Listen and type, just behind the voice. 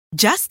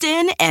Just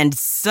in and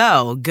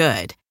so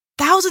good.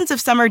 Thousands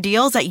of summer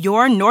deals at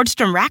your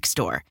Nordstrom Rack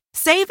store.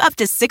 Save up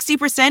to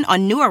 60%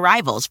 on new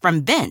arrivals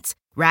from Vince,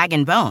 Rag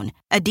 & Bone,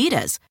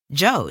 Adidas,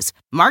 Joe's,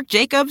 Marc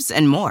Jacobs,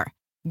 and more.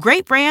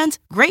 Great brands,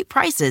 great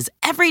prices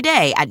every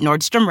day at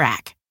Nordstrom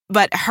Rack.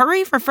 But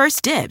hurry for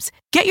first dibs.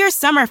 Get your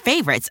summer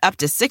favorites up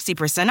to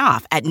 60%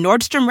 off at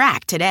Nordstrom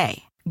Rack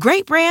today.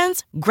 Great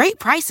brands, great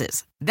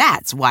prices.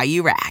 That's why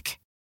you rack.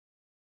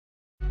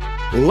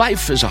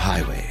 Life is a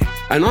highway,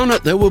 and on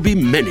it there will be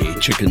many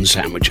chicken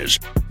sandwiches.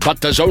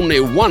 But there's only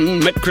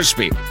one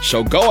McCrispy.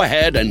 So go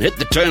ahead and hit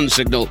the turn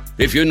signal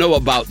if you know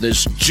about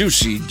this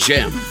juicy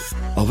gem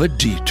of a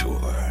detour.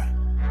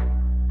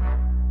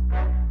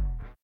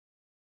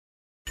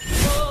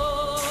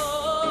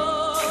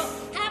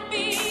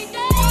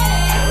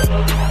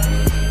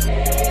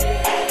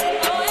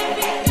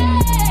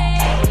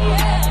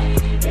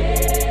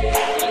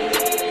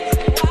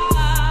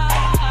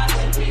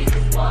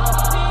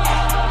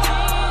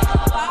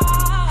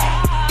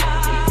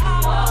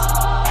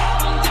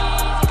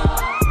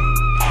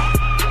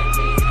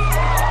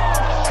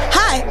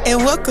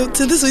 And welcome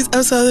to this week's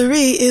episode of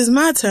Read. It's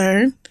my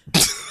turn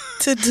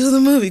to do the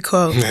movie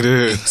quote. It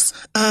is.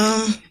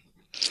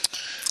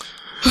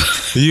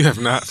 You have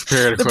not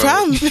prepared a quote. The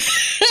problem.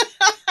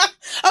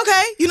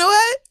 Okay, you know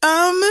what?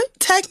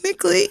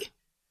 Technically,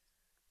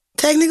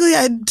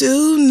 I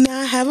do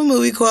not have a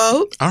movie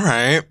quote. All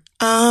right.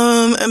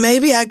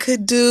 Maybe we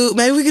can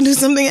do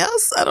something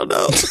else. I don't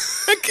know.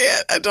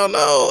 I don't know.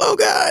 Oh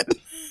God.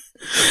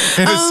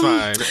 It is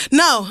fine.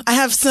 No, I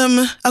have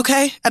some.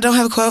 Okay, I don't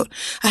have a quote.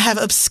 I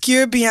have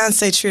obscure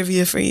Beyonce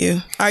trivia for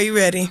you. Are you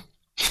ready?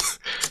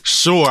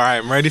 Sure, I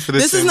am ready for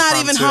this. This is not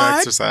even hard.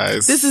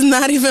 Exercise. This is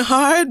not even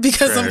hard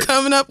because Great. I'm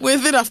coming up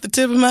with it off the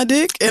tip of my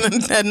dick and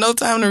I had no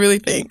time to really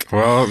think.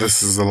 Well,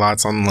 this is a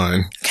lot's on the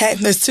line. Okay,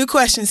 there's two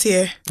questions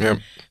here. Yep.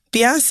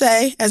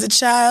 Beyonce, as a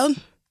child,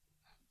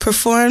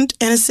 performed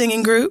in a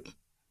singing group.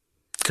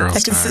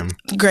 Girls' Time.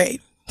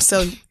 Great.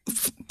 So,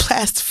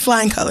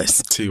 flying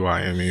colors.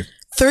 TYME.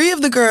 3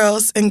 of the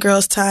girls in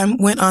Girls' Time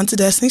went on to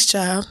Destiny's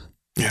Child.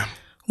 Yeah.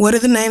 What are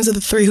the names of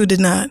the 3 who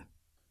did not?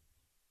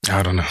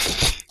 I don't know.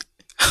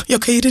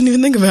 Okay, you didn't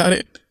even think about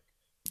it.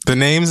 The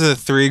names of the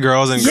 3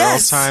 girls in Yes.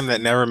 Girls' Time that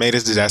never made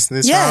it to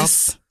Destiny's Child?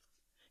 Yes.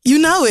 You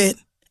know it.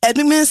 Ed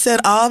McMahon said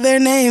all their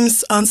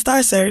names on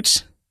Star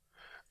Search.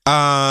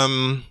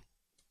 Kima.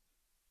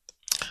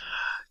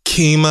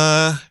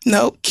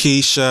 Nope.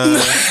 Keisha.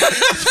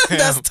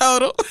 That's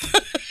total.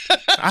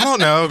 I don't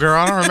know,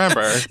 girl. I don't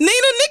remember. Nina,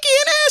 Nikki,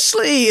 and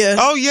Ashley.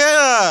 Oh,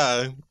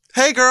 yeah.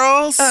 Hey,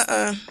 girls.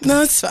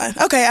 No, it's fine.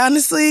 Okay,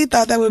 honestly,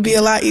 thought that would be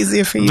a lot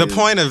easier for you. The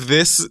point of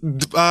this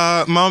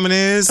moment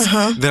is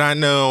that I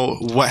know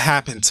what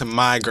happened to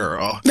my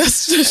girl.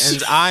 That's just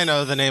and I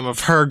know the name of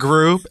her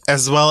group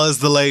as well as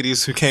the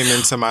ladies who came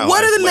into my life.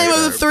 What are the name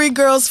later. of the 3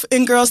 girls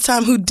in Girls'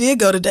 Time who did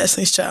go to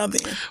Destiny's Child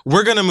then?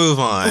 We're going to move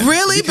on.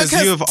 Really? Because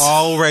you have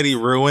already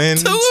ruined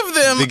 2 of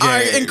them the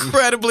are game.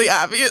 incredibly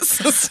obvious.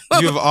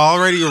 You have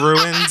already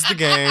ruined the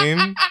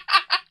game.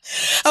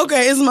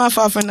 Okay, it's my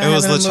fault for not It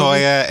was having a movie.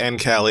 LaToya and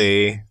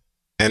Kelly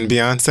and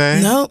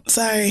Beyonce. No,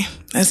 sorry.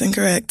 That's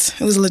incorrect.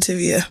 It was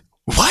Lativia.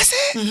 Was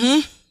it?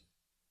 Mm-hmm.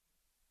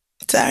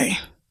 Sorry.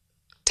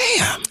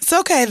 Damn. It's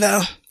okay,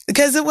 though.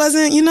 Because it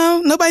wasn't,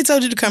 nobody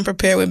told you to come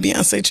prepared with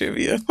Beyonce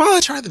trivia. Well,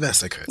 I tried the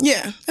best I could.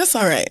 Yeah, that's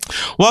all right.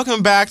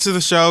 Welcome back to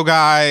the show,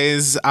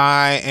 guys.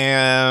 I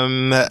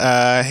am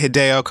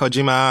Hideo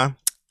Kojima.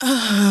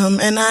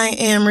 And I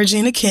am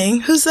Regina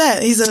King. Who's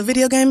that? He's a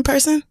video game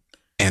person?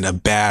 And a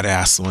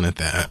badass one at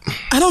that.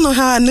 I don't know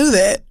how I knew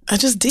that. I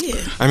just did.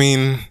 I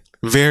mean,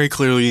 very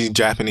clearly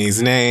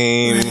Japanese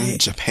name. Right.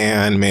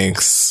 Japan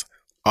makes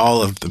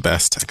all of the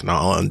best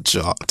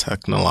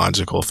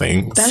technological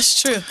things.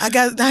 That's true. I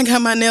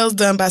got my nails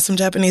done by some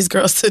Japanese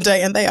girls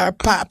today, and they are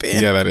popping.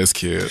 Yeah, that is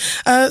cute.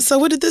 So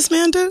what did this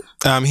man do?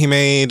 He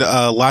made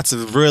lots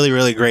of really,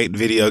 really great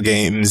video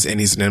games, and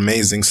he's an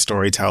amazing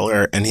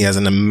storyteller, and he has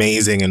an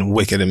amazing and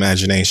wicked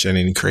imagination,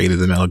 and he created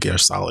the Metal Gear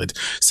Solid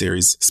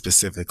series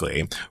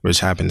specifically, which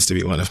happens to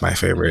be one of my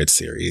favorite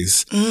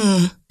series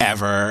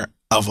ever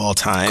of all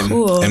time.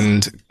 Cool.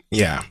 And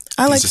yeah,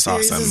 I like just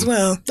series awesome as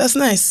well. That's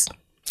nice.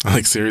 I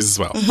like series as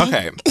well.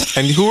 Okay.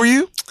 And who are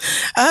you?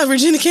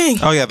 Regina King.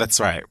 Oh, yeah, that's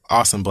right.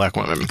 Awesome black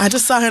woman. I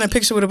just saw her in a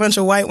picture with a bunch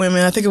of white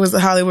women. I think it was the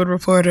Hollywood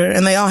Reporter.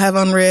 And they all have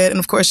on red. And,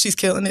 of course, she's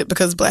killing it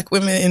because black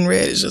women in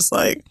red is just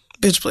like,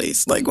 bitch,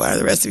 please. Like, why are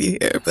the rest of you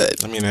here?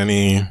 But I mean,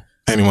 any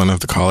one of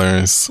the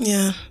colors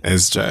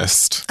is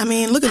just I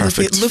mean, look at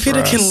perfect Lupita. for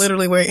Lupita can us.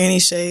 literally wear any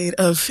shade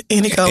of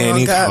any color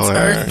on God's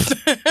earth.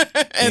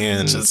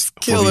 and just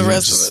kill the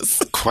rest of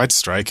us. Quite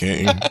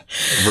striking,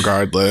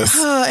 regardless.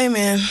 Oh,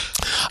 amen.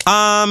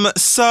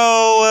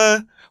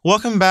 So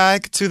welcome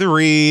back to the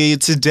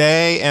Read.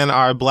 Today in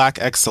our Black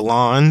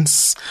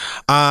Excellence,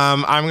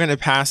 I'm going to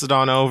pass it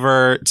on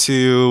over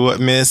to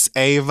Miss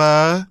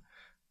Ava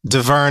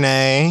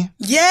DuVernay.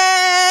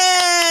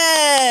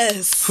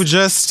 Yes! Who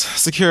just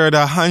secured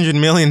 $100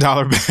 million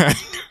bag.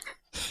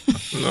 I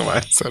don't know why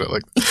I said it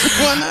like that.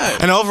 Why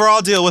not? An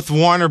overall deal with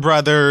Warner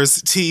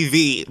Brothers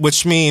TV,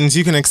 which means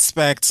you can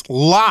expect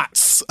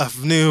lots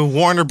of new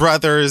Warner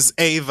Brothers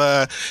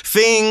Ava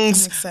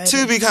things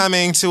to be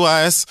coming to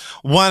us.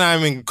 One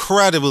I'm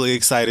incredibly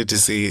excited to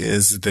see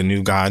is the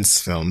new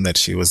Gods film that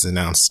she was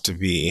announced to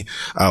be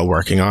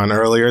working on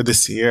earlier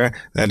this year.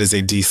 That is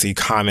a DC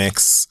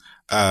Comics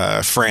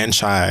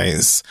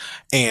franchise.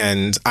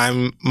 And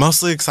I'm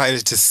mostly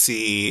excited to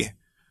see,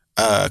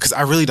 because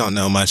I really don't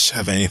know much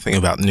of anything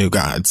about New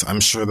Gods. I'm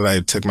sure that I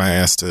took my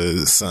ass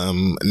to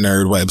some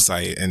nerd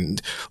website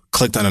and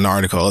clicked on an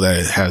article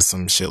that has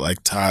some shit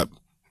like top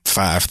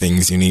 5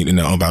 things you need to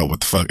know about what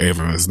the fuck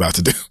Ava is about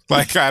to do.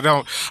 Like, I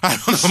don't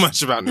know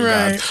much about New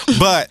Gods.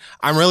 But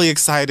I'm really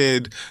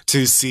excited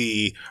to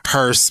see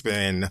her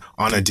spin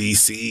on a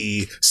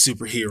DC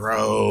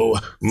superhero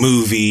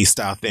movie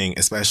style thing,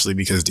 especially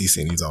because DC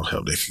needs all the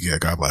help they can get.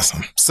 God bless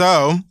them.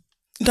 So,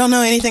 don't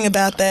know anything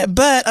about that,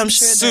 but I'm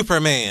sure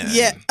Superman.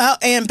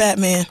 And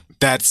Batman.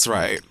 That's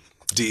right.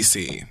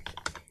 DC.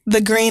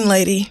 The Green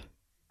Lady.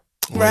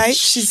 Right?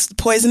 She's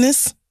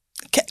poisonous.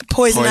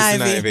 Poison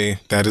Ivy.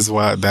 That's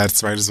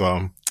right as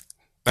well.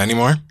 Any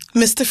more?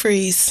 Mr.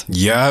 Freeze.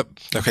 Yep.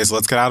 Okay, so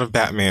let's get out of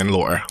Batman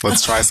lore.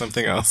 Let's try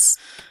something else.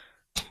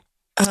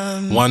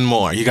 One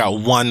more. You got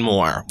one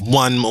more.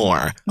 One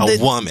more. A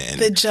woman.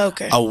 The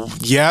Joker.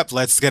 Yep.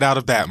 Let's get out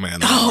of Batman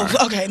lore.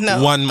 Oh, okay.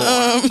 No. One more.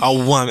 A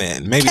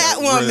woman. Maybe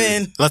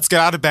Catwoman. Let's get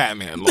out of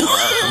Batman lore.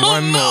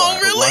 One more.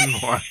 Really?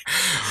 One more.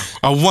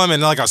 A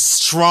woman, like a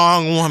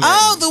strong woman.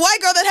 Oh, the white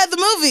girl that had the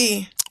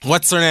movie.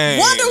 What's her name?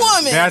 Wonder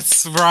Woman.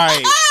 That's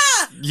right.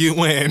 You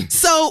win.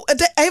 So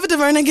Ava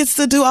DuVernay gets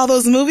to do all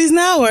those movies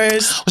now, or? Well,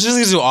 she's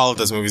going to do all of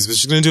those movies, but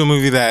she's going to do a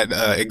movie that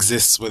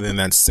exists within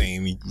that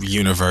same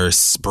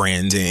universe,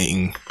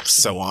 branding,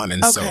 so on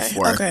and so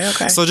forth.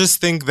 Okay. So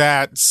just think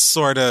that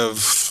sort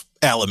of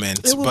element,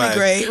 it will but be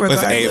great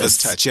regardless. With Ava's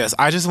touch. Yes,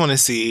 I just want to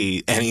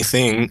see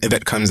anything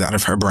that comes out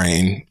of her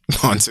brain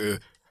onto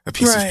a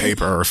piece of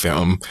paper or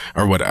film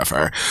or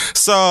whatever.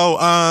 So,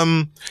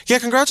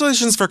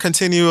 congratulations for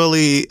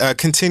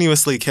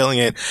continuously killing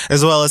it,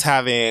 as well as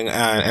having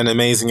an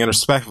amazing and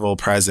respectful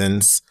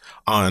presence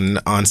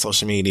on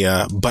social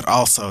media, but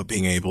also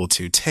being able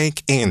to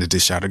take and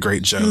dish out a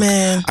great joke.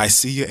 Man. I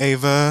see you,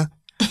 Ava.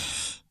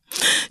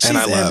 She's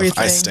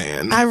everything. I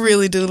stand. I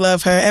really do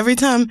love her. Every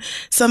time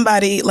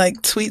somebody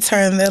tweets her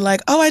and they're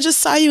like, "Oh, I just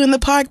saw you in the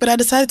park, but I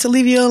decided to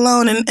leave you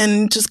alone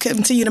and just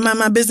continue to mind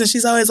my business,"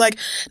 she's always like,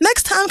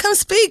 "Next time, come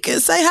speak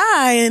and say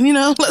hi and,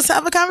 let's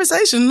have a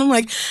conversation." And I'm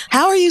like,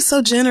 how are you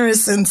so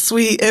generous and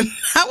sweet? And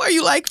how are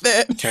you like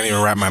that? Can't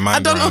even wrap my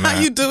mind around that. I don't know how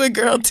you do it,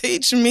 girl.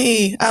 Teach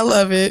me. I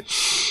love it.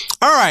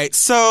 All right.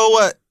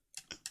 So,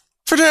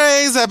 for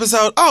today's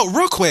episode,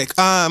 real quick.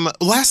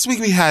 Last week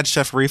we had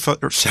Chef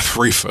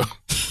Rifa.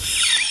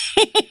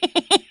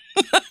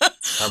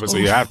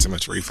 Obviously, you have too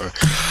much reefer.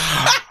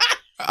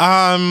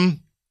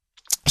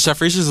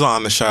 Chef Reach is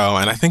on the show,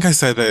 and I think I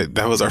said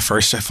that was our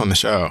first chef on the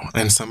show,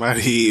 and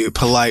somebody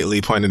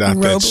politely pointed out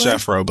that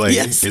Chef Roble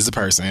is a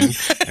person,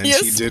 and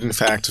she did in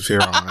fact appear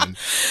on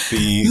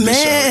the show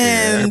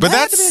here. But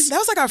that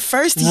was like our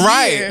first year.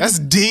 Right. That's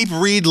deep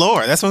read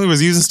lore. That's when we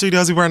was using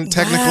studios we weren't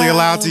technically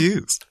allowed to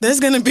use. There's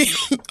going to be...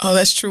 Oh,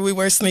 that's true. We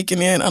were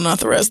sneaking in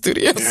unauthorized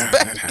studios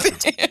back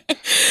then.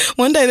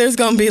 One day there's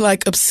going to be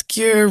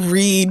obscure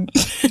read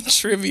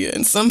trivia,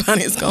 and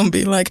somebody is going to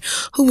be like,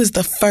 who was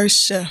the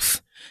first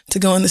chef to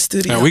go in the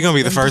studio? Are we going to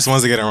be the first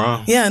ones to get it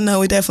wrong? Yeah, no,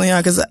 we definitely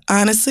are. Because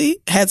honestly,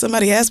 had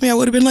somebody asked me, I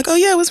would have been like, oh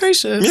yeah, it was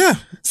Risha. Yeah.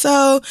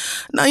 So,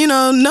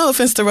 no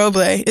offense to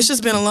Roble. It's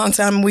just been a long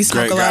time and we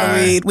smoke a lot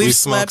of weed. We've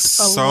slept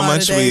so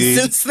much weed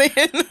since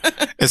then.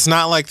 It's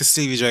not like the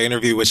Stevie J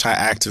interview, which I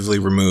actively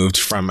removed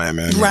from my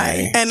memory.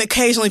 Right. And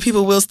occasionally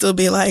people will still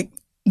be like,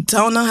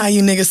 don't know how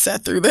you niggas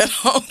sat through that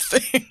whole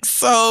thing.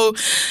 So,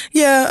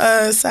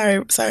 yeah, sorry,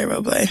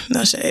 Roble.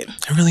 No shade.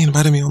 He really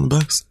invited me on the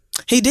bus.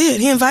 He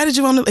did. He invited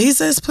you on the... He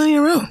says plenty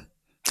of room.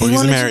 Well,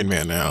 he's a married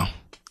man now.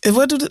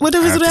 What difference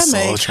did that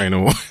make? Train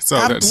award. So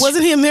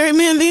wasn't he a married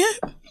man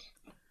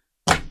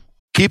then?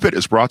 Keep It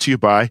is brought to you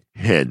by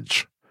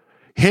Hinge.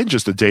 Hinge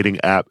is the dating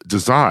app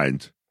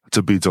designed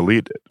to be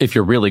deleted. If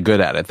you're really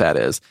good at it, that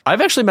is.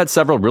 I've actually met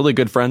several really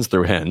good friends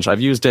through Hinge. I've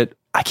used it,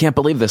 I can't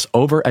believe this,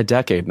 over a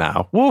decade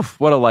now. Woof,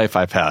 what a life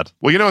I've had.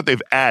 Well, you know what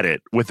they've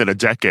added within a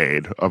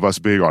decade of us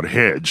being on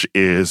Hinge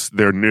is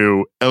their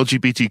new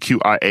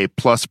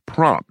LGBTQIA+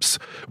 prompts,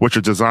 which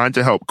are designed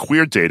to help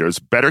queer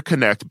daters better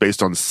connect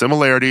based on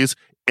similarities,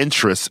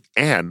 interests,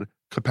 and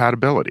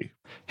compatibility.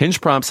 Hinge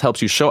Prompts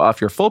helps you show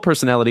off your full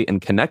personality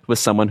and connect with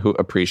someone who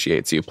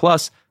appreciates you.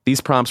 Plus,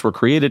 these prompts were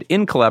created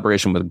in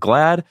collaboration with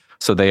GLAAD,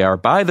 so they are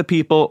by the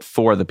people,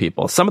 for the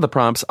people. Some of the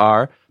prompts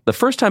are, the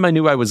first time I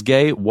knew I was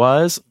gay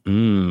was,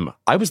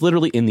 I was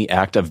literally in the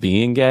act of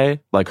being gay,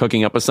 like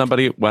hooking up with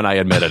somebody when I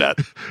admitted it.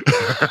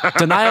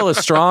 Denial is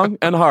strong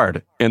and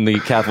hard in the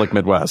Catholic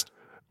Midwest.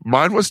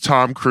 Mine was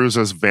Tom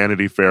Cruise's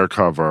Vanity Fair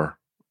cover.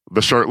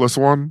 The shirtless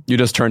one. You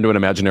just turned to an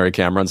imaginary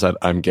camera and said,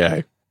 I'm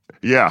gay.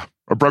 Yeah,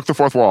 or broke the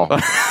fourth wall.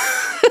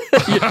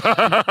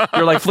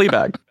 You're like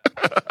Fleabag.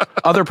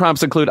 Other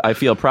prompts include, I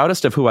feel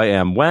proudest of who I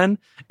am when.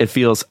 It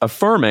feels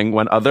affirming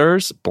when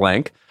others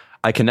blank.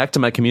 I connect to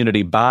my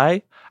community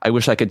by. I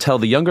wish I could tell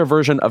the younger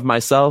version of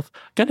myself.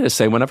 I'm going to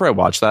say, whenever I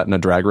watch that in a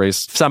Drag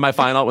Race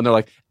semifinal, when they're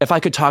like, if I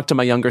could talk to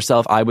my younger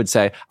self, I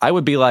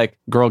would be like,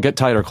 girl, get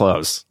tighter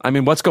clothes. I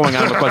mean, what's going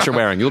on with what you're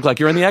wearing? You look like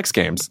you're in the X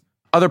Games.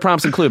 Other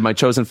prompts include, my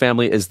chosen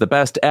family is the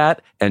best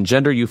at, and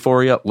gender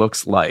euphoria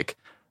looks like.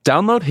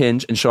 Download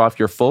Hinge and show off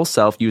your full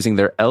self using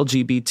their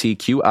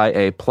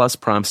LGBTQIA plus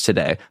prompts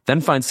today.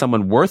 Then find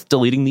someone worth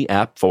deleting the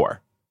app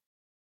for.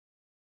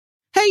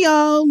 Hey,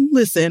 y'all.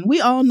 Listen, we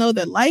all know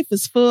that life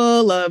is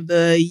full of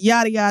the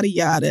yada, yada,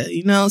 yada.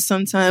 You know,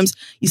 sometimes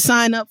you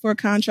sign up for a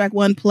contract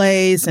one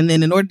place, and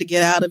then in order to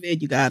get out of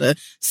it, you got to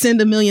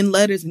send a million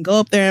letters and go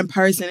up there in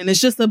person. And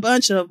it's just a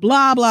bunch of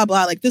blah, blah,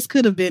 blah. Like, this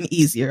could have been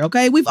easier,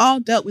 okay? We've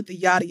all dealt with the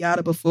yada,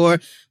 yada before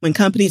when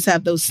companies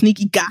have those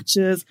sneaky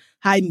gotchas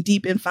hiding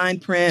deep in fine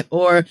print,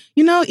 or,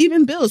 you know,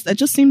 even bills that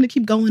just seem to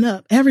keep going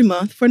up every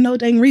month for no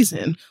dang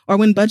reason. Or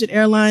when budget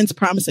airlines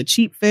promise a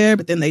cheap fare,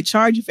 but then they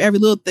charge you for every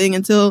little thing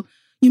until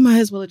you might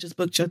as well have just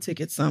booked your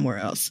ticket somewhere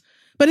else.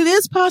 But it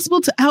is possible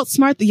to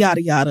outsmart the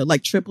yada yada,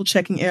 like triple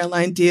checking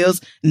airline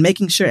deals and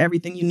making sure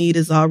everything you need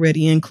is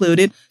already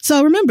included.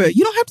 So remember,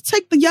 you don't have to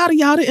take the yada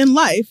yada in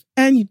life,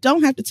 and you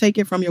don't have to take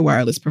it from your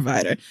wireless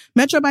provider.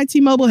 Metro by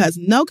T-Mobile has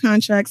no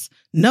contracts,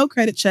 no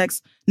credit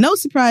checks, no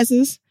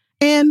surprises,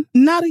 and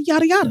not a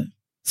yada yada.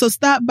 So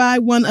stop by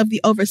one of the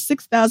over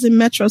 6,000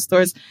 Metro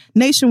stores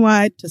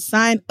nationwide to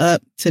sign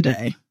up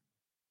today.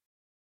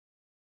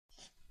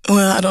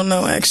 Well, I don't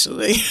know,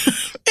 actually.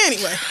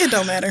 Anyway, it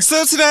don't matter.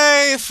 So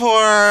today, for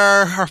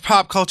our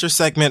pop culture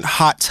segment,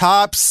 Hot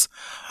Tops,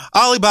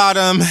 Ollie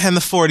Bottom and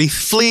the 40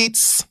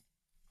 Fleets.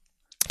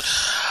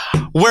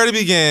 Where to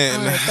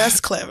begin? All right,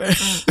 that's clever.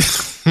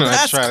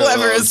 That's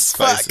clever as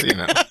fuck. You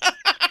know.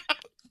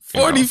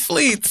 40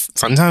 Fleets.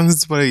 Sometimes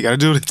it's what you gotta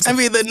do. I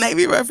mean, the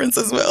Navy reference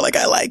as well. Like,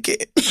 I like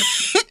it.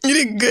 You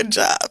did a good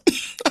job.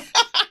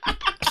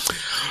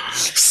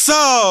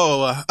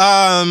 So,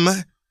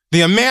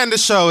 the Amanda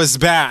Show is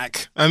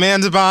back.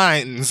 Amanda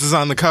Bynes is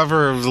on the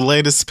cover of the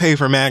latest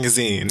paper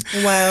magazine.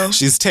 Wow.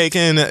 She's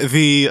taken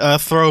the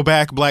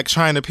throwback Black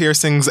China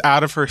piercings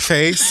out of her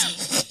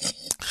face.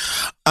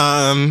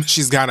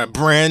 She's got a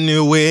brand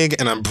new wig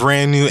and a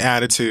brand new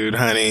attitude,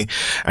 honey.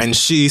 And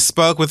she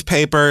spoke with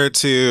Paper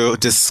to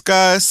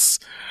discuss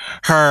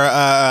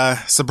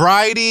her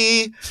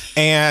sobriety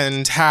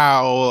and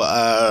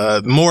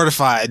how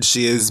mortified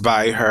she is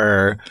by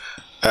her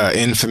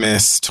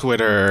infamous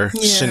Twitter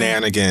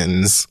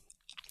shenanigans.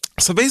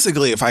 So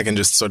basically, if I can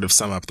just sort of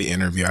sum up the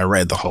interview, I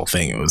read the whole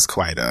thing. It was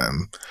quite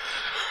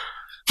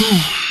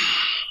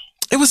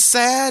it was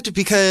sad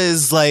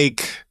because,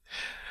 like,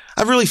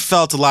 I really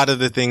felt a lot of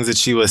the things that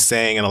she was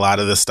saying and a lot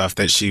of the stuff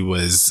that she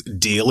was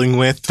dealing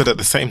with, but at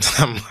the same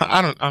time,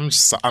 I'm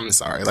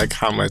sorry, like,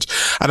 how much,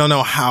 I don't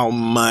know how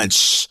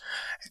much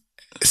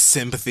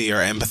sympathy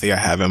or empathy I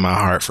have in my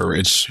heart for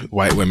rich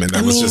white women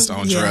that was just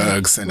on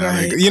drugs and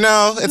you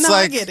know, it's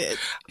like, I get it.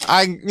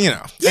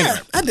 Anyway.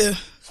 I do.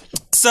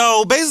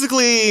 So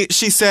basically,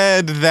 she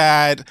said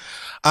that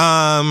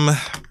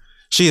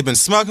she had been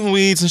smoking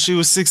weed since she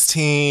was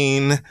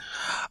 16.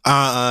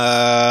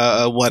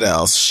 What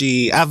else?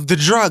 The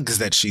drugs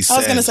that she said. I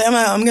was gonna say,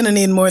 I'm gonna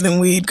need more than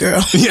weed,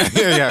 girl.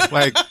 Yeah.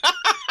 Like,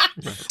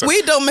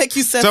 weed don't make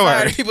you set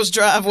fire to people's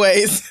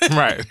driveways.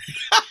 Right.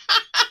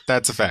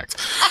 That's a fact.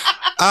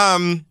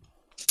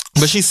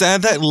 But she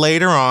said that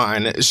later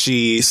on,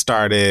 she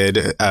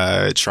started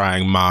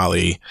trying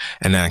Molly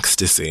and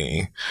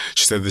ecstasy.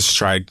 She said that she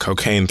tried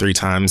cocaine 3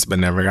 times, but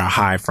never got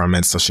high from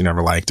it, so she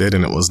never liked it,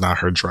 and it was not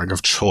her drug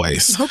of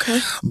choice. Okay.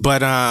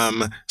 But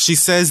she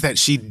says that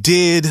she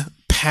did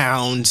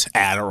pound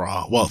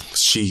Adderall. Well,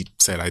 she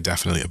said I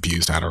definitely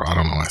abused Adderall. I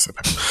don't know why I said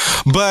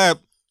that. But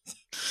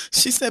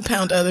she said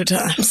pound other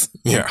times.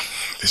 Yeah,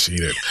 she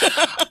did.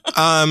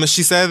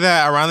 She said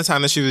that around the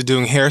time that she was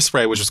doing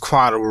Hairspray, which was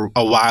quite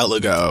a while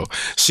ago,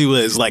 she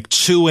was like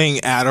chewing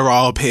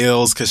Adderall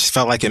pills because she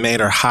felt like it made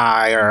her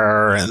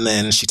higher. And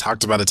then she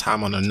talked about a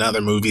time on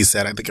another movie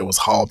set, I think it was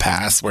Hall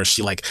Pass, where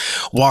she like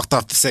walked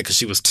off the set because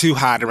she was too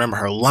high to remember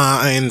her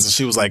lines. And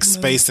she was like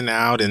spacing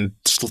out and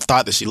she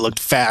thought that she looked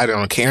fat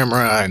on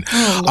camera and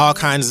all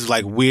kinds of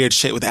like weird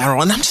shit with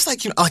Adderall. And I'm just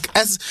like, you know, like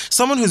as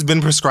someone who's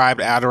been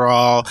prescribed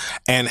Adderall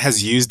and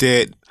has used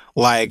it,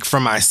 like, for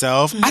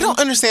myself, I don't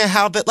understand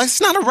how that, like, it's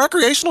not a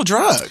recreational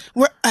drug.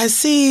 I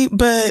see,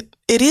 but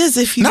it is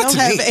if you don't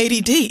have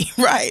ADD,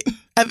 right?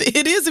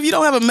 It is if you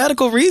don't have a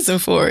medical reason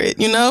for it,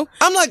 you know?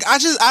 I'm like, I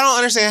don't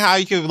understand how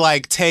you could,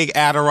 like, take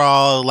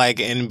Adderall, like,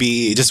 and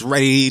be just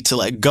ready to,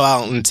 like, go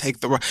out and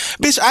take the...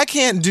 Bitch, I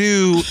can't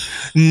do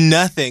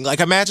nothing. Like,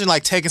 imagine,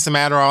 like, taking some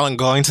Adderall and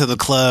going to the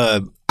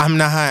club. I'm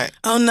not...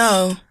 Oh,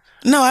 no.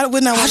 No, I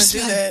would not want to do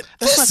that.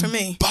 That's not for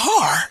me.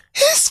 Bar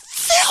is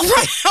filthy.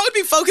 Right. I would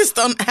be focused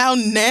on how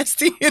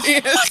nasty it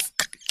is.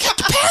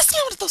 Pass me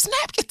one of those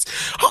napkins.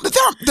 Oh,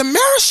 the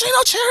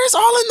maraschino cherries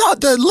all in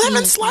the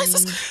lemon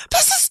slices.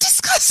 This is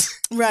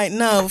disgusting. Right.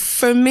 No,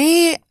 for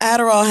me,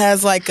 Adderall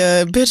has like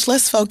a bitch,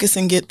 let's focus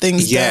and get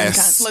things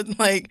done.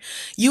 Like,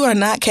 you are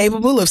not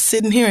capable of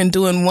sitting here and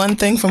doing one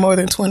thing for more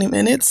than 20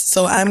 minutes,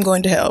 so I'm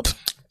going to help.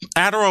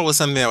 Adderall was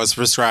something that was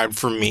prescribed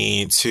for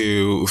me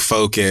to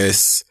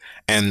focus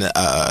and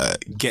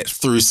get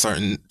through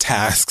certain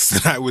tasks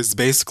that I was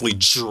basically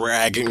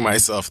dragging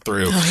myself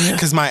through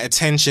because my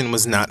attention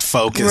was not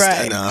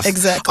focused enough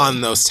on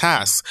those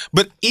tasks.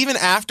 But even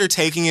after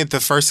taking it the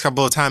first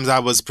couple of times I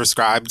was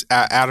prescribed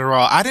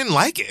Adderall, I didn't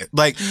like it.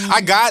 Like,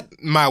 I got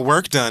my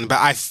work done, but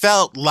I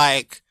felt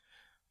like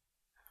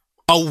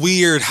a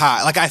weird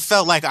high. Like, I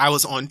felt like I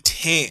was on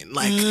 10.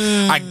 Like,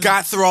 I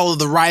got through all of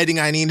the writing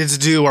I needed to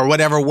do or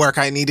whatever work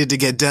I needed to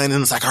get done.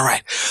 And it's like, all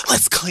right,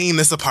 let's clean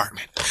this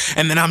apartment.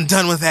 And then I'm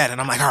done with that. And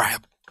I'm like, all right,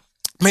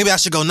 maybe I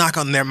should go knock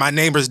on my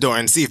neighbor's door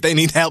and see if they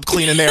need help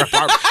cleaning their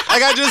apartment.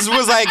 Like, I just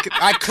was like,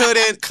 I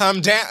couldn't come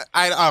down.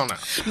 I don't know.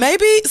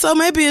 Maybe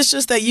it's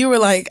just that you were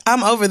like,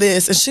 I'm over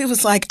this. And she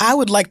was like, I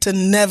would like to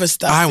never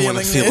stop feeling this. I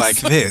want to feel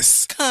like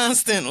this.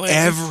 Constantly.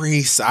 I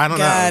don't know.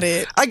 Got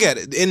it. I get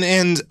it.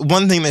 And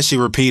one thing that she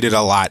repeated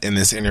a lot in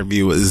this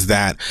interview is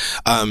that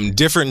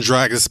different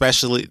drugs,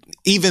 especially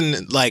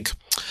even the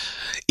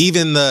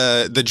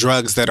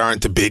drugs that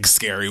aren't the big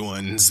scary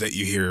ones that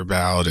you hear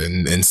about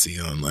and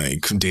see on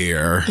like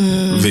Dare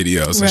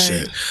videos and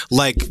shit.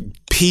 Like,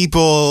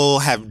 people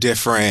have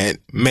different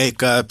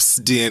makeups,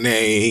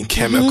 DNA,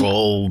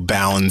 chemical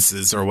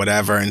balances or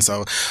whatever. And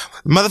so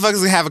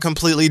motherfuckers have a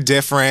completely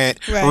different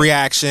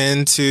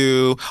reaction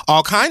to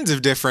all kinds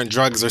of different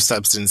drugs or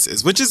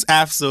substances, which is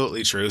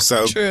absolutely true.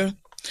 So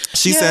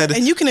she said...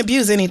 And you can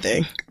abuse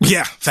anything.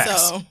 Yeah,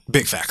 facts. So.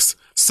 Big facts.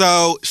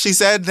 So she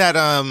said that...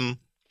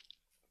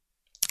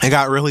 it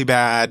got really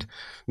bad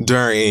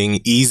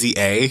during Easy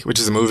A, which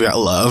is a movie I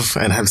love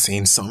and have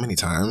seen so many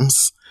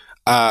times.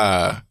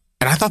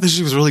 And I thought that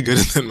she was really good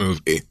in that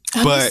movie.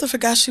 I also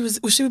forgot was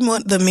she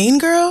the mean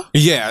girl?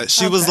 Yeah,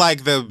 she was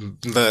like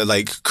the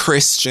like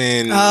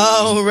Christian.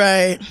 Oh,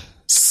 right.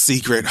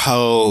 Secret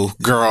hoe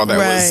girl that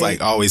was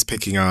like always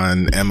picking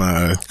on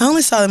Emma. I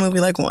only saw the movie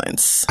like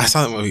once. I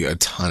saw the movie a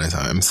ton of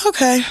times.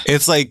 Okay.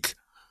 It's like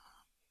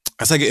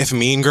if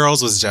Mean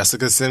Girls was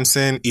Jessica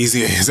Simpson,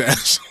 Easy A is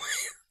Ashley.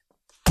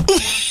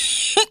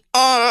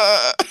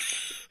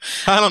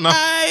 I don't know.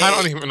 I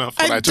don't even know if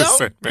what I just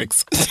said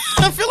makes sense.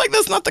 I feel like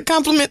that's not the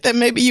compliment that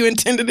maybe you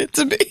intended it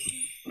to be.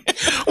 What?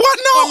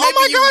 No. Oh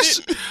my gosh.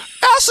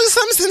 Ashley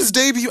Simpson's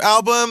debut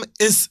album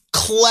is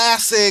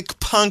classic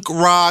punk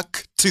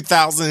rock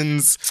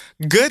 2000s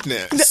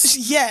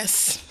goodness.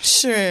 Yes,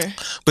 sure.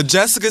 But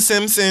Jessica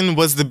Simpson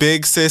was the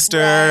big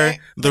sister,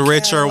 the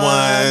richer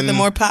one. The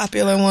more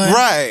popular one.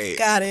 Right.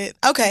 Got it.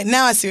 Okay,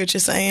 now I see what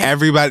you're saying.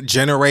 Everybody,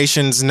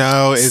 generations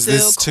know, is still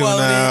this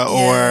tuna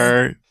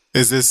or...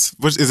 Is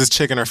this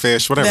chicken or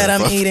fish? Whatever that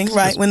I'm eating,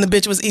 right? When the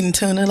bitch was eating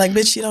tuna, like,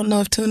 bitch, you don't know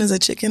if tuna's a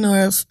chicken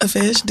or a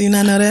fish. Do you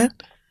not know that?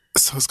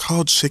 So it's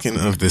called chicken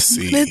of the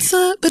sea.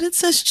 But it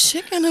says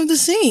chicken of the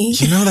sea.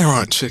 You know there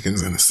aren't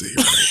chickens in the sea,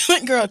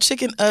 right? Girl,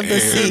 chicken of the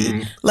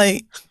sea.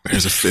 Like,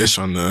 there's a fish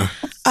on the...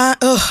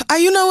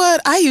 you know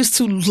what? I used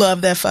to love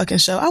that fucking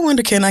show. I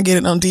wonder, can I get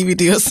it on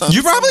DVD or something?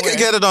 You probably could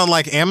get it on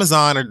like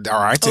Amazon or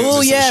iTunes.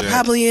 Oh yeah, it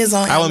probably is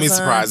on Amazon. I wouldn't be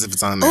surprised if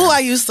it's on there. Oh, I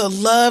used to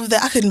love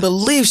that. I couldn't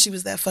believe she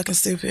was that fucking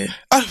stupid.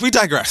 We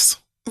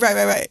digress.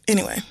 Right.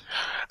 Anyway.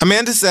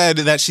 Amanda said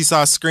that she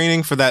saw a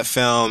screening for that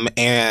film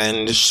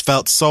and she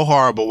felt so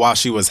horrible while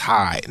she was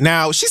high.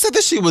 Now, she said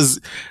that she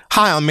was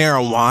high on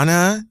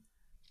marijuana.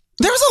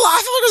 I feel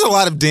like there was a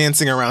lot of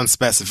dancing around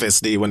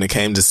specificity when it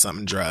came to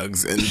some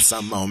drugs in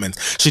some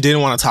moments. She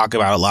didn't want to talk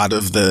about a lot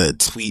of the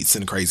tweets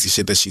and crazy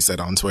shit that she said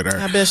on Twitter.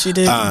 I bet she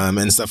did.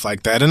 And stuff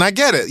like that. And I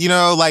get it. You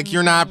know, like,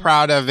 you're not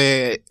proud of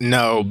it.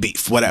 No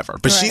beef, whatever.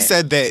 But she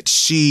said that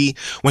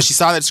when she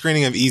saw that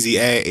screening of Easy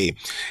A,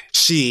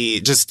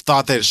 she just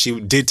thought that she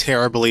did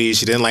terribly.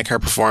 She didn't like her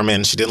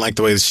performance. She didn't like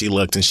the way that she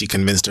looked. And she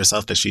convinced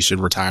herself that she should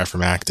retire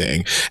from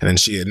acting. And then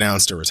she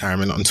announced her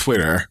retirement on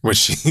Twitter, which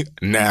she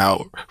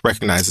now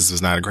recognizes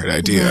was not a great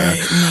idea.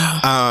 Right,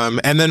 no.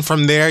 And then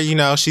from there, you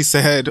know, she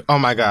said, oh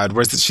my God,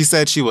 she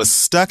said she was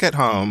stuck at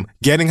home,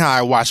 getting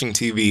high, watching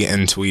TV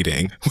and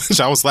tweeting,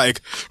 which I was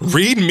like,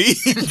 read me,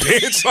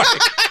 bitch.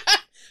 Like,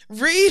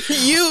 read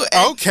you.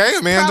 Okay,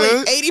 Amanda.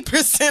 Probably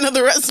 80% of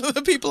the rest of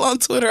the people on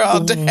Twitter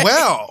all day.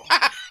 Well.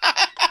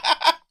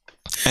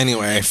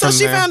 Anyway, so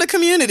she found a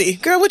community.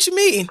 Girl, what you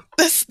mean?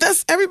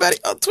 That's everybody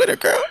on Twitter,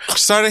 girl.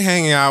 Started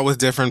hanging out with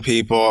different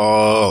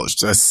people.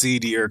 A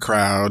seedier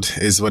crowd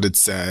is what it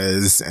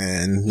says.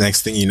 And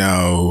next thing you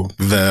know,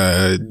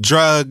 the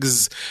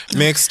drugs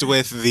mixed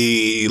with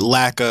the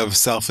lack of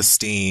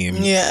self-esteem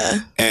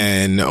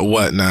and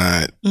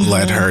whatnot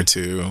led her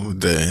to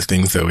the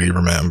things that we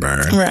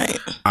remember. Right.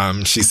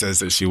 She says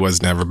that she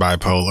was never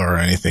bipolar or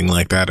anything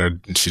like that, or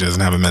she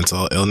doesn't have a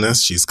mental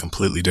illness. She's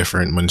completely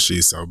different when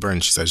she's sober.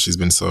 And she says she's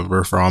been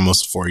sober for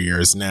almost 4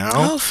 years now.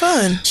 Oh,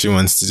 fun. She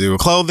wants to do a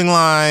clothing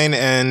line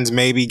and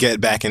maybe get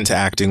back into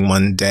acting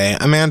one day.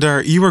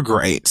 Amanda, you were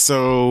great.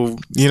 So,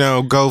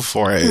 go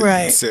for it,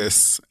 right,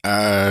 sis.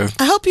 I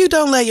hope you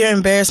don't let your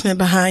embarrassment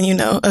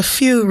behind, a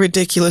few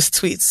ridiculous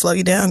tweets slow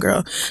you down,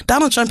 girl.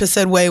 Donald Trump has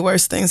said way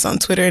worse things on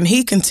Twitter, and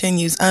he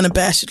continues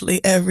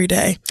unabashedly every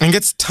day. And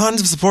gets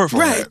tons of support for it.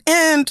 Right.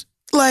 And,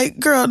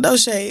 girl, no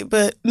shade,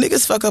 but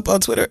niggas fuck up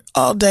on Twitter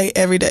all day,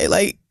 every day.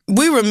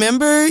 We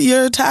remember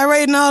your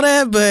tirade and all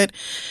that, but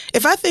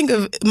if I think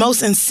of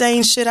most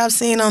insane shit I've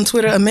seen on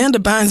Twitter, Amanda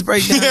Bynes'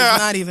 breakdown is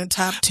not even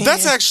top 10.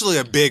 That's actually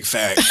a big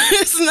fact.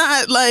 It's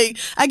not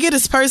I get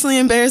it's personally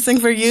embarrassing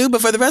for you,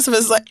 but for the rest of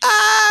us,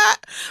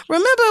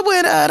 remember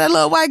when that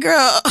little white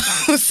girl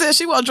said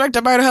she want Drake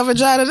to murder her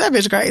vagina? That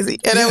bitch crazy.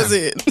 And that was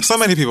it. So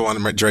many people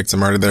want Drake to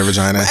murder their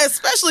vagina.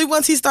 Especially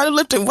once he started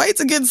lifting weights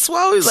and getting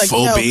swole. He was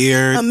full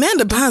beard.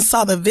 Amanda Bynes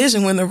saw the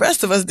vision when the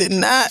rest of us did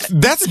not.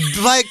 That's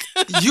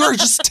you're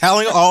just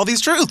telling all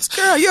these truths.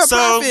 Girl, you're a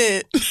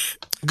prophet.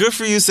 Good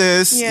for you,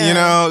 sis. Yeah,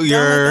 don't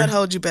let that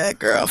hold you back,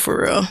 girl,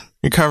 for real.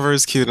 Your cover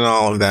is cute and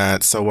all of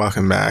that, so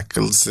welcome back.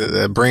 Let's,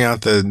 bring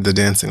out the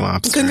dancing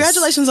lobsters.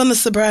 Congratulations on the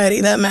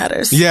sobriety. That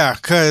matters. Yeah,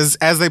 because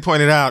as they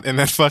pointed out in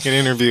that fucking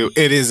interview,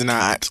 it is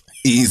not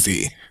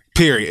easy.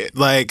 Period.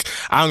 I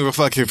don't give a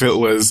fuck if it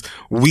was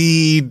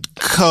weed,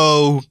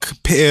 coke,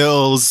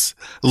 pills,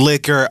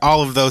 liquor,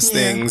 all of those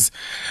things.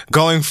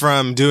 Going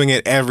from doing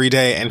it every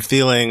day and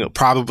feeling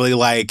probably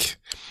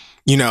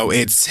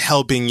it's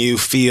helping you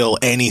feel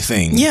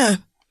anything. Yeah.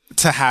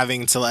 To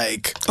having to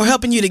or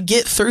helping you to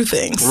get through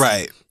things.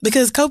 Right.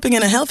 Because coping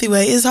in a healthy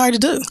way is hard to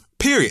do.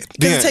 Period.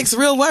 Because it takes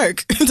real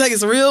work. It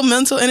takes real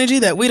mental energy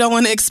that we don't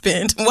want to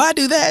expend. Why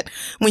do that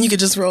when you could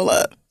just roll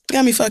up?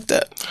 Got me fucked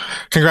up.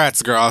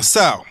 Congrats, girl.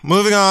 So,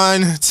 moving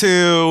on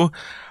to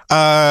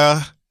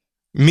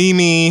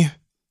Mimi,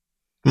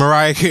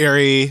 Mariah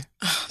Carey.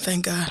 Oh,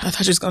 thank God. I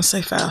thought you was going to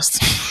say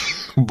Faust.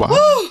 Wow.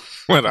 Woo!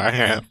 What I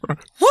have.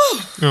 Woo!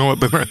 You know what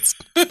the rest?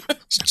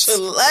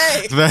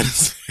 Chile.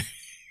 That's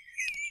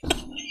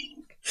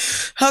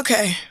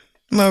okay.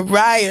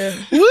 Mariah.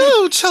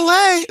 Woo,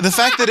 Chile. The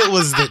fact that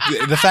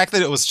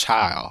it was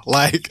child.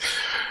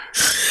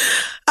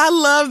 I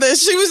love that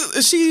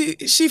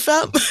she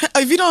felt,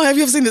 have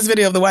you ever seen this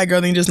video of the white girl,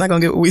 then you're just not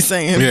gonna get what we're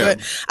saying. Yeah.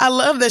 But I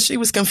love that she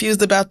was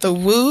confused about the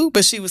woo,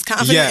 but she was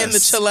confident in the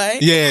Chile.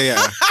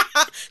 Yeah.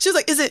 She was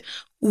like, is it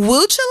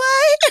woo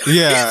Chile?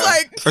 Yeah. He's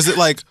like, or is it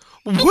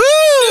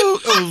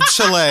woo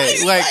Chile?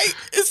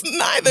 It's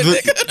neither,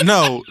 nigga.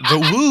 No, the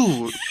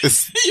woo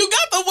is. You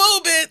got the woo,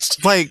 bitch.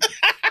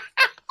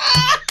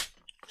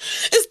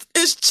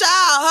 It's child,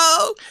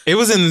 ho. It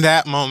was in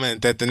that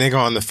moment that the nigga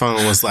on the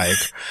phone was like,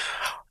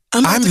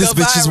 I'm this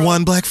bitch's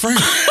one black friend.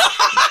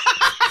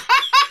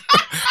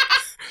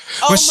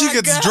 When she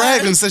gets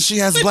dragged and says she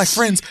has black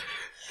friends,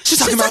 she's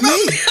talking about me.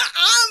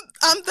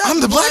 I'm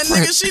the black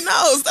friend. Nigga she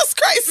knows. That's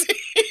crazy.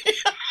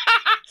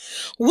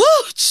 Woo,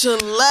 Chile.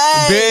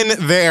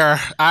 Been there.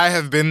 I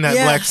have been that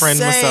black friend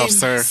myself,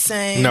 sir.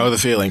 Same. Know the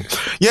feeling.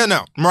 Yeah,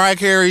 no. Mariah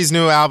Carey's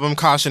new album,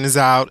 Caution, is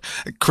out.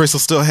 Crystal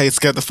still hates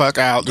Get the Fuck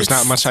Out. There's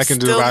not much I can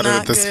do about it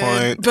at this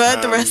point.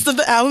 But the rest of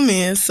the album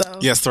is, so.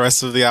 Yes, the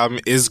rest of the album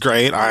is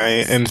great. I,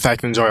 in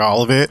fact, enjoy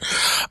all of it.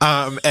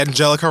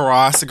 Angelica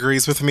Ross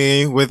agrees with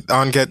me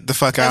on Get the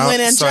Fuck Out. And when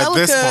Angelica so at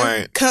this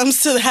point,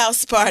 comes to the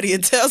house party,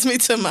 it tells me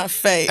to my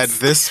face. At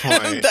this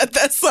point.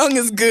 that song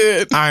is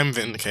good. I'm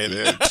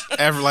vindicated.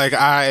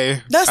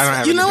 I don't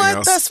have you know anything what?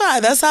 else. That's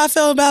fine. That's how I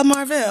feel about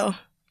Marvell.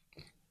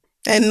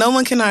 And no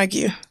one can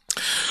argue.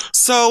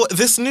 So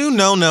this new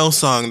No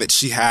song that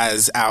she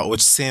has out,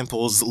 which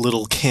samples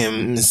Lil'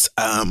 Kim's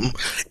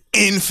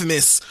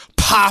infamous,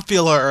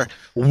 popular,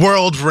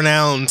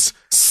 world-renowned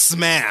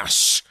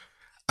smash,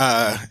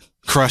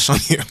 Crush on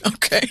You.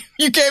 Okay.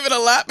 You gave it a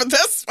lot, but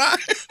that's fine.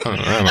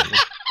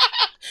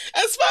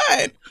 That's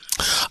fine.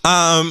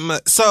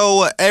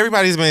 So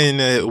everybody's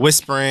been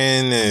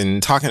whispering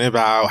and talking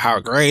about how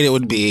great it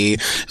would be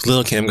if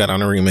Lil' Kim got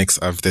on a remix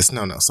of this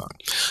No song.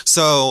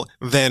 So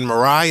then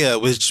Mariah,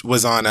 which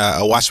was on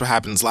a Watch What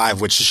Happens Live,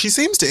 which she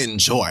seems to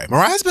enjoy.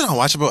 Mariah's been on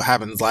Watch What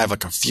Happens Live a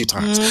few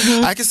times.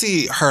 Mm-hmm. I can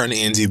see her and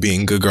Andy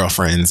being good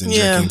girlfriends and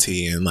drinking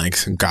tea and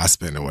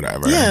gossiping or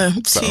whatever. Yeah,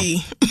 so,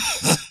 tea.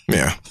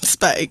 Yeah.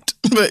 Spiked,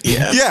 but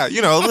yeah. Yeah,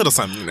 a little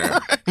something there.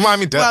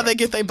 Remind me while they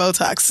get their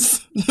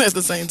Botox at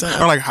the same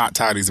time. Or hot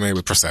toddies made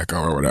with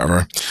Prosecco or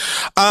whatever.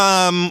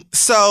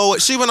 So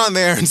she went on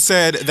there and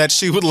said that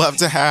she would love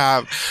to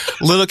have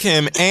Lil'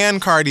 Kim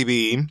and Cardi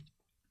B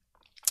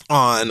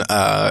on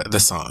the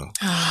song.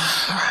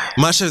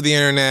 Much of the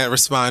internet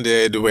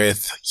responded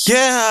with,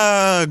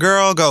 yeah,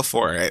 girl, go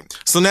for it.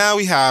 So now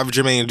we have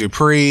Jermaine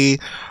Dupri,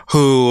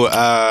 who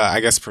I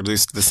guess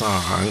produced the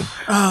song.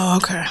 Oh,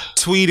 okay.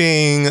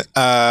 Tweeting,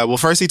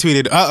 first he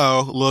tweeted,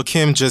 Lil'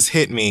 Kim just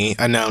hit me,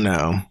 a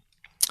no.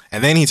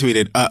 And then he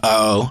tweeted,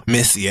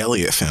 Missy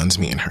Elliott found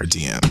me in her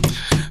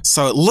DM.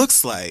 So it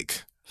looks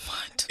like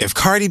if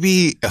Cardi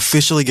B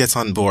officially gets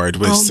on board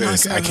with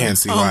sis, I can't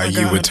see why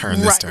you would turn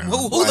this down.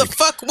 Who the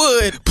fuck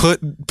would?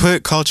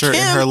 Put culture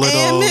Kim in her little...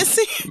 and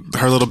Missy?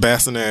 her little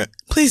bassinet.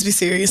 Please be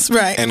serious.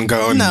 Right. And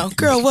go and no,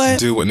 girl, what?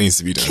 do what needs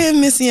to be done.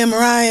 Kim, Missy, and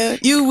Mariah,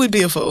 you would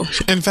be a fool.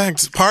 In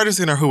fact,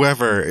 Partisan or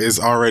whoever is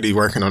already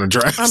working on a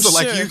draft. I'm so,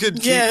 sure. like, you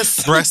could keep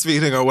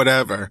breastfeeding or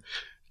whatever.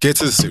 Get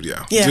to the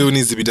studio. Yeah. Do what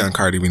needs to be done,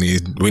 Cardi. We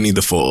need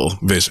the full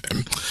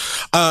vision.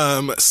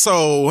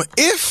 So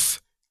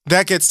if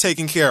that gets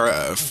taken care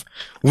of,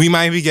 we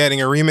might be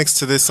getting a remix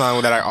to this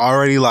song that I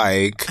already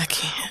like. I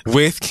can't.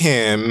 With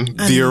Kim,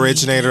 the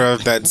originator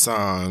of that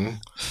song,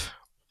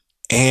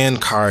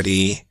 and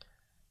Cardi,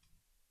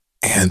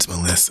 and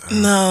Melissa.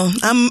 No,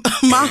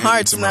 my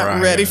heart's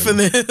not ready for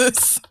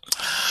this.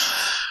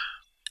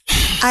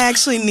 I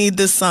actually need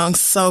this song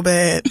so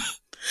bad.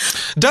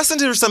 Dustin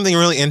did something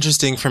really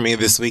interesting for me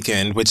this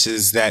weekend, which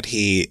is that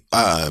he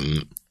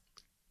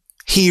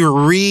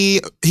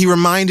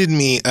reminded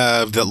me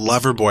of the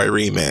Loverboy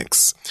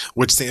remix,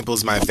 which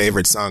samples my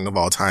favorite song of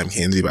all time,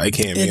 Candy by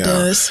Cameo. It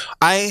does.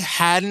 I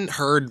hadn't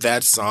heard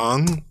that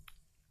song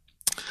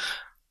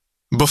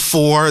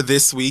before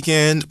this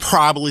weekend,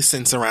 probably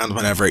since around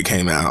whenever it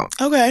came out.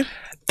 Okay.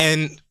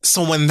 And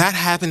so when that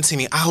happened to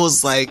me, I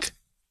was like,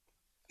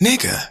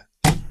 nigga,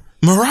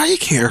 Mariah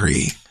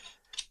Carey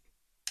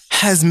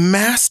has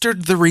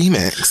mastered the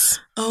remix.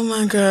 Oh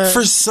my God.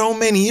 For so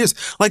many years.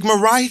 Like,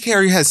 Mariah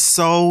Carey has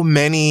so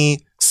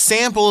many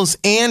samples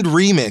and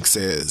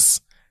remixes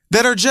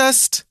that are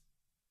just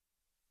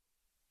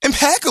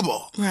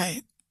impeccable.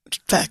 Right.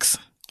 Facts.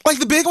 Like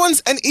the big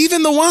ones and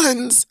even the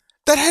ones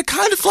that had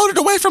kind of floated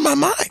away from my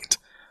mind.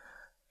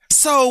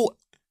 So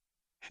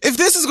if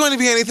this is going to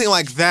be anything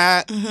like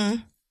that,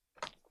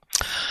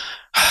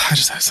 I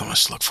just have so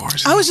much to look forward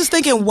to. I was just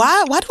thinking,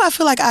 why do I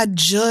feel like I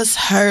just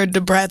heard the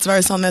Bratz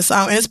verse on that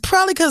song? And it's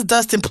probably because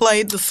Dustin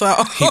played the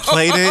song. He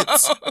played it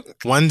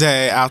one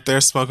day out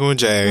there smoking with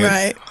Jay.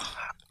 Right.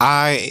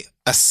 I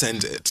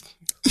ascended.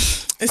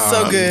 It's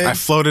so good. I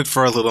floated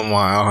for a little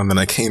while and then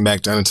I came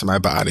back down into my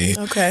body.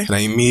 Okay. And I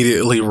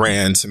immediately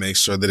ran to make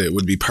sure that it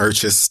would be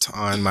purchased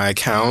on my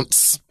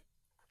accounts.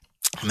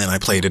 And then I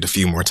played it a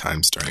few more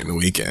times during the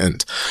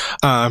weekend,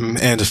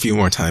 and a few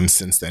more times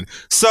since then.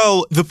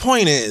 So the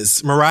point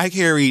is, Mariah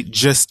Carey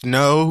just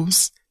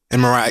knows,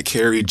 and Mariah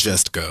Carey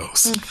just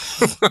goes.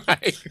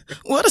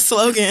 What a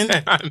slogan.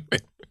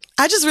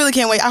 I just really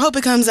can't wait. I hope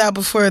it comes out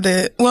before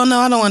Rush.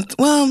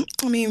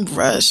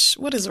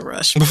 What is a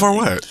rush? Before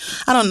what?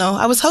 I don't know.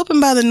 I was hoping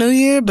by the new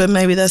year, but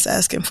maybe that's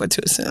asking for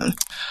too soon.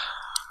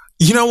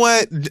 You know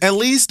what? At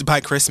least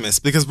by Christmas,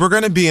 because we're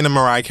going to be in a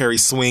Mariah Carey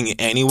swing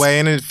anyway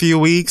in a few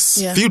weeks,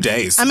 few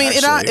days. I mean,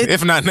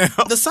 if not now.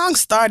 The song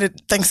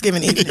started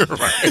Thanksgiving evening. You're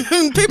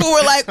right. People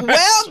were like,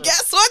 well,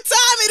 guess what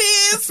time it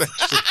is?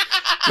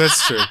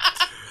 That's true.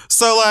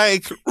 So,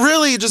 like,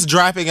 really just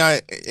dropping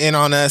in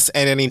on us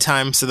at any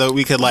time so that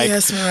we could, like,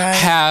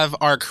 have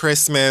our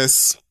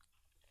Christmas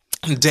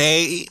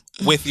day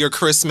with your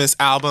Christmas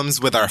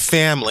albums with our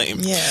family.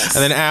 Yes.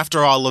 And then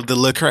after all of the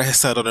liquor has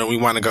settled and we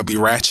want to go be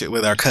ratchet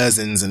with our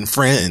cousins and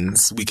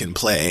friends, we can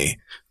play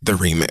the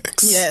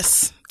remix.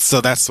 Yes. So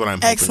that's what I'm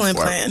hoping Excellent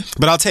for. plan.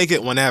 But I'll take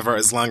it whenever,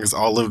 as long as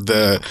all of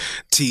the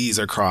T's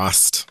are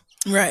crossed.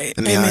 Right.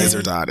 And the I's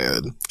are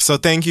dotted. So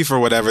thank you for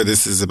whatever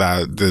this is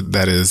about,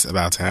 that is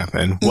about to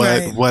happen.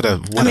 What a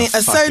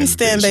certain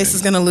fan base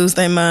is going to lose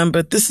their mind,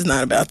 but this is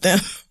not about them.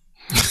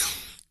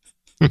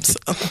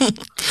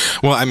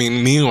 Well, I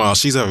mean, meanwhile,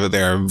 she's over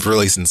there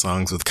releasing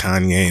songs with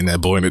Kanye and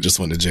that boy that just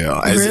went to jail.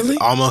 Really?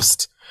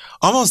 Almost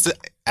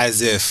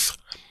as if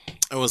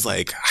it was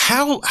like,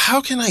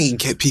 how can I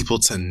get people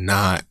to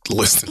not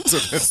listen to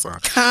this song?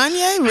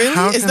 Kanye?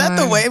 Really? Is that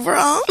the wave we're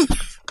on?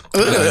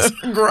 Ugh,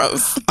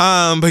 gross.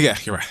 But yeah,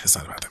 you're right. It's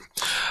not about them.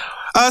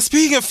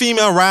 Speaking of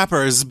female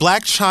rappers,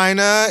 Black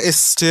China is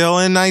still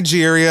in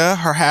Nigeria.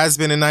 Her has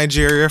been in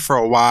Nigeria for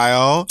a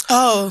while.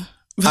 Oh,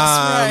 that's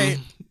right.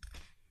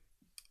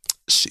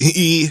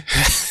 She,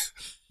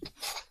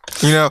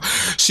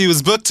 she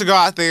was booked to go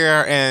out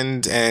there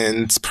and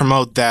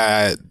promote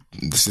that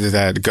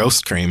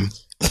ghost cream.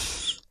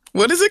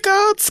 What is it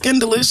called? Skin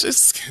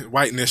Delicious?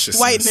 Whitenicious.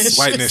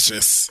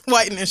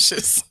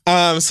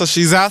 So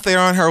she's out there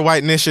on her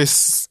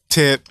Whitenicious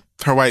tip,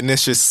 her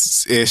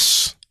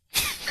Whitenicious-ish.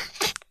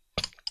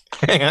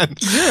 And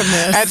you're a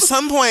mess. At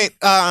some point,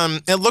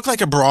 it looked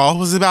like a brawl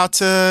was about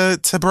to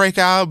break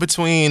out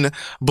between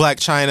Black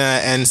China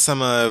and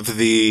some of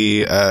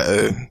the,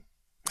 I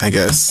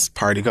guess,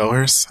 party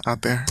goers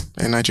out there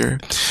in Nigeria.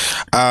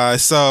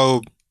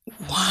 So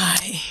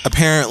why?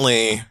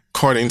 Apparently,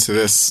 according to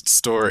this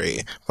story,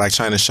 Black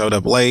China showed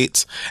up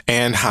late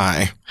and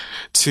high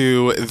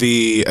to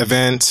the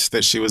event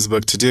that she was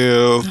booked to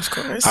do. Of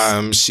course.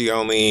 She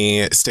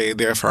only stayed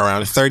there for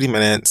around 30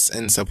 minutes,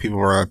 and so people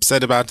were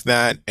upset about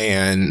that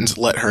and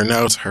let her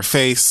know to her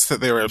face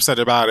that they were upset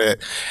about it.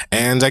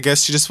 And I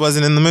guess she just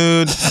wasn't in the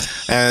mood,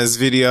 as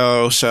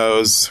video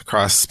shows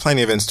across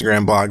plenty of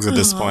Instagram blogs at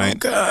this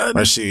point, God.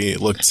 where she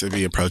looked to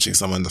be approaching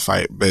someone to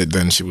fight, but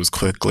then she was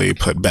quickly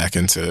put back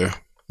into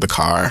the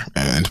car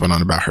and went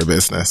on about her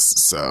business.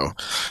 So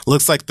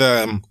looks like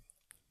the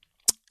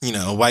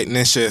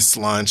Whitenicious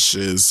launch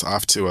is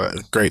off to a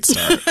great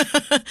start.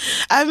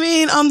 I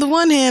mean, on the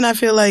one hand, I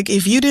feel like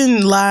if you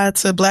didn't lie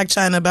to Black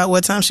China about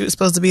what time she was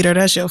supposed to be there,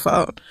 that's your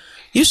fault.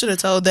 You should have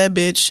told that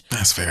bitch.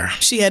 That's fair.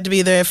 She had to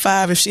be there at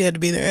 5 if she had to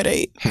be there at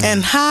 8.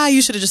 And high,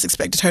 you should have just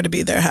expected her to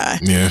be there high.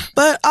 Yeah.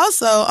 But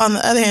also, on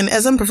the other hand,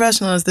 as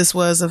unprofessional as this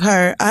was of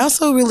her, I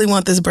also really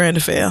want this brand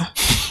to fail.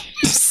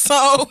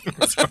 So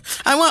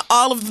I want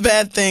all of the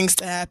bad things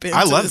to happen.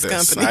 I to love this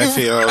this. company. I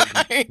feel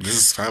Right?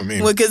 this is kind of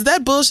me. Well, because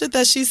that bullshit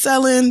that she's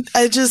selling,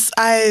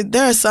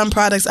 there are some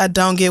products I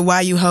don't get why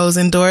you hoes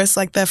endorse,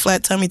 like that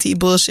flat tummy tea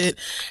bullshit,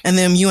 and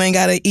then you ain't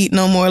gotta eat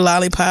no more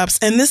lollipops,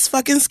 and this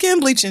fucking skin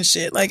bleaching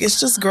shit. Like, it's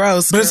just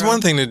gross. But it's one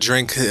thing to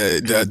drink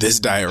this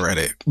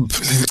diuretic.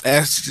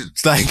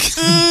 It's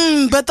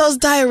like, but those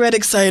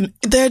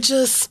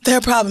diuretics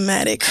they're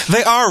problematic.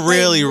 they are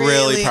really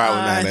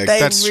problematic.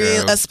 That's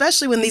true.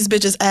 Especially when these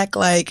bitches act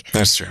like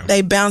That's true.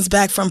 they bounce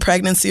back from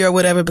pregnancy or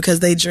whatever because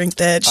they drink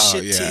that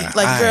shit yeah. tea.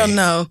 Like, girl,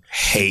 no.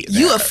 Hate that.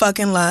 You a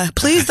fucking lie.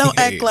 Please don't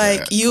act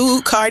like that.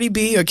 you, Cardi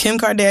B, or Kim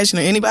Kardashian,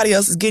 or anybody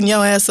else is getting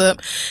your ass up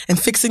and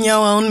fixing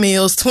your own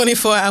meals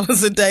 24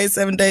 hours a day,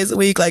 7 days a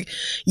week. Like,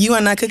 you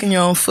are not cooking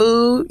your own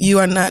food. You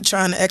are not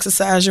trying to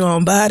exercise your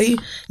own body.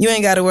 You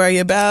ain't got to worry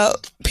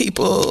about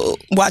people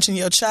watching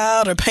your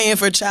child or paying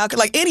for a child,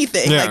 like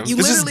anything. Yeah. Like, you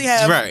It's literally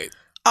just, have right.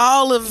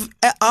 all of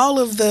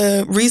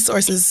the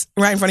resources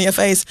right in front of your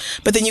face,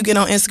 but then you get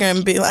on Instagram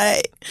and be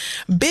like,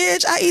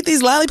 bitch, I eat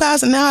these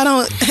lollipops and now I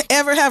don't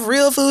ever have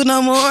real food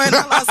no more and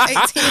I lost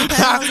 18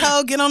 pounds.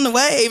 Ho, get on the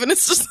wave. And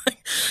it's just like,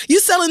 you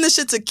selling this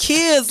shit to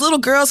kids, little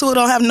girls who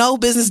don't have no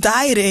business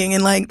dieting,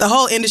 and like the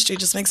whole industry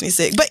just makes me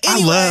sick. But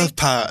anyway, I love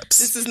Pops.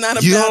 this is not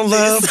about You don't this.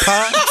 love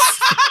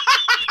Pops?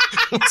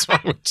 What's wrong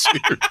with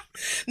you?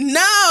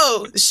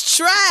 No, it's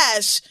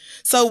trash.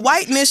 So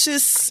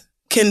Whitenicious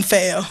can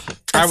fail.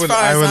 I as would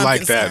far as I'm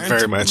like that concerned.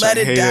 very much. Let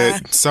I it hate die.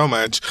 it so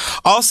much.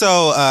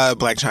 Also,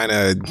 Black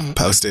China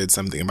posted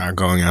something about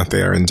going out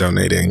there and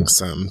donating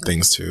some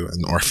things to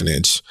an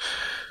orphanage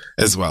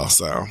as well.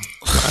 So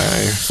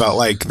I felt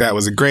like that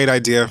was a great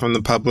idea from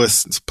the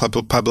publicist.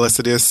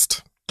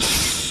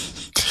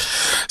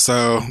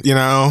 So,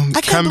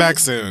 come back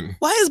soon.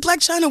 Why is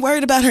Black China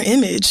worried about her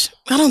image?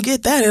 I don't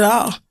get that at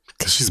all.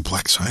 Because she's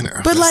Black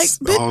China. But That's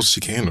but all she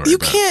can worry you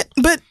about. can't.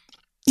 But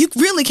you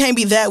really can't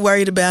be that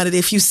worried about it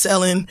if you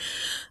selling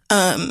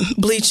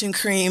bleaching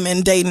cream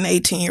and dating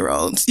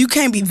 18-year-olds. You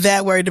can't be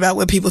that worried about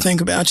what people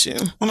think about you.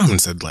 One of them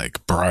said,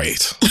 like,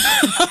 bright.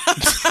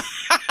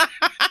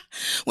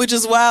 Which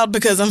is wild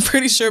because I'm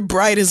pretty sure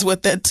bright is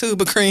what that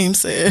tube of cream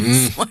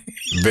says.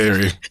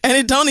 Very. And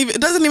it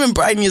doesn't even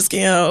brighten your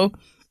skin, ho.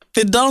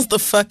 It dulls the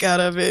fuck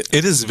out of it.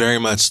 It is very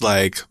much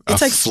like a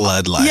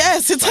floodlight.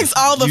 Yes, it takes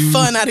all the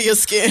fun out of your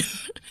skin.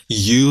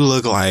 You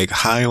look like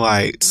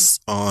highlights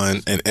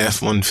on an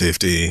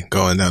F-150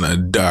 going down a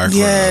dark road.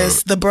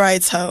 Yes, the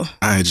brights, ho.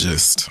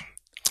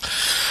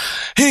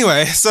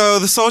 Anyway, so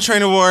the Soul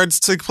Train Awards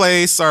took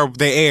place, or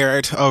they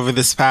aired over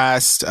this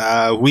past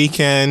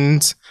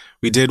weekend.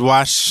 We did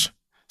watch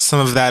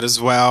some of that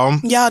as well.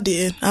 Y'all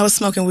did. I was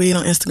smoking weed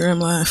on Instagram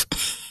Live.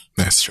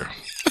 That's true.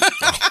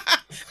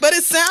 But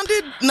it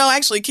sounded... No,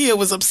 actually, Kia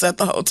was upset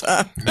the whole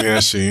time. Yeah,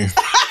 she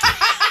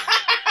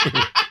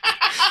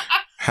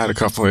had a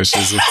couple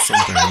issues with some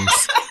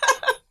things.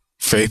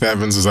 Faith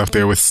Evans was up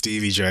there with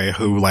Stevie J,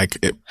 who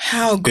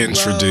How gross.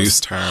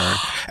 introduced her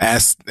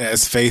as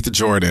Faith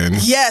Jordan.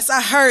 Yes,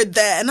 I heard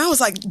that. And I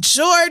was like,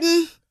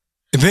 Jordan?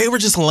 They were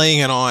just laying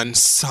it on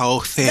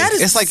so thick. That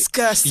is it's like,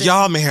 disgusting.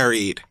 y'all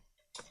married.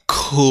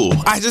 Cool.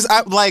 I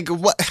like,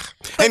 what?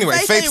 But Anyway,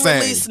 Faith ain't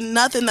saying. released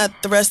nothing that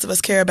the rest of us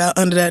care about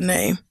under that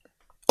name.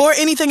 Or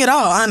anything at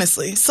all,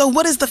 honestly. So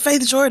what is the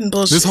Faith Jordan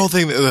bullshit? This whole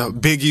thing,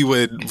 Biggie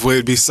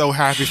would be so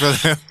happy for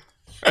them.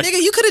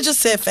 Nigga, you could have just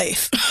said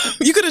Faith.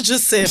 You could have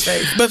just said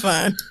Faith, but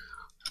fine.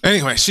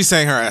 Anyway, she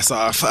sang her ass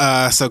off.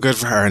 So good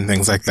for her and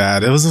things like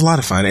that. It was a lot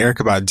of fun.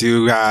 Erykah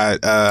Badu got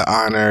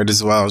honored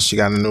as well. She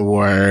got an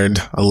award,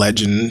 a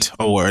Legend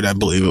Award, I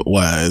believe it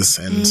was.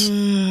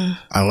 And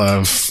I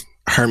love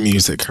her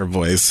music, her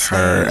voice,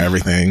 her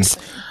everything. So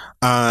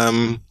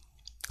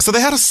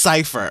they had a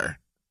cypher.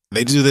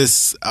 They do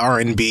this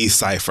R&B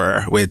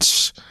cypher,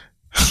 which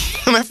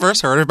when I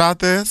first heard about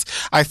this,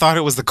 I thought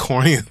it was the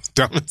corniest,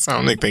 dumbest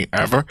sounding thing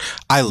ever.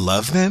 I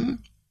love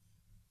them.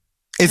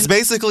 It's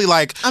basically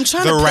like I'm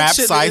trying the to rap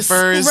picture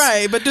ciphers, this.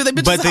 Right? But do they?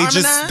 but they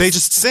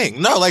just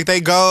sing. No, like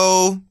they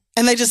go,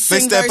 and they just they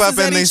sing step up verses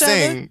and at they each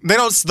sing. other? They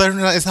don't. They're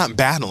not, it's not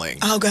battling.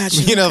 Oh,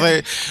 gotcha. You know,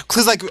 Okay.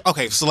 because like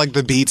so like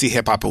the BET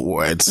Hip Hop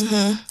Awards.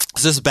 Mm-hmm.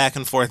 It's just back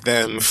and forth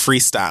them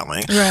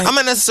freestyling. Right. I'm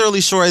not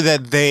necessarily sure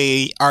that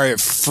they are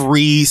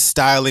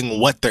freestyling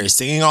what they're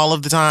singing all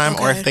of the time,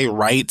 or Okay. if they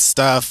write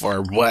stuff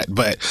or what.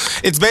 But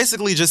it's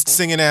basically just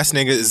singing ass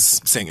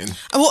niggas singing.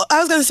 Well, I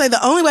was going to say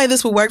the only way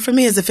this would work for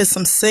me is if it's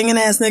some singing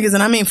ass niggas,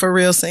 and I mean for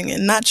real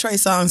singing, not Trey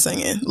Songz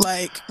singing,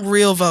 like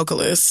real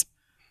vocalists.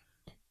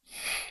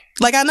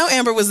 Like, I know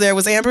Amber was there.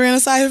 Was Amber in a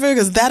cypher?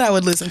 Because that I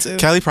would listen to.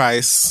 Kelly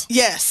Price,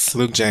 Yes.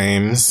 Luke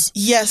James,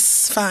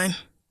 Yes. Fine.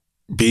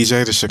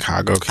 BJ the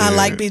Chicago Kid. I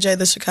like BJ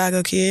the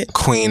Chicago Kid.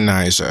 Queen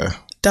Naija.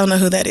 Don't know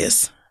who that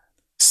is.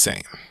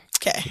 Same.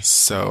 Okay.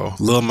 So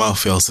Lil Mo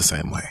feels the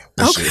same way.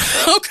 Okay.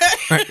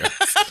 Okay.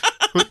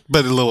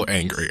 But a little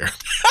angrier.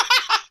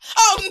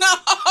 Oh no.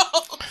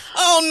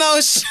 Oh no.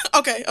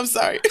 Okay, I'm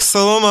sorry.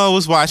 So Lil Mo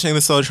was watching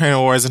the Soul Train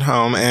Awards at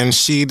home, and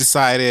she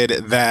decided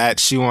that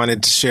she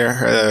wanted to share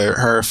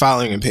her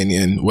following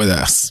opinion with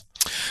us.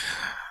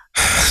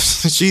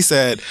 She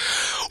said,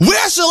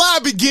 "Where shall I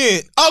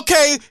begin?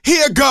 Okay,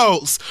 here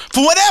goes.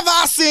 For whatever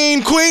I've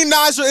seen, Queen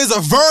Naija is a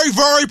very,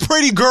 very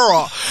pretty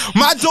girl.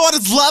 My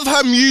daughters love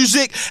her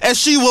music, and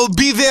she will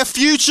be their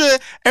future.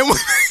 And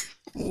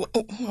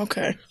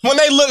okay, when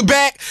they look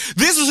back,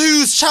 this is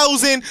who's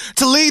chosen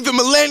to lead the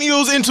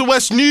millennials into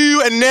what's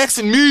new and next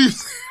in music."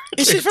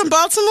 Is she from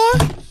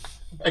Baltimore?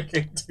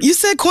 You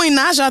said Queen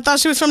Naija. I thought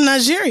she was from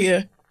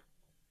Nigeria.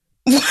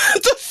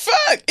 What the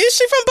fuck? Is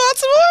she from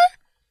Baltimore?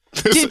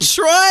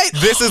 Detroit?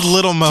 This is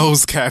Little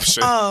Mo's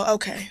caption. Oh,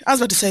 okay. I was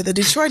about to say the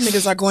Detroit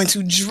niggas are going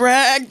to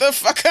drag the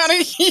fuck out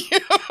of you.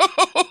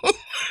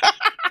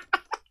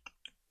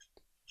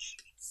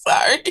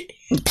 Sorry.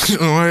 You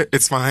know what?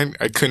 It's fine.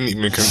 I couldn't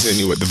even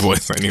continue with the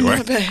voice anyway.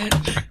 My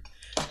bad.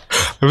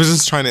 I was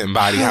just trying to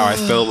embody how I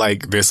feel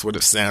like this would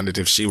have sounded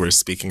if she were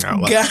speaking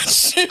out loud.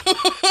 Got you.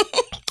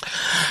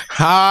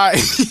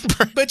 Hi.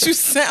 But you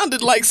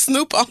sounded like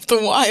Snoop off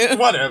the wire.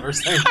 Whatever. No,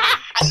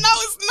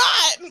 it's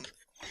not.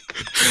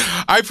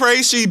 I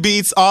pray she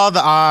beats all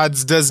the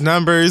odds, does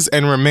numbers,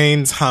 and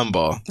remains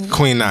humble.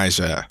 Queen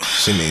Naija,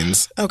 she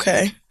means.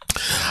 Okay.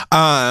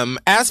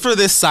 As for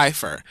this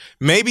cipher,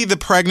 maybe the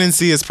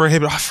pregnancy is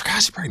prohibiting. Oh, I forgot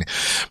she's pregnant.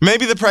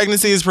 Maybe the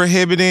pregnancy is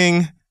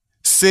prohibiting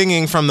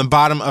singing from the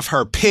bottom of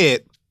her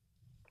pit.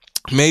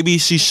 Maybe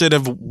she should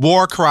have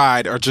war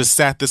cried or just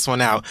sat this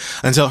one out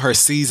until her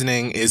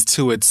seasoning is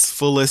to its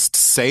fullest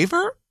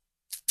savor.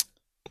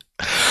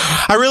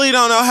 I really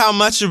don't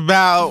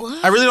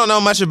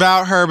know much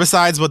about her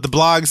besides what the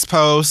blogs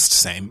post.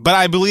 Same. But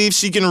I believe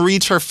she can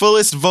reach her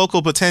fullest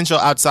vocal potential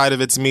outside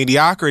of its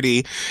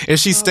mediocrity if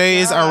she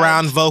stays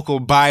around vocal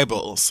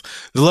Bibles.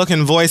 The look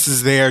and voice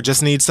is there.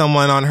 Just need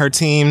someone on her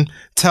team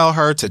tell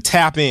her to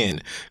tap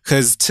in.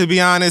 Because to be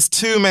honest,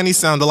 too many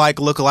sound alike,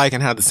 look alike,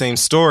 and have the same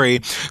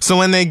story. So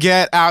when they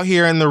get out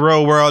here in the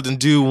real world and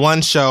do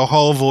one show,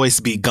 whole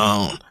voice be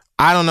gone.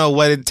 I don't know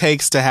what it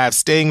takes to have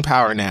staying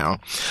power now.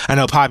 I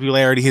know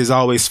popularity is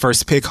always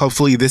first pick.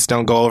 Hopefully this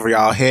don't go over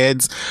y'all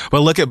heads.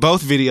 But look at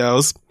both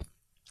videos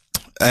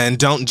and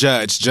don't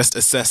judge. Just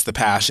assess the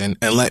passion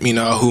and let me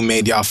know who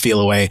made y'all feel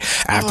away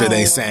after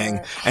they sang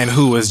and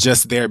who was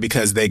just there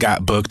because they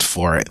got booked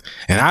for it.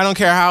 And I don't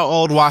care how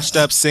old, washed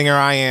up singer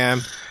I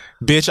am.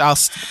 Bitch,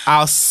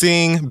 I'll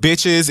sing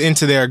bitches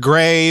into their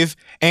grave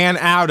and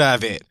out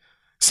of it.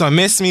 So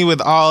miss me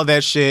with all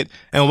that shit.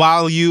 And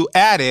while you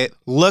at it,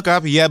 look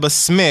up Yeba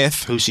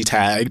Smith, who she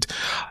tagged.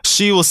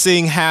 She will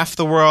sing half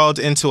the world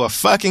into a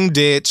fucking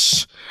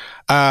ditch.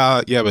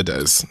 Yeba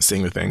does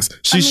sing the things.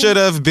 She should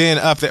have been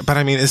up there. But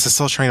I mean, it's the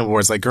Soul Train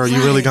Awards. Like, girl,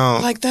 you really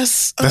gone. Like,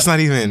 that's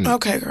not even.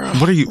 Okay, girl.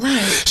 What are you?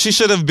 Right. She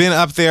should have been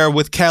up there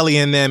with Kelly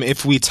and them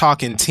if we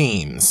talking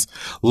teams.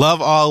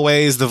 Love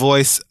always, the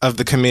voice of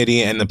the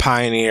committee and the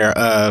pioneer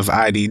of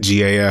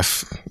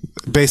IDGAF.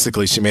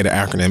 Basically, she made an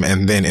acronym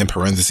and then in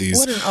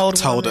parentheses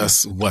told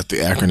us what the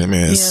acronym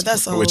is. Yeah,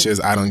 that's old. Which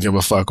is, I don't give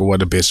a fuck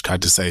what a bitch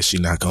got to say. She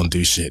not gonna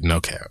do shit. No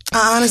cap.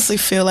 I honestly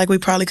feel like we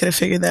probably could have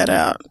figured that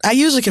out. I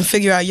usually can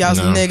figure out y'all's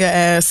nigga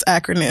ass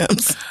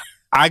acronyms.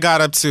 I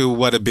got up to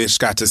what a bitch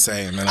got to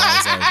say, and then I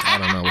was like, I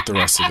don't know what the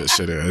rest of this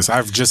shit is.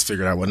 I've just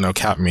figured out what no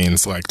cap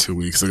means like 2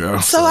 weeks ago.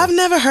 So I've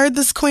never heard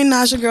this Queen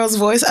Naija girl's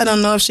voice. I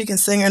don't know if she can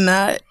sing or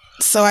not.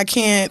 So I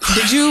can't.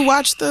 Did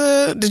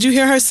you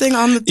hear her sing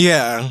on the?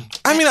 Yeah.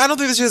 I mean, I don't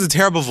think that she has a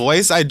terrible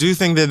voice. I do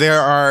think that there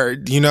are,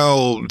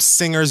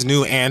 singers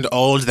new and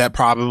old that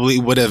probably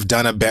would have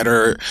done a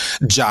better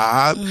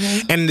job.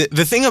 Mm-hmm. And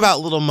the thing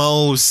about Little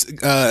Mo's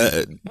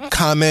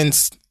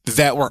comments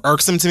that were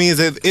irksome to me is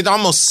that it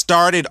almost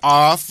started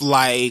off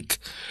like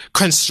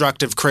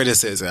constructive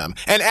criticism.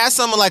 And as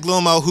someone like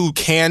Lil Mo who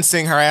can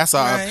sing her ass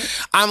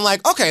off, I'm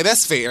like, okay,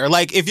 that's fair.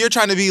 Like, if you're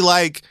trying to be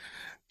like,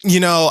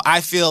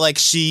 I feel like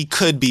she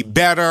could be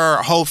better.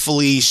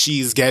 Hopefully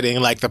she's getting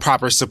like the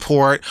proper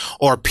support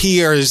or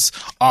peers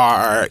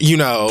are,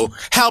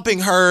 helping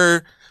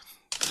her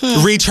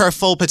reach her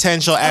full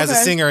potential as a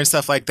singer and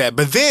stuff like that.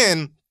 But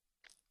then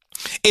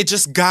it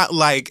just got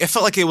like, it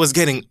felt like it was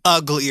getting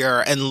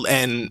uglier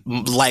and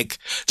like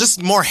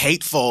just more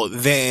hateful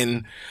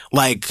than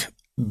like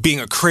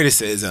being a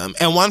criticism.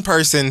 And one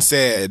person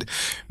said,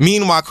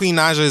 meanwhile, Queen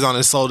Naija is on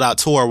a sold out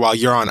tour while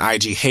you're on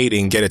IG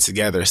hating. Get it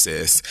together,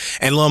 sis.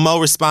 And Lil Mo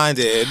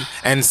responded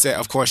and said,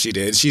 of course she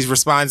did. She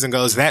responds and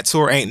goes, that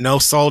tour ain't no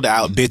sold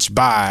out, bitch,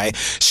 bye.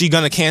 She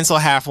gonna cancel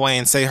halfway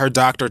and say her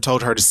doctor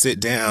told her to sit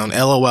down.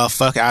 LOL,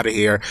 fuck out of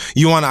here.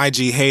 You on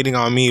IG hating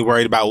on me,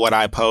 worried about what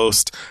I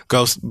post.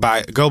 Go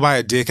buy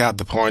a dick out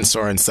the porn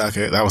store and suck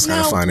it. That was kind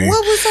of funny.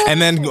 What was that? And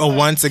then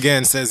once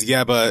again says,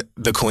 yeah, but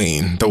the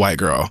queen, the white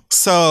girl.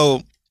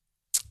 So,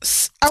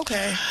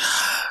 okay.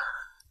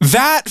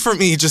 That for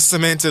me just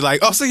cemented like,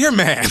 oh, so you're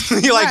mad.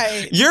 You're like,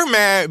 Right. you're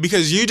mad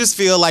because you just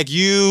feel like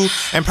you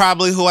and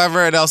probably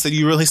whoever else that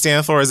you really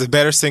stand for is a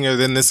better singer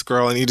than this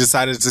girl, and you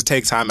decided to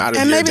take time out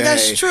of And your maybe day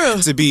that's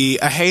true. to be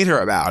a hater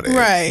about it.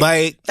 Right.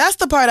 Like, that's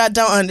the part I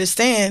don't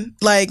understand.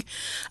 Like,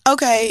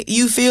 okay,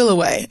 you feel a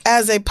way.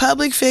 As a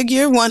public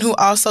figure, one who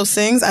also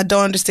sings, I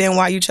don't understand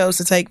why you chose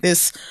to take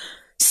this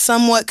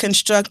somewhat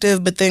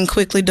constructive but then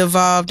quickly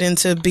devolved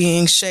into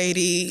being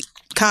shady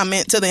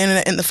comment to the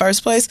internet in the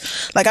first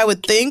place. Like, I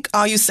would think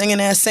all you singing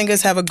ass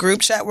singers have a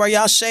group chat where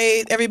y'all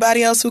shade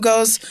everybody else who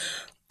goes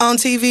on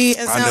TV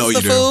and I know sounds you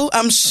the do. fool.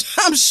 I'm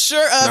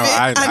sure of No,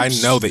 it. I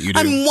know that you do.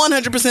 I'm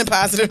 100%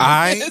 positive.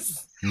 I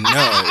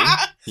know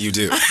you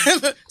do.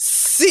 I've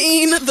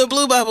seen the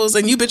blue bubbles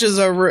and you bitches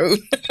are rude.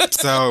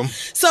 So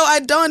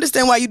I don't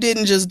understand why you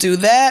didn't just do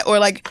that, or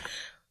like,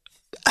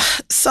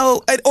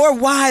 or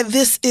why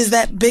this is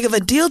that big of a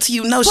deal to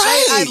you. No shade.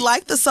 I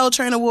like the Soul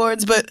Train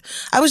Awards, but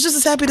I was just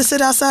as happy to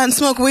sit outside and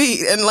smoke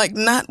weed and like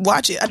not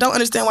watch it. I don't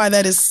understand why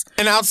that is.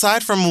 And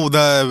outside from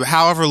the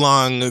however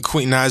long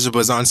Queen Naija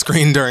was on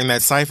screen during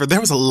that cypher, there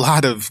was a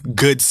lot of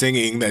good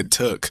singing that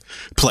took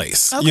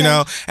place, you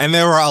know? And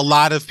there were a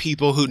lot of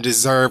people who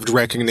deserved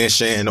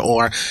recognition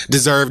or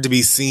deserved to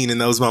be seen in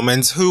those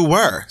moments who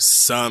were.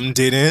 Some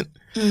didn't.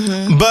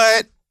 Mm-hmm.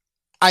 But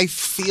I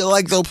feel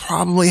like they'll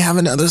probably have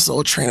another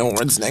Soul Train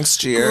Awards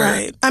next year.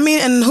 Right. I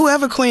mean, and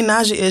whoever Queen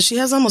Naija is, she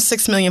has almost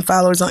 6 million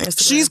followers on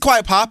Instagram. She's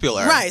quite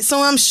popular. Right.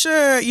 So I'm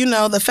sure, you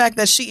know, the fact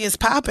that she is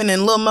popping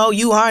and Lil Mo,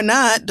 you are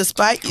not,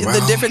 despite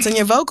the difference in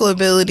your vocal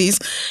abilities,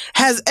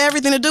 has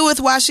everything to do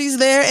with why she's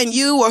there and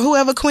you or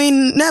whoever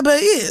Queen Neba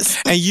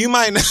is. And you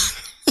might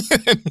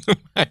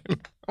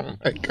oh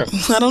my God.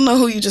 I don't know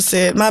who you just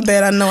said. My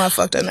bad. I know I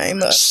fucked her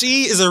name up.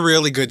 She is a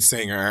really good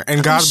singer,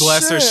 and God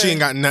bless her, she ain't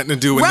got nothing to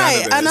do with none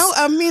of this. I know.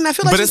 I mean, I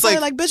feel like But she's it's probably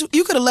like, bitch,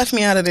 you could have left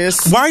me out of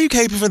this. Why are you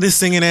caping for this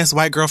singing ass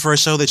white girl for a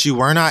show that you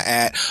were not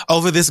at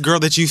over this girl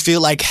that you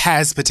feel like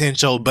has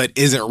potential but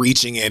isn't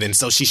reaching it, and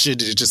so she should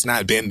have just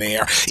not been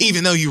there,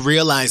 even though you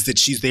realize that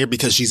she's there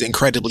because she's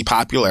incredibly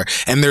popular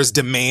and there's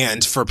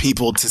demand for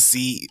people to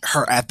see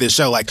her at this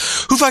show. Like,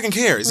 who fucking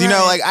cares? You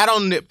know, like, I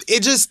don't,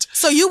 it just.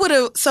 So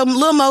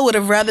Lil Mo would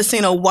have rather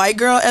seen a white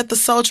girl at the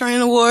Soul Train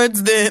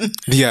Awards than.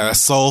 Yeah, a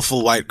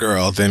soulful white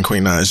girl than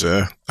Queen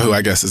Naija, who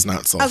I guess is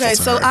not soulful. Okay,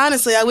 to so her.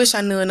 honestly, I wish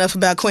I knew enough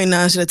about Queen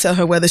Naija to tell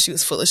her whether she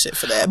was full of shit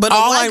for that. But a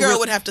white girl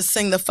would have to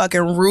sing the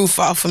fucking roof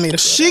off for me to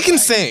feel She can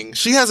sing.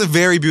 She has a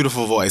very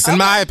beauutiful voice. In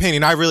my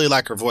opinion, I really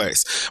like her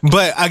voice.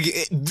 But,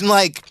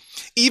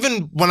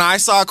 even when I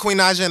saw Queen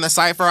Naija in the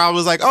cypher, I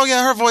was like, oh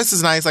yeah, her voice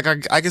is nice. Like,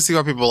 I can see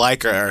why people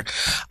like her.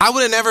 I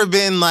would have never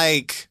been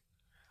like,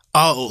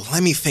 oh,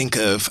 let me think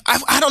of.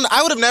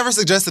 I would have never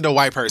suggested a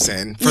white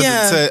person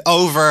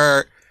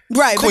over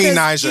Queen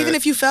Naija. Even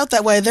if you felt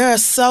that way, there are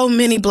so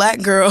many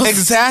black girls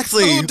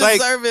exactly who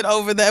deserve it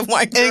over that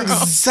white girl.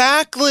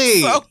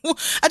 Exactly. So,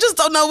 I just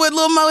don't know what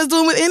Lil Mo is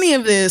doing with any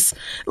of this.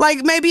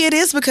 Like, maybe it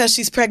is because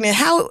she's pregnant.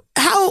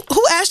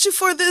 Who asked you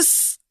for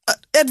this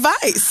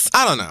advice?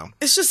 I don't know.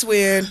 It's just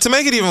weird. To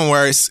make it even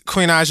worse,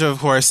 Queen Naija, of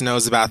course,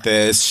 knows about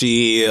this.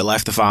 She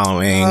left the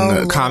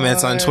following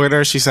comments on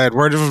Twitter. She said,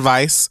 word of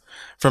advice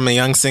from a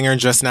young singer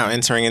just now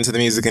entering into the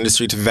music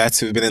industry to vets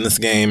who've been in this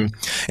game.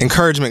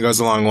 Encouragement goes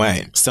a long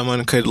way.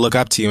 Someone could look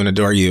up to you and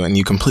adore you, and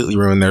you completely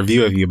ruin their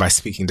view of you by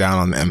speaking down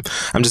on them.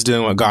 I'm just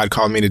doing what God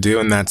called me to do,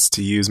 and that's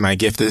to use my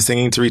gift of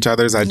singing to reach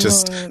others. I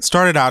just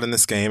started out in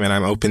this game, and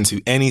I'm open to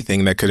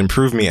anything that could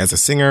improve me as a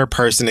singer,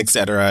 person,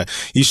 etc.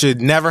 You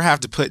should never have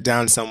to put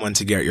down someone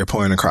to get your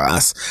point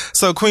across.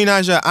 So, Queen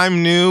Naija,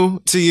 I'm new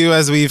to you,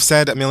 as we've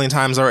said a million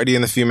times already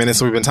in the few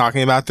minutes we've been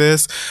talking about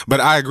this, but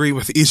I agree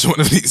with each one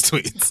of these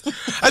tweets.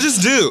 I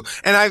just do.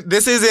 And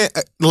this isn't,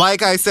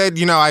 like I said,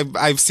 you know,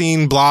 I've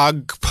seen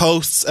blog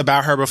posts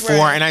about her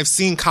before, and I've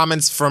seen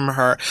comments from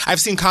her.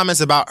 I've seen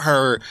comments about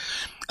her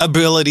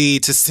ability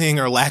to sing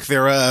or lack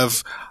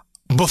thereof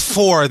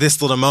before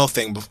this Little Mo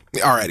thing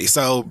already.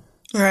 So,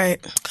 I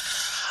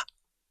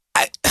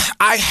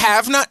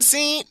have not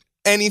seen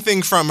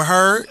anything from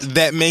her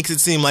that makes it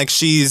seem like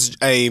she's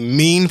a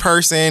mean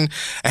person,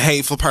 a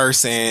hateful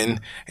person,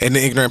 an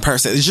ignorant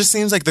person. It just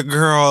seems like the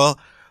girl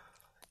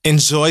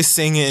enjoys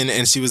singing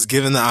and she was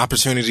given the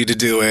opportunity to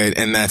do it,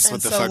 and that's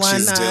what the fuck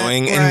she's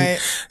doing.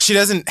 And she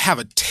doesn't have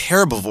a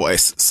terrible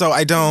voice, so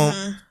I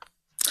don't.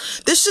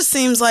 This just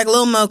seems like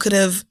Lil Mo could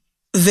have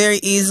very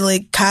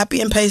easily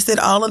copy and pasted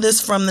all of this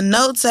from the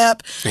Notes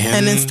app,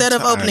 and instead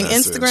of opening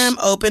Instagram,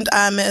 opened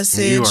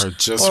iMessage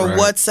or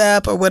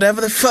WhatsApp or whatever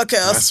the fuck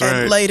else,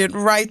 and laid it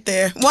right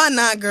there. Why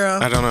not,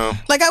 girl? I don't know.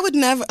 Like, I would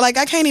never, like,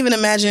 I can't even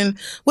imagine,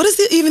 what is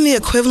even the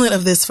equivalent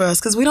of this for us?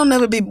 Because we don't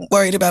never be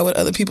worried about what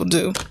other people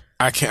do.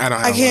 I can't think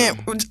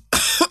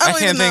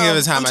of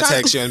a time I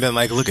text you and been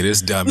like, look at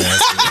this dumbass.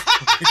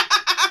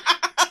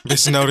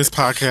 Bitch, know this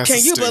podcast Can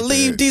is you stupid.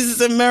 believe Jesus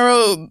and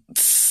Mero?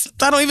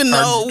 I don't even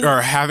know.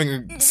 Or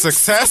having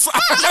success? I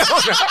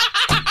don't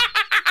know.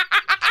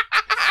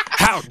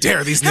 How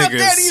dare these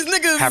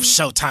niggas have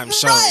Showtime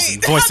shows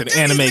and voice and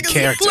anime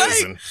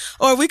characters?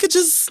 Or we could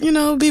just,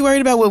 be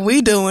worried about what we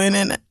doing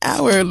in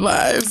our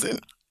lives. And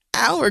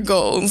our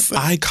goals.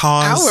 I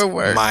cause our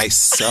work.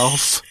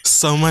 myself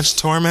so much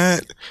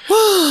torment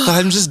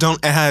that I just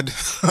don't add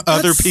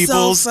other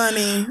people's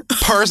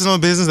personal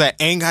business that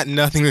ain't got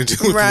nothing to do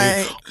with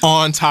me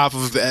on top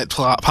of that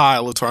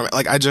pile of torment.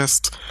 Like,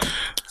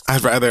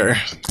 I'd rather...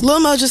 Lil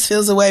Mo just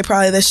feels a way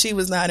probably that she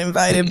was not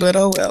invited, but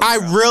oh well. I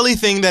really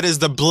think that is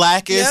the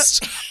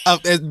blackest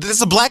this is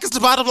the blackest the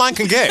bottom line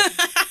can get.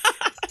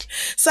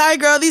 Sorry,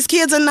 girl, these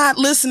kids are not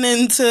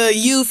listening to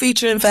you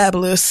featuring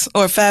Fabulous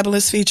or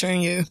Fabulous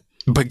featuring you.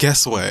 But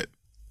guess what?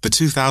 The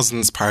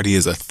 2000s party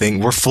is a thing.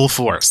 We're full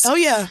force. Oh,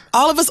 yeah.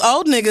 All of us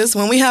old niggas,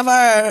 when we have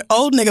our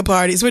old nigga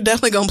parties, we're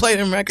definitely going to play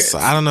them records. So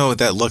I don't know what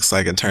that looks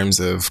like in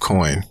terms of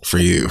coin for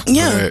you.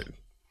 Yeah.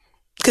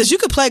 Because you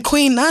could play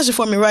Queen Naja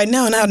for me right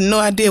now, and I have no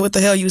idea what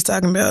the hell you was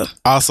talking about.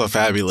 Also,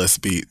 Fabulous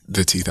beat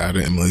the teeth out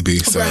of Emily B,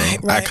 so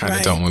I kind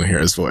of don't want to hear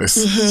his voice.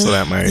 Mm-hmm. So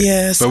that might...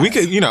 Yes. But we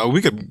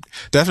could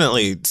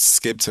definitely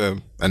skip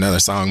to another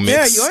song.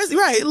 Yeah, yours...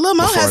 Right. Lil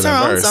Mo has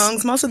her own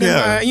songs. Most of them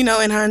are, in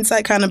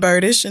hindsight, kind of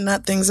birdish and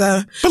not things...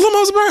 But Lil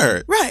Mo's a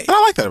bird. Right. And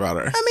I like that about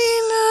her. I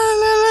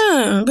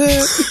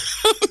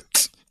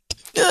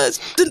mean,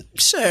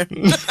 sure.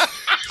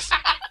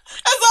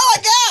 That's all I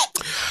got.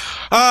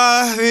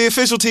 The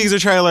official teaser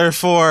trailer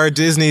for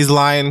Disney's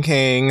Lion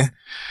King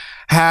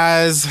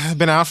has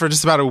been out for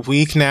just about a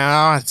week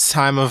now. At the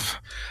time of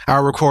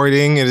our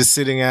recording, it is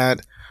sitting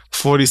at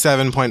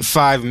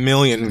 47.5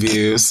 million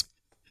views.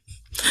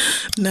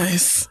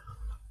 Nice.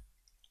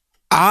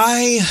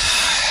 I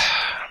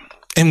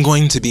am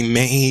going to be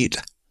made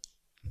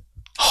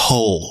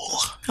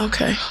whole.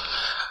 Okay.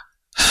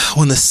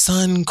 When the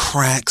sun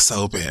cracks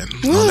open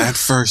on that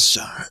first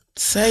shot.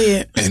 Say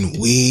it. And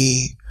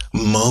we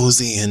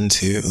mosey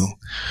into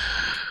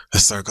the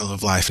Circle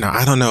of Life. Now,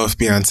 I don't know if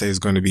Beyonce is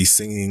going to be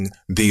singing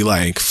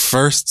the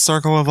first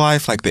Circle of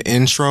Life, like the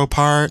intro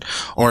part,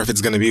 or if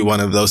it's going to be one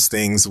of those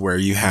things where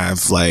you have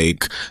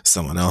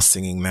someone else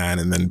singing that,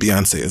 and then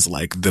Beyonce is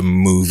the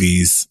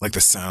movies, the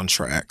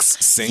soundtracks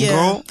single.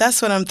 Yeah,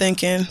 that's what I'm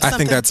thinking. I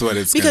think that's what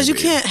it's because you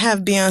be. Can't have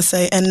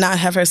Beyonce and not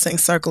have her sing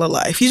Circle of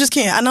Life. You just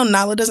can't. I know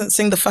Nala doesn't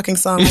sing the fucking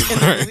song in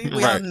the movie.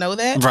 We all know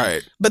that.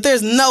 Right. But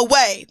there's no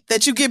way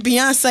that you get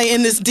Beyonce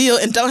in this deal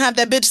and don't have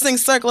that bitch sing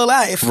Circle of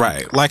Life.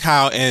 Right. Like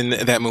how in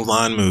that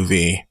Mulan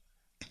movie.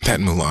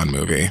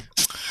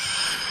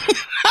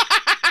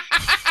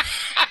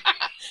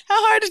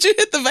 How hard did you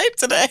hit the vape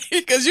today?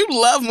 Because you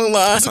love Mulan.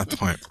 That's not the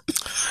point.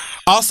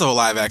 Also, a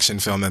live action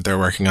film that they're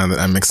working on that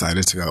I'm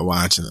excited to go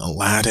watch, and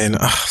Aladdin.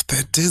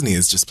 Disney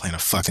is just playing a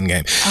fucking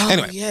game. Oh,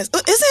 anyway, yes.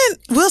 Isn't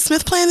Will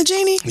Smith playing the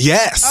genie?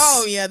 Yes.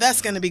 Oh yeah,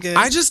 that's gonna be good.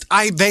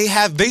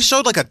 They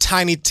showed a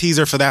tiny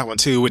teaser for that one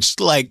too, which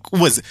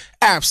was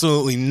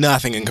absolutely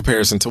nothing in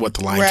comparison to what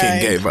the Lion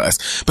King gave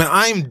us. But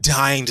I'm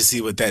dying to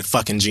see what that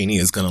fucking genie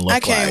is gonna look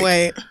like. I can't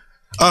wait.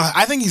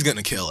 I think he's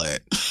gonna kill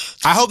it.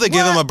 I hope they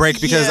give him a break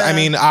because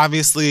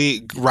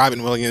obviously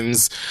Robin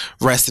Williams,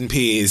 rest in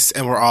peace,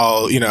 and we're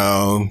all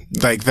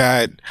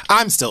that.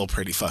 I'm still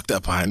pretty fucked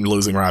up behind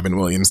losing Robin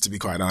Williams, to be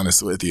quite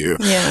honest with you.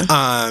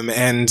 Yeah.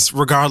 And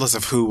regardless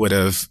of who would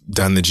have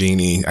done the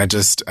genie, I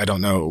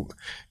don't know.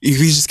 You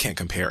just can't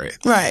compare it.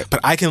 Right.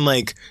 But I can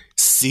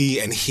see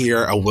and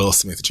hear a Will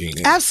Smith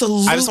genie.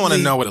 Absolutely. I just want to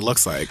know what it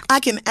looks like. I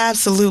can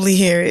absolutely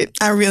hear it.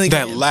 I really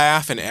can. That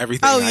laugh and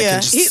everything. Oh, yeah. I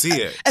can just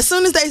see it. As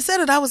soon as they said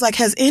it, I was like,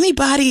 has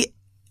anybody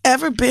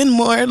ever been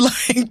more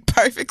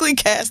perfectly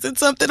cast in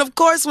something? Of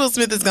course Will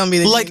Smith is going to be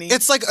the genie.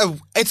 It's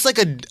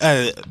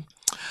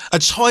a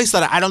choice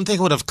that I don't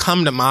think would have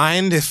come to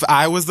mind if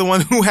I was the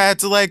one who had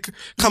to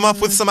come up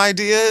with some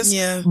ideas.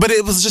 Yeah. But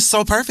it was just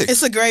so perfect.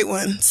 It's a great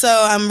one. So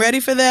I'm ready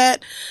for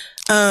that.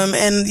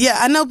 And yeah,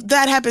 I know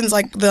that happens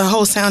the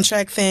whole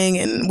soundtrack thing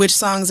and which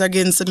songs are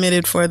getting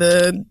submitted for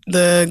the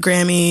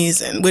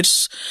Grammys and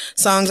which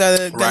songs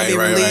are going to be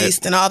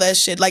released and all that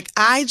shit.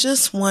 I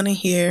just want to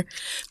hear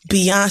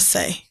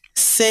Beyonce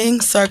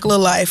sing Circle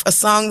of Life, a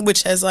song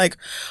which has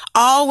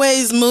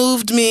always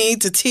moved me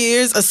to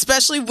tears,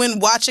 especially when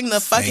watching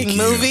the fucking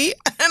movie.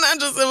 And I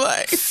just am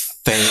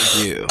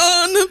thank you.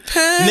 On the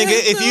path, nigga,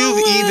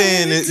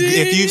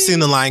 if you've seen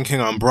The Lion King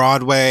on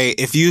Broadway,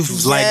 if you've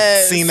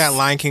seen that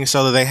Lion King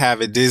show that they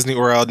have at Disney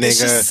World, nigga. It's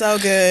just so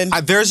good.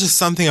 There's just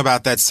something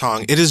about that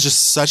song. It is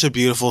just such a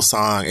beautiful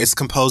song. It's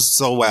composed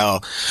so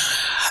well.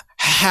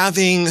 Oh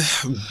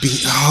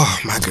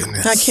my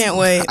goodness. I can't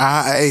wait.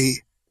 I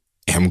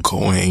am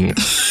going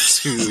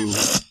to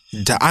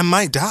die. I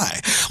might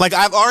die.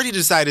 I've already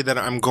decided that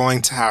I'm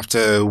going to have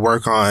to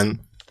work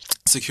on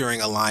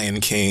securing a Lion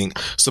King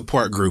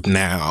support group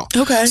now.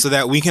 Okay. So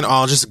that we can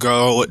all just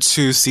go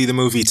to see the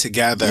movie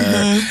together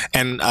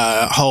and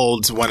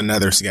hold one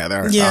another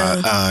together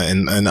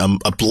and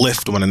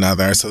uplift one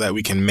another so that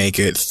we can make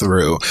it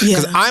through.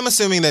 Because I'm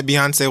assuming that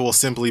Beyonce will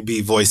simply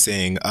be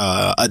voicing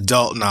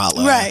adult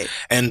Nala. Right.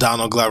 And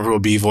Donald Glover will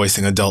be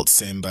voicing adult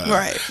Simba.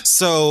 Right.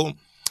 So...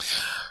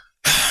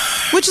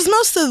 Which is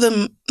most of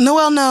them. No.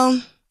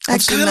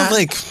 Actually, not.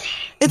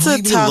 It's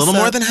maybe a little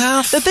more than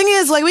half. The thing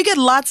is, we get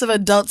lots of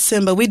adult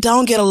Simba. We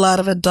don't get a lot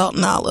of adult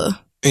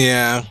Nala.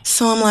 Yeah.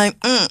 So I'm like,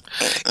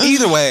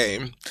 Either way.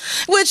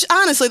 Which,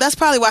 honestly, that's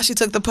probably why she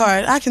took the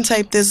part. I can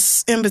tape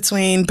this in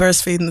between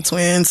breastfeeding the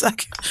twins.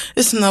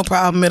 It's no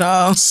problem at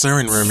all. Sir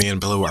and Remy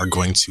and Blue are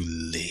going to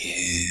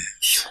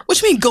live.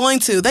 What you mean going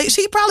to?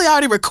 She probably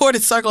already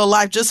recorded Circle of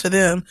Life just for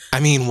them. I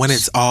mean, when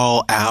it's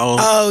all out.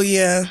 Oh,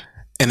 yeah.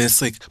 And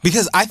it's like,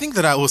 because I think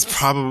that I was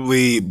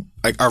probably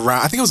like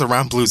around, I think it was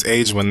around Blue's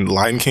age when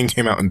Lion King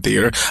came out in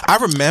theater. I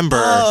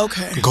remember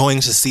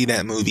going to see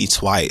that movie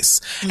twice.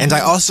 Mm-hmm. And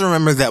I also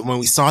remember that when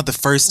we saw it the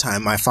first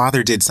time, my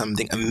father did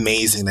something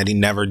amazing that he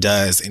never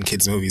does in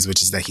kids' movies,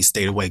 which is that he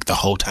stayed awake the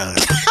whole time.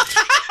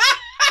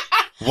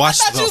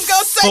 Watched the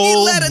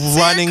full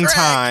running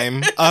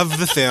time of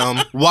the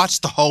film,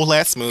 watched the whole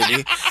last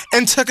movie,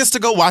 and took us to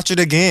go watch it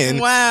again.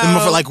 Wow. And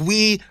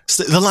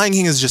The Lion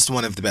King is just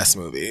one of the best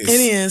movies.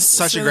 It is.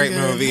 Such a great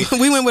movie.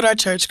 We went with our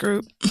church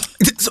group.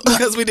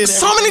 Because we did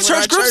so many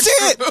church groups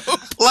did.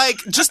 Like,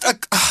 just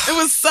it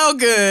was so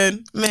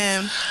good,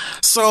 man.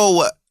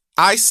 So,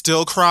 I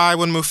still cry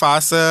when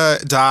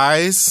Mufasa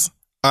dies.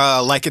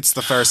 Like it's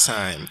the first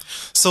time.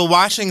 So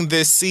watching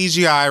this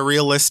CGI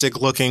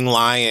realistic looking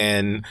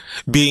lion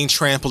being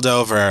trampled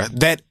over,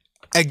 that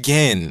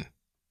again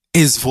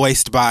is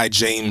voiced by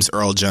James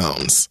Earl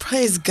Jones.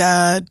 Praise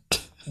God.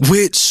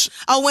 Which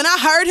when I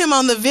heard him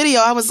on the video,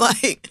 I was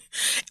like,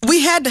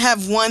 we had to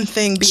have one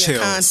thing be a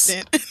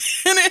constant. And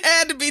it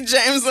had to be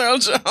James Earl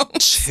Jones.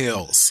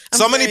 Chills.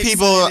 So many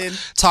people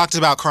talked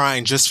about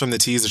crying just from the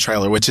teaser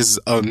trailer, which is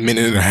a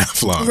minute and a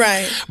half long.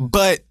 Right.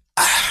 But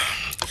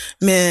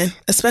man,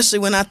 especially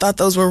when I thought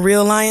those were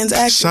real lions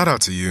acting. Shout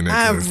out to you, Nick.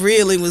 I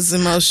really was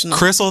emotional.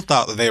 Crystal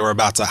thought that they were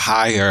about to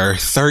hire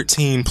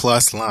 13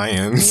 plus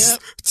lions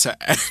to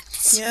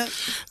act. Yep.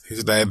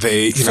 That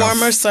they,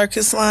 former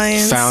circus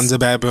lions. Found a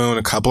baboon,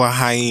 a couple of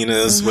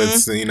hyenas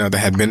with, they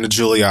had been to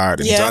Juilliard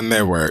and done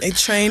their work. They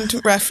trained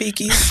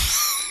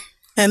Rafikis.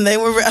 And they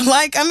were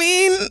like, I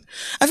mean,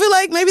 I feel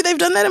like maybe they've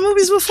done that in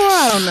movies before.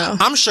 I don't know.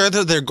 I'm sure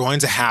that they're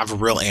going to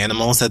have real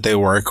animals that they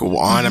work on.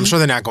 Mm-hmm. I'm sure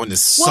they're not going to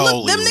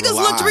solely them niggas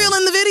looked real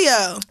in the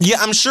video. Yeah,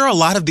 I'm sure a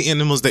lot of the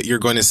animals that you're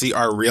going to see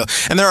are real.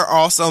 And there are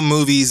also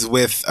movies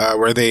with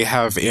where they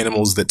have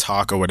animals that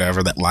talk or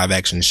whatever, that live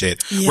action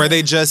shit, where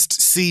they just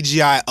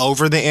CGI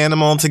over the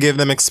animal to give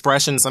them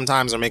expression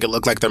sometimes or make it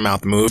look like their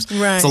mouth moves.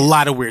 Right. It's a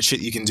lot of weird shit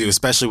you can do,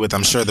 especially with,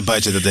 I'm sure, the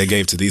budget that they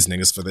gave to these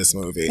niggas for this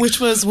movie. Which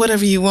was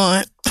whatever you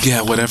want.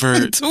 Yeah,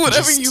 whatever. Do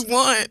whatever you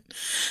want.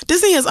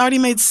 Disney has already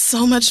made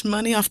so much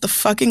money off the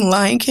fucking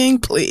Lion King.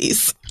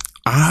 Please.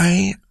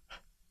 I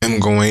am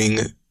going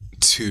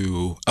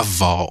to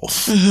evolve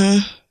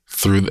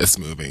through this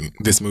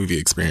movie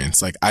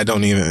experience. Like, I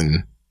don't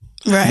even.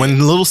 Right.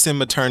 When little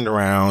Simba turned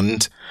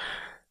around,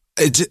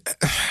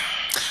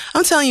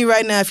 I'm telling you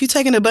right now, if you're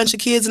taking a bunch of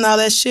kids and all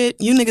that shit,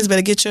 you niggas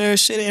better get your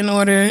shit in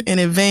order in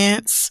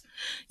advance.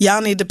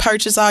 Y'all need to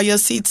purchase all your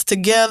seats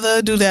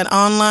together, do that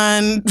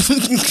online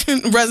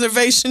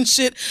reservation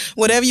shit,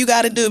 whatever you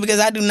got to do, because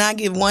I do not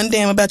give one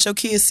damn about your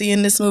kids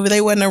seeing this movie.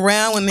 They wasn't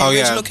around when the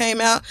original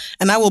came out,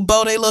 and I will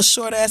bow their little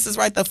short asses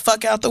right the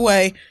fuck out the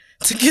way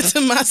to get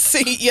to my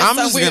seat.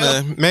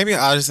 Yes, maybe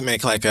I'll just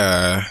make like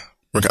a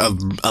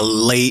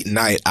late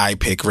night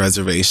iPick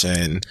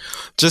reservation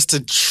just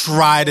to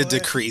try to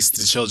decrease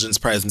the children's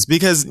presence,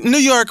 because New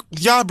York,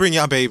 y'all bring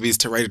y'all babies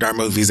to rated R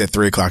movies at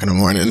 3:00 in the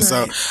morning. Right.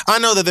 So I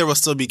know that there will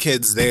still be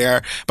kids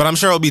there, but I'm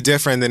sure it'll be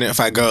different than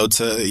if I go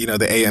to,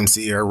 the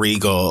AMC or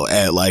Regal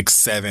at like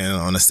 7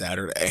 on a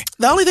Saturday.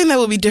 The only thing that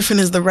will be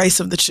different is the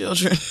race of the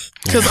children,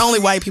 because only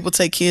white people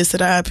take kids to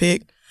the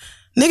iPick.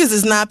 Niggas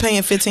is not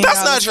paying $15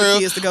 That's not true. for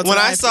kids to go to when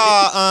the I iPick.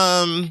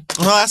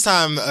 saw, last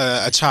time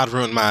a child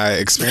ruined my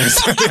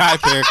experience at the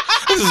iPick,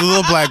 this was a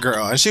little black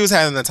girl, and she was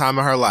having the time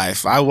of her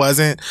life. I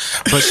wasn't,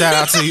 but shout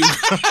out to you.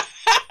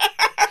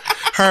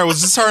 It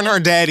was just her and her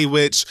daddy,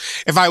 which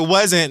if I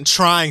wasn't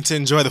trying to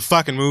enjoy the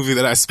fucking movie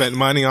that I spent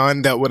money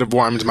on, that would have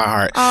warmed my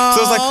heart. Aww. So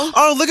it was like,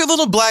 oh, look at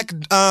little black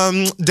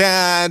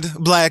dad,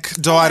 black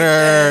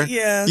daughter,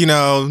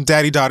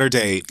 daddy-daughter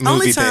date movie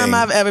Only time thing.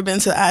 I've ever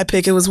been to the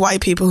iPick, it was white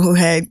people who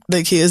had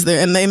their kids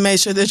there, and they made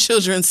sure their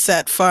children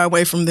sat far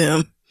away from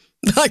them.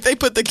 Like, they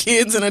put the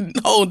kids in a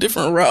whole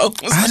different row.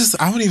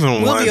 I wouldn't even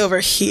want we'll be over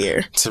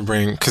here to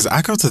bring, because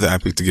I go to the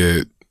iPick to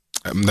get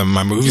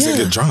my movies and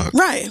get drunk.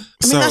 Right.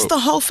 I mean, that's the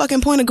whole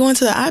fucking point of going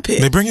to the iPick.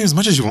 They bring you as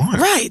much as you want.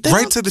 Right.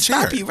 Right to the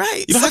chair. Stop you,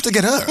 right. You don't have to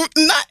get up.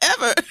 Not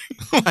ever.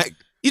 Like,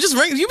 you just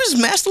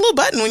mash the little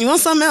button when you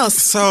want something else.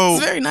 So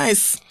it's very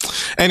nice.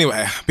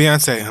 Anyway,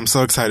 Beyonce, I'm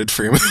so excited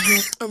for you.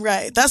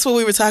 Right. That's what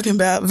we were talking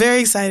about.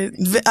 Very excited.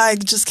 I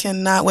just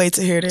cannot wait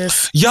to hear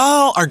this.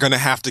 Y'all are going to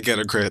have to get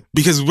a grip,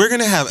 because we're going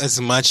to have as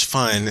much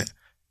fun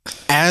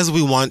as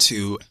we want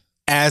to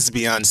as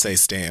Beyonce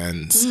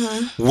stands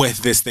with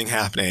this thing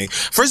happening.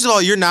 First of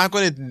all, you're not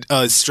going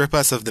to strip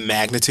us of the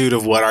magnitude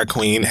of what our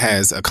queen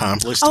has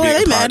accomplished to be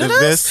a part of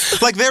this.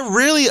 Like, they're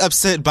really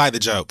upset by the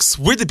jokes.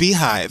 We're the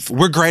Beehive.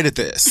 We're great at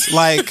this.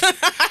 Like,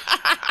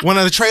 when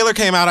the trailer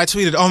came out, I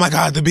tweeted, "Oh my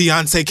God, the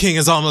Beyonce king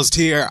is almost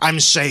here. I'm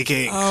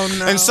shaking." Oh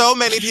no. And so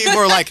many people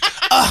were like,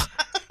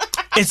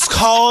 It's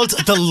called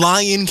The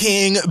Lion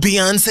King.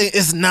 Beyonce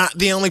is not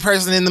the only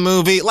person in the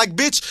movie. Like,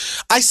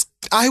 bitch,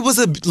 I was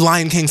a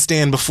Lion King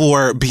stan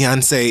before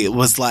Beyonce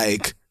was,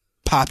 like,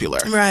 popular.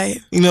 Right.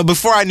 You know,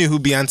 before I knew who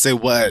Beyonce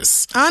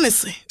was.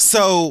 Honestly.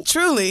 So.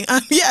 Truly.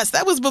 Yes,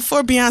 that was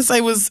before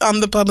Beyonce was on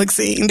the public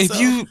scene. If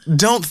you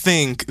don't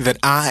think that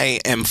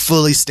I am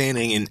fully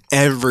standing in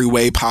every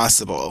way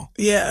possible.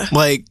 Yeah.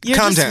 Like, You're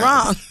calm just down.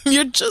 wrong.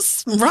 You're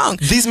just wrong.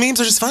 These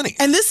memes are just funny.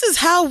 And this is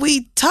how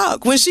we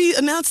talk. When she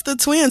announced the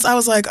twins, I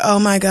was like, oh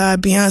my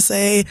God,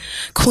 Beyonce,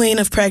 queen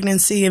of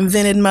pregnancy,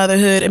 invented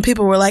motherhood. And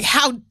people were like,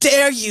 how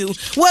dare you?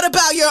 What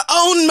about your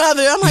own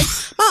mother? I'm like,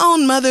 my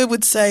own mother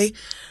would say,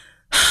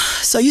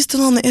 so you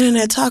still on the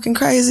internet talking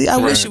crazy? I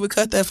wish you would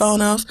cut that phone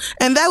off.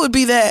 And that would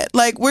be that.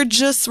 Like, we're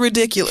just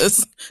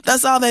ridiculous.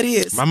 That's all that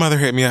is. My mother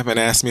hit me up and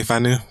asked me if I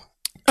knew.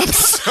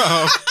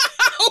 So,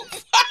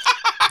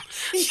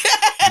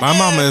 my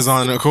mama is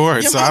on the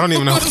court, so I don't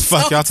even know what the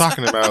fuck y'all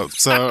talking about.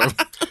 So,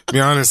 to be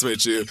honest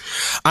with you,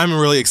 I'm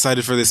really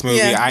excited for this movie.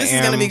 Yeah, this is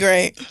going to be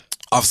great.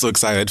 Also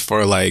excited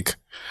for, like,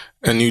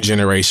 a new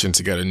generation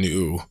to get a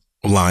new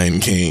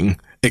Lion King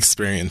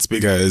experience,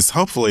 because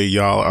hopefully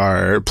y'all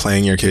are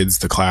playing your kids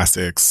the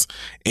classics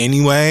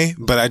anyway,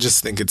 but I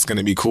just think it's going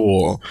to be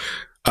cool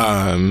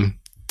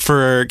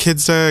for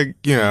kids to,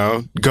 you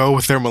know, go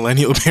with their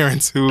millennial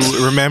parents who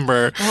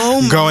remember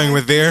going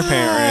with their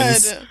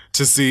parents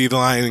to see The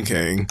Lion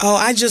King. Oh,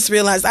 I just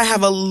realized I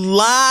have a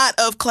lot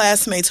of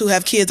classmates who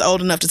have kids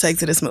old enough to take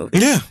to this movie.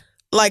 Yeah.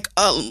 Like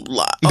a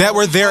lot. That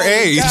were their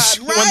age God,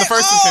 when the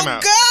first one came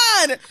out.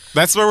 Oh, God.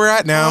 That's where we're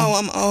at now. Oh,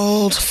 I'm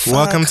old. Fuck.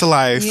 Welcome to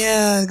life.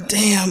 Yeah,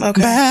 damn.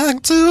 Okay.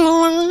 Back to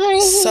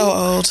life. So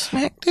old.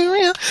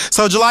 Bacteria.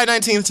 So July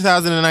 19th,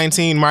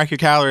 2019, mark your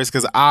calories,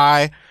 because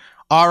I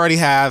already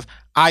have.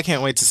 I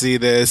can't wait to see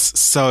this.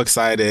 So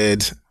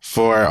excited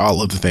for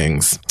all of the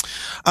things.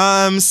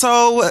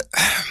 So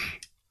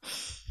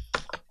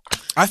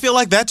I feel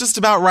like that just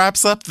about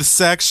wraps up the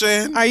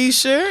section. Are you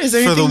sure? Is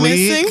there anything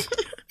missing?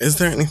 Is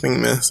there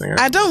anything missing?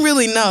 I don't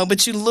really know,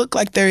 but you look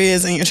like there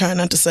is, and you're trying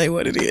not to say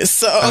what it is.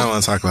 So I don't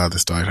want to talk about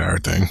this Dwight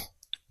Howard thing.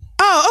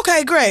 Oh,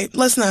 okay, great.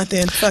 Let's not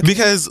then. Fuck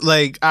because,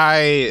 like,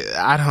 I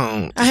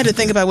don't. I had to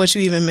think about what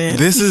you even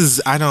meant.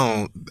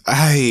 I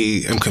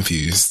am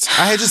confused.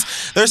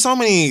 There's so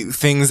many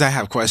things I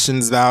have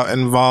questions about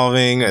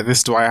involving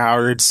this Dwight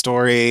Howard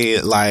story.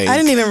 Like, I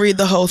didn't even read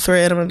the whole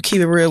thread. I'm going to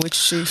keep it real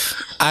with you, Chief.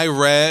 I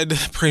read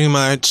pretty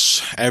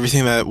much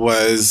everything that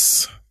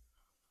was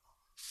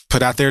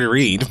put out there to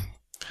read.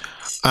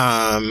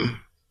 I'm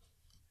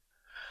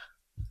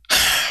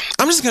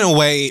just going to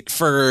wait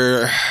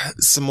for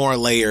some more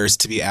layers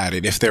to be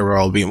added, if there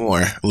will be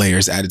more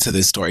layers added to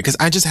this story, because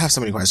I just have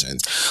so many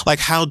questions. Like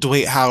how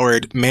Dwight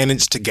Howard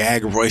managed to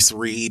gag Royce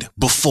Reed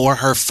before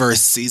her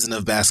first season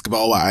of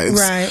Basketball Wives.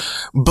 Right.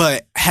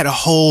 But had a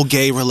whole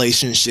gay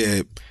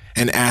relationship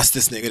and asked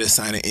this nigga to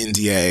sign an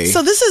NDA.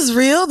 So this is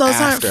real? Those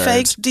aren't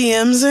fake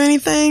DMs or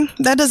anything?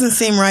 That doesn't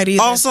seem right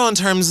either. Also, in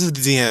terms of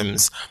the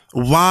DMs,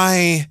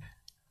 why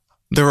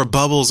there were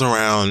bubbles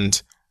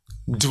around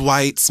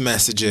Dwight's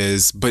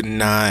messages, but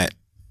not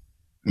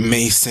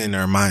Mason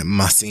or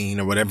Masin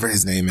or whatever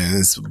his name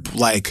is.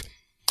 Like,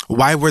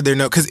 why were there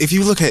no... Because if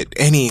you look at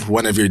any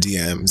one of your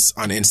DMs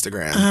on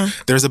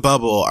Instagram, there's a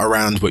bubble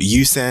around what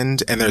you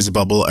send, and there's a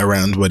bubble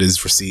around what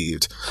is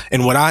received.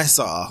 And what I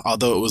saw,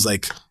 although it was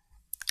like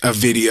a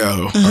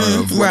video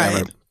or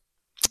whatever,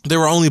 there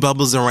were only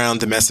bubbles around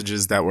the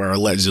messages that were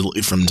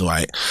allegedly from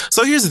Dwight.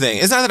 So here's the thing.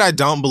 It's not that I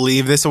don't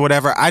believe this or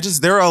whatever.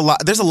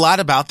 There's a lot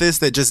about this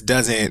that just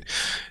doesn't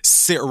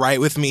sit right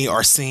with me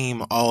or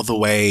seem all the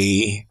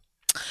way.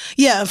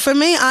 Yeah, for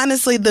me,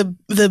 honestly,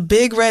 the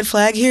big red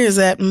flag here is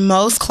that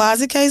most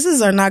closet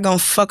cases are not going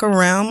to fuck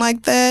around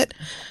like that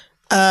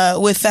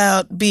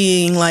without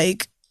being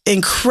like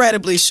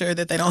incredibly sure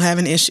that they don't have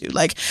an issue.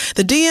 Like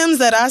the DMs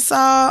that I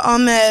saw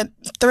on that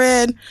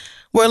thread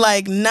were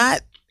like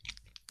not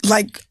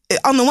like,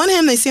 on the one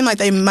hand, they seem like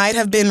they might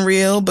have been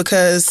real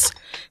because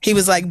he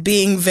was like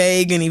being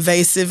vague and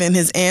evasive in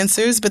his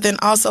answers. But then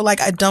also, like,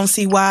 I don't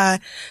see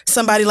why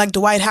somebody like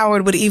Dwight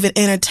Howard would even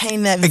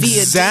entertain that via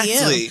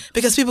DM,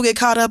 because people get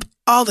caught up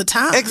all the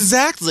time.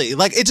 Exactly.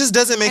 Like, it just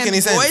doesn't make any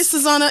sense. Royce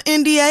is on an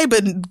NDA,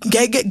 but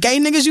gay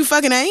niggas you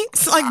fucking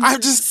ain't.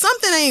 Like,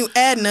 something ain't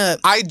adding up.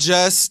 I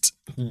just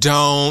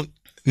don't.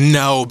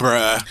 No,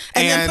 bruh.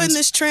 And then putting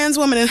this trans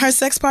woman and her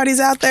sex parties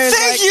out there.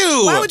 Thank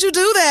you. Why would you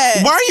do that?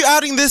 Why are you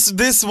outing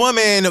this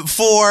woman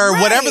for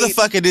whatever the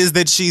fuck it is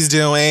that she's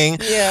doing?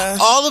 Yeah.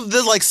 All of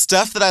the like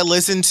stuff that I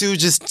listened to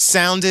just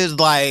sounded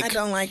like... I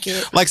don't like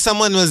it. Like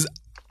someone was...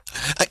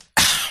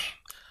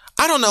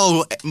 I don't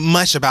know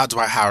much about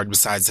Dwight Howard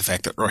besides the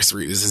fact that Royce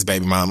Reed is his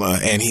baby mama,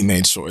 and he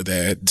made sure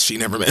that she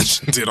never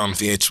mentioned it on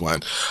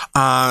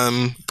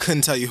VH1.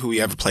 Couldn't tell you who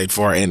he ever played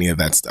for or any of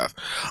that stuff.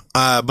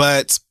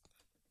 But...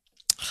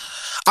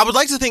 I would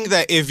like to think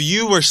that if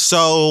you were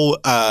so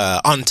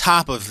on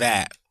top of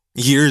that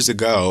years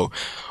ago,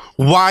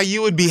 why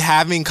you would be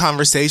having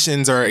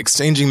conversations or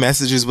exchanging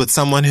messages with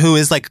someone who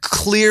is like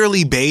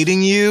clearly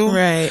baiting you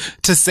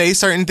to say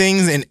certain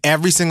things in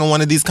every single one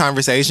of these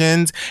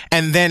conversations.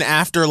 And then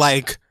after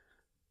like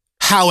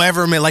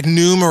however many, like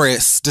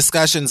numerous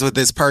discussions with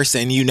this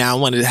person, you now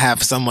want to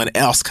have someone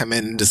else come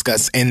in and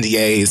discuss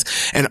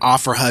NDAs and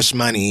offer hush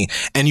money.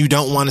 And you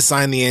don't want to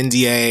sign the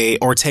NDA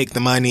or take the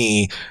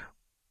money,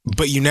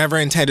 but you never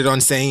intended on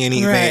saying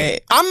anything.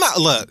 Right.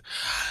 Look,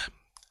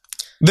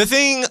 the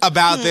thing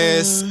about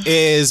this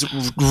is,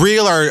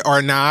 real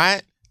or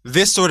not,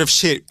 this sort of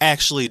shit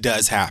actually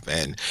does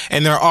happen.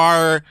 And there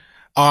are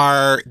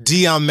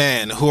DM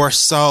men who are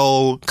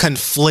so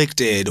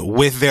conflicted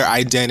with their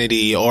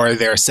identity or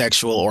their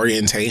sexual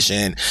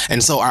orientation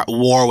and so at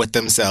war with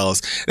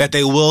themselves that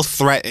they will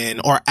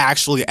threaten or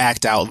actually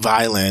act out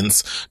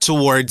violence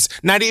towards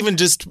not even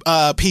just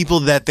people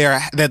that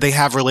they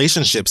have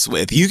relationships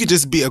with. You could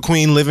just be a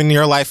queen living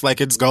your life like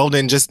it's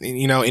golden, just,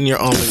 you know, in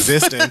your own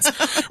existence.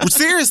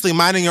 Seriously,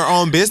 minding your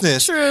own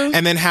business. True.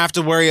 And then have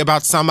to worry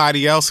about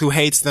somebody else who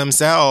hates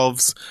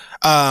themselves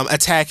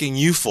attacking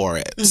you for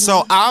it. Mm-hmm.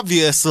 So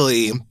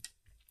obviously,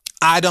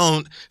 I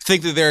don't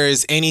think that there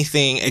is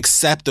anything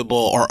acceptable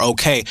or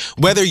okay.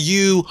 Whether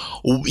you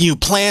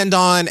planned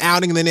on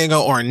outing the nigga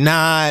or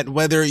not,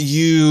 whether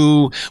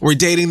you were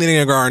dating the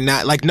nigga or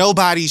not, like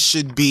nobody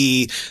should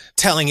be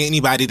telling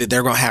anybody that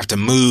they're going to have to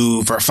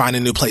move or find a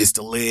new place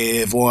to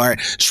live or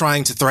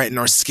trying to threaten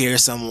or scare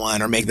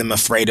someone or make them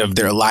afraid of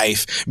their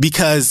life,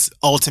 because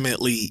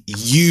ultimately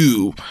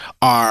you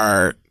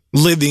are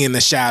living in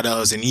the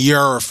shadows and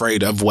you're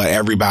afraid of what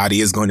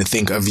everybody is going to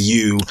think of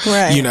you,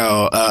 you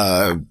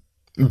know,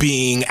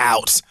 being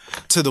out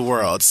to the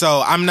world.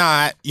 So I'm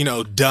not, you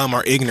know, dumb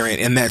or ignorant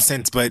in that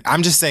sense, but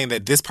I'm just saying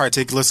that this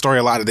particular story,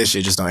 a lot of this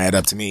shit just don't add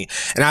up to me.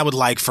 And I would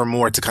like for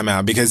more to come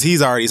out, because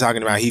he's already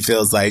talking about, he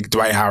feels like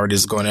Dwight Howard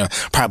is going to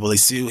probably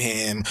sue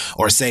him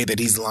or say that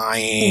he's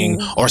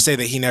lying or say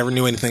that he never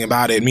knew anything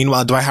about it.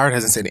 Meanwhile, Dwight Howard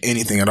hasn't said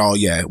anything at all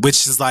yet,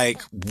 which is like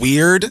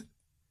weird.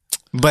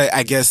 But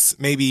I guess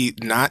maybe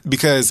not,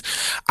 because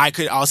I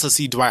could also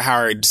see Dwight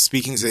Howard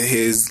speaking to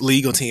his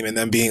legal team and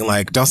them being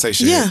like, don't say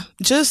shit. Yeah,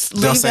 just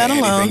leave that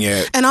alone.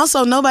 Yet. And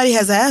also, nobody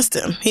has asked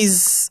him.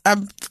 I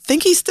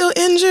think he's still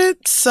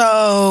injured,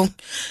 so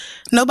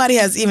nobody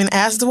has even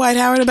asked Dwight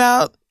Howard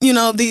about, you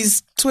know,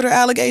 these Twitter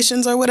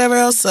allegations or whatever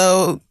else,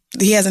 so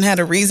he hasn't had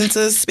a reason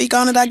to speak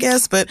on it, I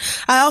guess. But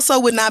I also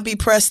would not be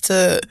pressed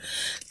to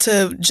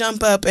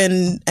jump up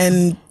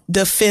and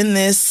defend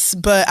this.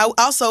 But I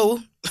also,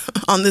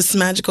 on this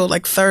magical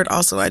like third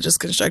also I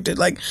just constructed,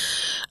 like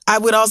I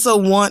would also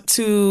want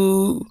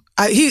to,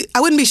 I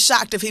wouldn't be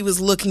shocked if he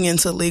was looking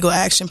into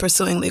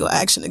pursuing legal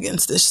action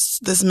against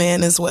this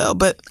man as well.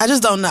 But I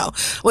just don't know.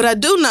 What I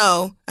do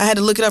know, I had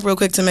to look it up real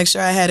quick to make sure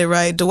I had it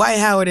right. Dwight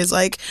Howard is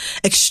like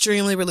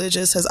extremely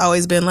religious, has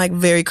always been like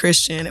very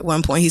Christian. At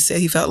one point he said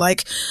he felt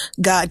like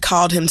God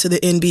called him to the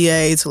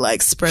NBA to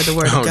like spread the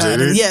word of God.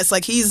 Did he? Yes,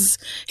 like he's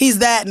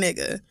that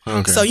nigga.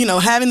 Okay. So, you know,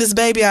 having this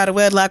baby out of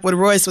wedlock with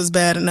Royce was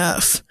bad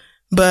enough.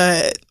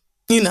 But,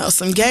 you know,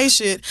 some gay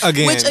shit.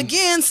 Which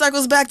again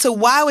circles back to,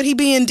 why would he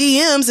be in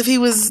DMs if he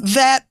was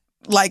that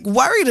like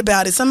worried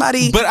about it?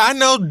 Somebody. But I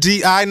know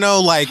I don't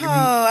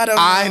know.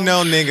 I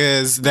know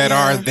niggas that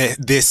are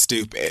this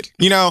stupid.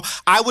 You know,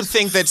 I would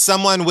think that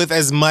someone with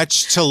as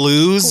much to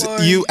lose,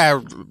 you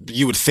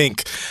would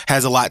think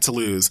has a lot to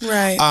lose.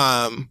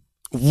 Right.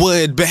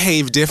 Would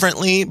behave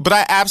differently. But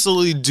I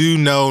absolutely do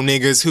know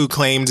niggas who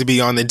claim to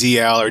be on the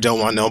DL or don't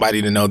want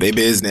nobody to know their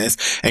business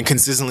and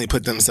consistently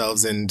put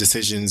themselves in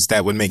decisions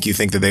that would make you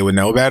think that they would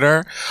know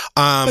better.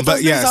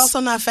 But yes, also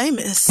not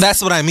famous.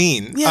 That's what I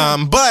mean.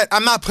 Yeah. But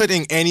I'm not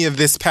putting any of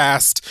this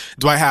past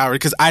Dwight Howard,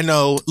 because I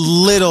know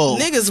little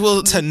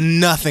to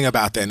nothing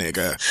about that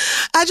nigga.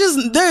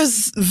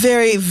 There's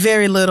very,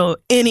 very little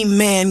any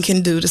man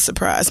can do to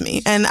surprise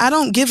me. And I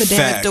don't give a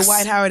damn if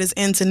Dwight Howard is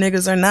into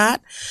niggas or not.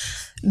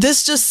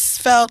 This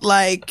just felt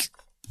like,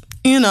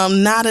 you know,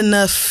 not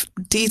enough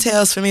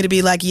details for me to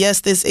be like, yes,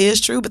 this is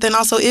true. But then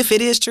also, if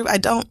it is true, I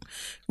don't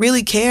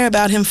really care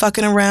about him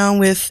fucking around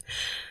with,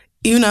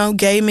 you know,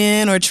 gay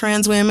men or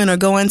trans women or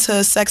going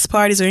to sex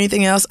parties or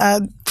anything else. I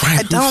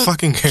don't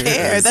fucking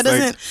care. That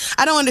doesn't.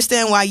 I don't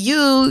understand why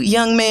you,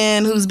 young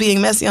man who's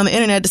being messy on the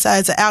internet,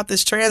 decided to out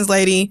this trans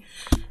lady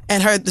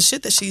and heard the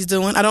shit that she's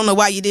doing. I don't know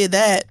why you did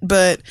that,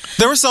 but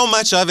there was so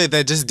much of it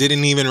that just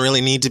didn't even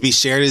really need to be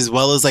shared, as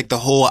well as like the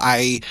whole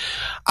I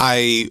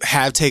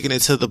have taken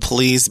it to the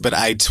police, but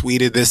I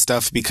tweeted this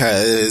stuff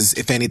because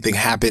if anything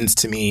happens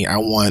to me, I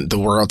want the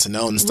world to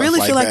know and stuff like that.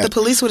 Really feel like the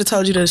police would have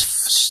told you to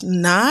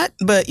not,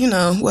 but you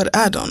know what?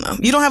 I don't know.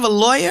 You don't have a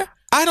lawyer?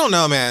 I don't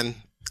know, man.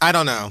 I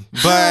don't know,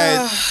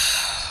 but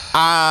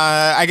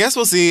I guess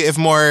we'll see if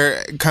more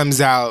comes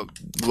out.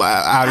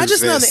 I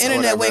just know the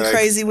internet went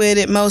crazy with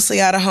it, mostly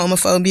out of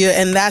homophobia,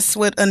 and that's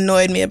what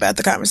annoyed me about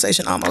the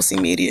conversation almost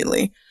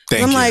immediately.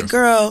 I'm like,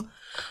 girl,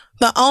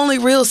 the only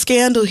real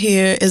scandal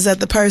here is that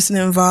the person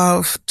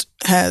involved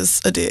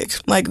has a dick.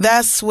 Like,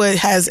 that's what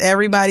has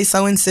everybody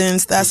so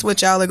incensed. That's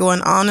what y'all are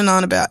going on and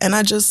on about. And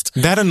I just...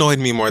 That annoyed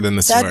me more than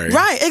the story.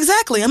 Right,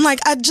 exactly. I'm like,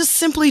 I just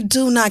simply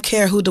do not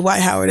care who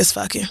Dwight Howard is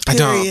fucking.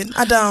 Period.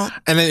 I don't.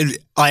 And then,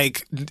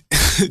 like,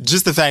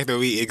 just the fact that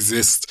we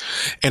exist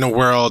in a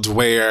world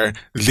where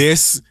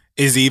this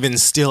is even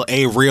still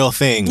a real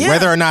thing. Yeah.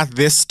 Whether or not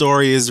this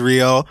story is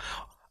real,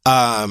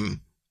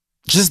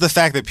 just the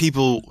fact that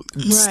people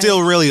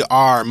still really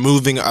are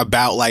moving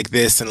about like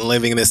this and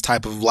living this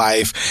type of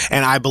life.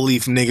 And I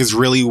believe niggas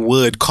really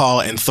would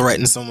call and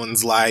threaten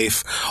someone's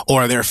life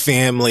or their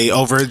family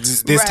over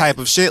this type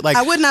of shit. Like,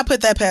 I would not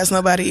put that past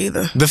nobody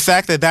either. The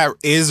fact that that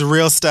is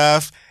real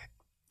stuff,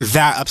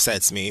 that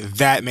upsets me.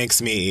 That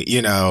makes me,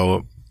 you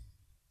know,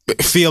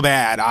 feel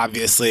bad,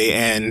 obviously.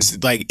 And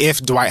like, if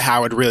Dwight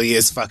Howard really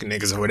is fucking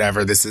niggas or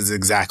whatever, this is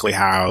exactly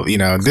how, you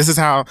know, this is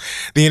how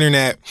the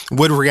internet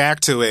would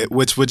react to it,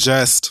 which would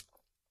just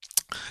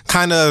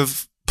kind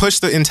of push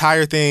the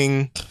entire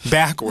thing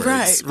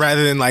backwards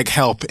rather than like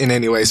help in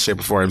any way, shape,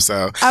 or form.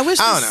 So I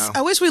don't know.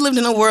 I wish we lived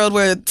in a world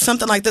where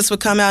something like this would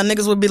come out.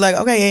 Niggas would be like,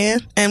 okay, yeah.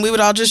 And we would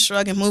all just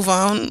shrug and move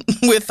on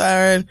with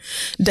our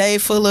day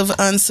full of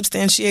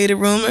unsubstantiated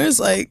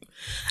rumors. Like,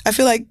 I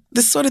feel like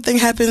this sort of thing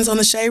happens on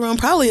the Shade Room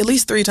probably at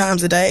least 3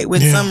 times a day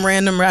with some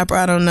random rapper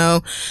I don't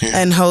know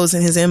and hoes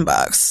in his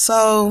inbox.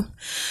 So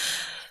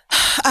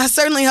I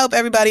certainly hope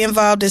everybody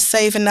involved is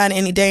safe and not in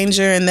any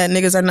danger, and that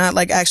niggas are not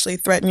like actually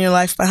threatening your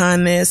life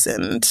behind this.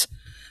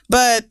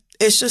 But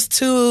it's just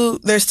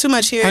there's too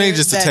much here. I need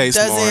just to taste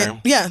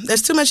more. Yeah,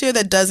 there's too much here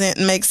that doesn't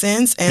make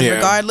sense. And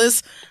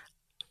regardless,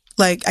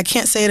 like, I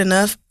can't say it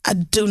enough, I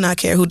do not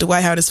care who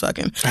Dwight Howard is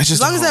fucking. As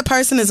long as that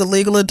person is a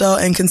legal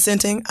adult and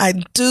consenting,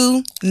 I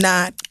do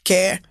not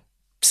care.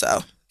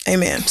 So,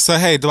 amen. So,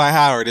 hey, Dwight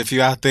Howard, if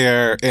you out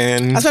there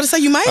in I was about to say,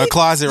 you might, a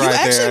closet right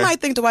there. You actually might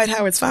think Dwight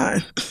Howard's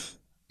fine.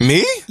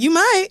 Me? You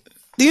might.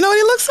 Do you know what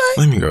he looks like?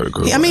 Let me go to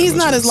Google. I mean, he's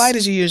not as light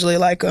as you usually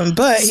like him,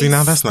 but see,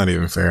 now that's not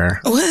even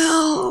fair.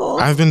 Well,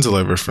 I've been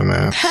delivered from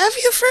that. Have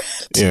you,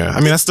 friend? Yeah. I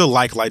mean, I still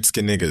like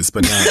light-skinned niggas,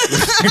 but not...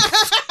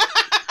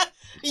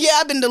 Yeah,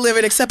 I've been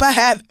delivered, except I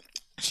haven't.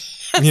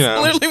 You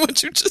know, literally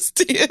what you just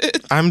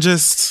did. I'm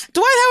just...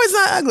 Dwight Howard's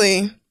not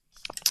ugly.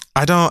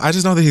 I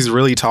just know that he's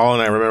really tall,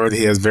 and I remember that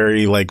he has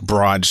very, like,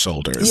 broad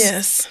shoulders.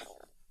 Yes.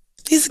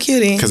 He's a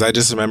cutie. Because I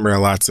just remember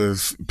lots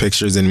of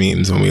pictures and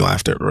memes when we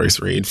laughed at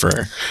Royce Reed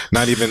for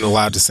not even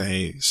allowed to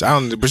say...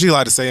 was she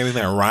allowed to say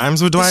anything that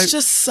rhymes with Dwight? It's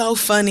just so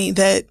funny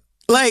that,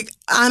 like,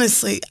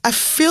 honestly, I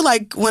feel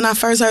like when I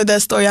first heard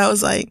that story, I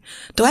was like,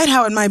 Dwight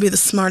Howard might be the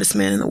smartest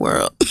man in the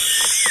world.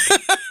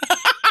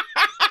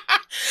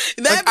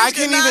 That like, I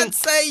can't even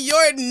say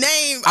your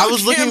name. I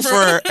was looking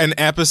for an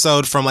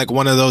episode from like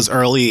one of those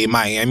early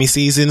Miami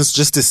seasons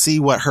just to see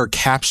what her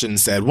caption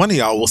said. One of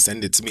y'all will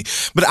send it to me,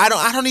 but I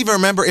don't even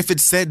remember if it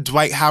said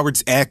Dwight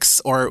Howard's ex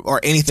or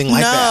anything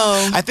like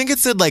that. I think it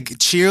said like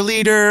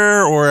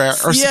cheerleader or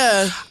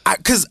yeah.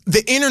 Because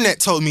the internet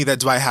told me that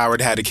Dwight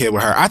Howard had a kid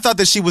with her. I thought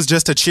that she was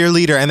just a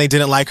cheerleader and they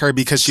didn't like her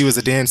because she was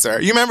a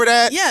dancer. You remember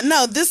that? Yeah.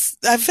 No.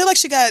 I feel like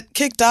she got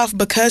kicked off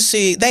because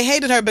they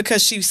hated her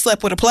because she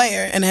slept with a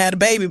player and had a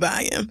baby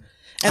by him.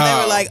 And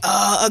they were like,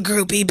 oh, a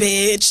groupie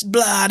bitch,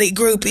 bloody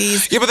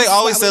groupies. Yeah, but they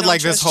always said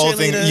like this whole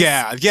thing.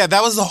 Yeah,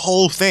 that was the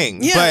whole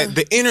thing. Yeah. But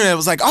the internet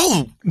was like,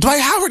 oh, Dwight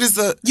Howard is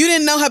the... You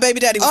didn't know her baby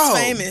daddy was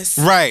famous.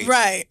 Right.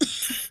 Right.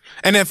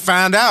 And then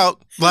found out,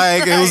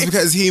 like, it was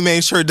because he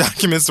made sure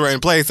documents were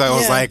in place. I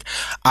was like,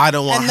 I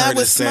don't want her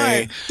to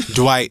say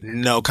Dwight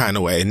no kind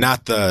of way.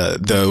 Not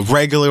the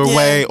regular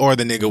way or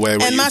the nigga way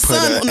where and you put an extra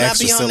syllable. And my son will not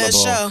be on that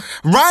show.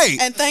 Right.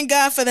 And thank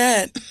God for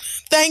that.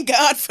 Thank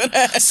God for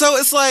that. So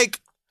it's like,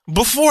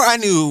 before I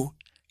knew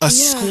a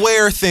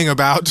square thing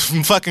about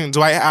fucking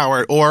Dwight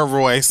Howard or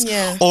Royce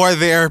or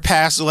their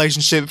past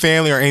relationship,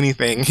 family, or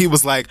anything, he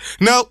was like,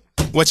 nope,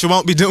 what you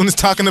won't be doing is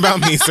talking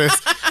about me, sis.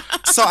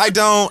 So I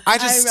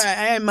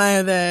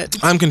admire that.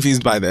 I'm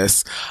confused by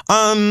this.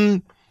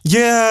 Dwight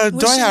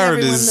Howard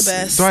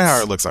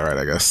looks all right,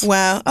 I guess.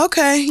 Wow.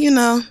 Okay, you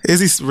know. Is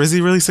he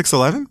really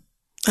 6'11"?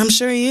 I'm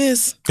sure he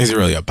is. Is he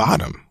really a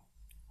bottom?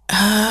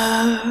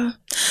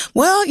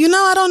 Well, you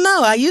know, I don't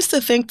know. I used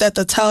to think that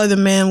the taller the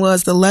man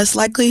was, the less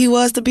likely he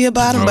was to be a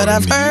bottom, but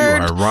I've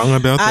heard... You are wrong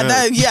about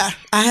that.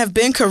 I have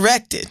been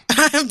corrected.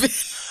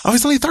 Oh,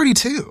 he's only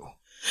 32.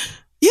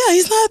 Yeah,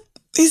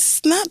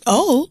 he's not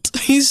old.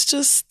 He's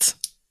just...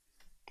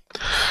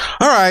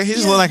 All right, he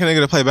just looked like a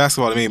nigga to play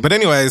basketball to me. But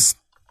anyways,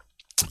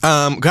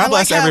 God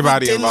bless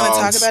everybody involved. I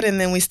didn't want to talk about it, and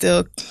then we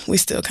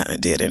still kind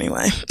of did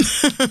anyway.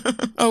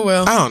 Oh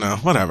well. I don't know.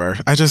 Whatever.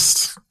 I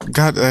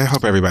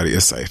hope everybody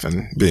is safe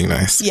and being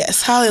nice.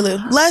 Yes,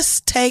 hallelujah.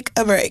 Let's take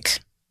a break.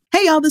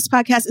 Hey y'all, this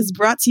podcast is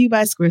brought to you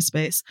by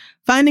Squarespace.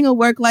 Finding a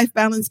work-life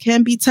balance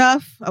can be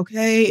tough.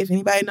 Okay, if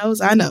anybody knows,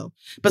 I know.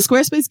 But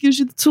Squarespace gives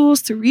you the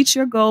tools to reach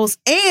your goals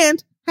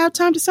and have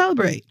time to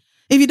celebrate.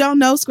 If you don't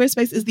know,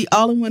 Squarespace is the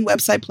all-in-one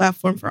website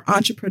platform for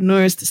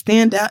entrepreneurs to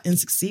stand out and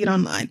succeed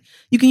online.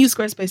 You can use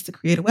Squarespace to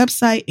create a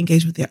website,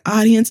 engage with your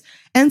audience,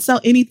 and sell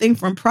anything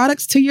from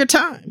products to your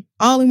time,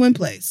 all in one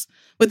place.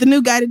 With the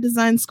new guided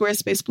design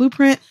Squarespace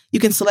blueprint,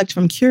 you can select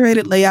from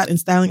curated layout and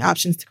styling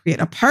options to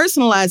create a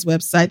personalized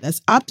website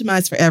that's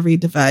optimized for every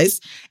device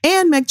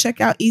and make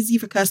checkout easy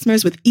for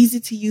customers with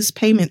easy-to-use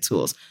payment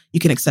tools. You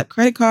can accept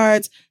credit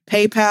cards,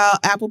 PayPal,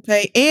 Apple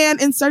Pay,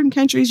 and in certain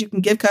countries, you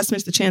can give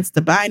customers the chance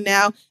to buy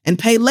now and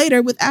pay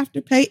later with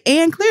Afterpay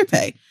and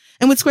ClearPay.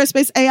 And with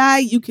Squarespace AI,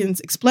 you can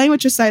explain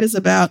what your site is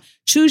about,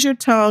 choose your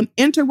tone,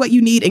 enter what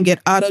you need, and get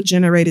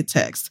auto-generated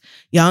text.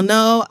 Y'all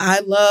know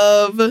I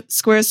love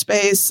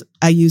Squarespace.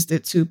 I used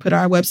it to put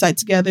our website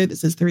together.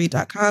 This is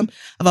theread.com.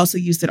 I've also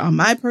used it on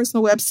my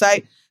personal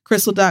website,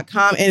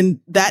 crystal.com. And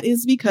that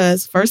is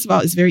because, first of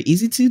all, it's very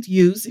easy to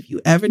use if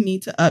you ever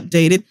need to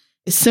update it.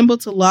 It's simple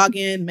to log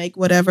in, make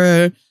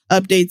whatever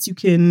updates you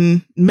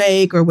can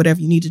make or whatever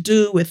you need to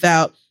do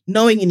without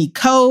knowing any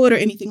code or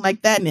anything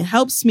like that. And it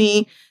helps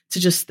me to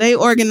just stay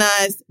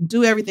organized,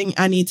 do everything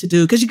I need to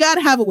do. Because you got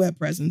to have a web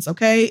presence,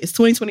 okay? It's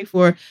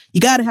 2024.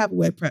 You got to have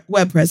a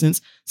web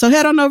presence. So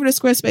head on over to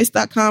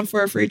squarespace.com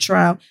for a free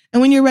trial.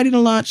 And when you're ready to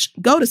launch,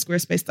 go to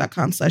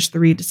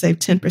squarespace.com/theread to save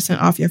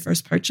 10% off your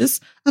first purchase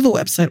of a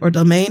website or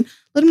domain.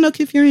 Let them know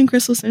Kid Fury and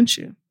Crystal sent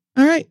you.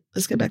 All right,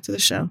 let's get back to the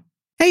show.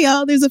 Hey,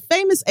 y'all, there's a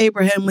famous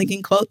Abraham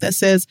Lincoln quote that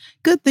says,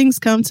 "Good things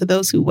come to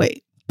those who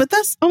wait." But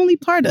that's only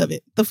part of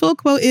it. The full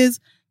quote is,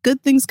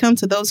 "Good things come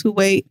to those who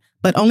wait,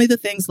 but only the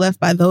things left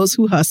by those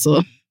who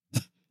hustle."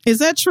 Is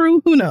that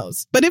true? Who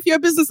knows? But if you're a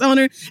business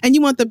owner and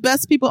you want the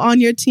best people on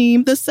your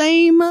team, the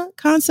same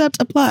concept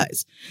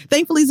applies.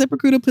 Thankfully,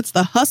 ZipRecruiter puts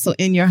the hustle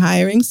in your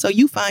hiring so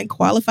you find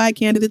qualified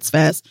candidates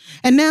fast.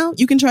 And now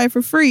you can try it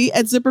for free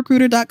at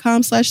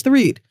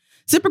ZipRecruiter.com/theread.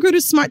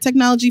 ZipRecruiter's smart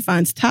technology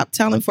finds top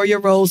talent for your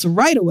roles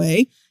right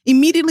away.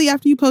 Immediately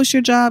after you post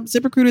your job,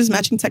 ZipRecruiter's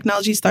matching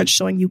technology starts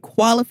showing you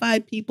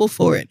qualified people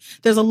for it.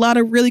 There's a lot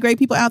of really great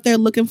people out there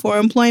looking for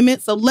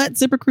employment, so let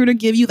ZipRecruiter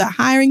give you the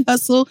hiring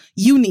hustle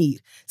you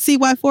need. See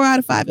why 4 out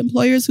of 5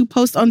 employers who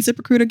post on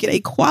ZipRecruiter get a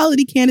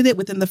quality candidate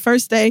within the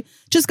first day.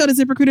 Just go to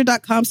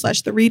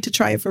ZipRecruiter.com/theread to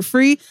try it for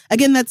free.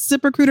 Again, that's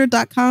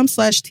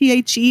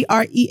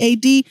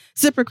ZipRecruiter.com/THEREAD.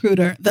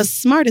 ZipRecruiter, the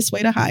smartest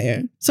way to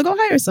hire. So go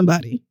hire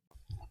somebody.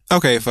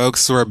 Okay,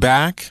 folks, so we're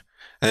back.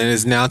 And it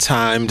is now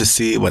time to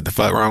see what the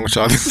fuck wrong with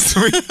y'all this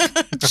week.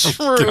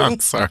 True. I'm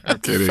sorry, I'm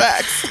kidding.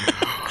 Facts.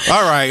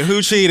 All right,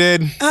 who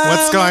cheated?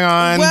 What's going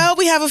on? Well,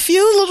 we have a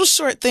few little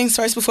short things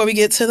first before we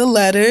get to the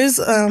letters.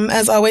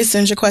 As always,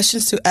 send your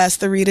questions to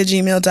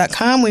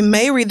asktheread@gmail.com. We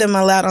may read them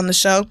aloud on the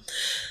show.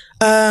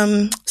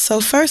 So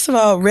first of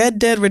all, Red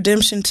Dead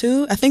Redemption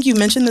 2. I think you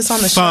mentioned this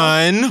on the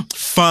show.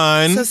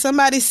 Fun. So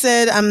somebody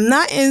said, "I'm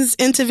not as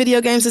into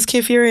video games as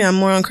Kid Fury. I'm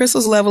more on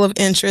Crystal's level of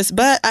interest,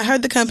 but I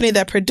heard the company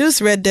that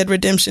produced Red Dead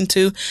Redemption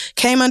 2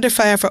 came under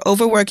fire for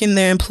overworking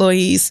their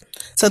employees.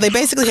 So they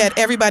basically had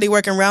everybody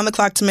working around the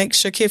clock to make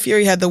sure Kid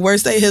Fury had the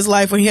worst day of his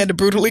life when he had to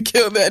brutally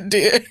kill that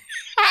deer."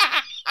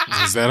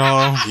 Is that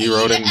all you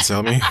wrote in to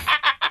tell me?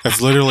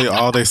 That's literally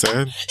all they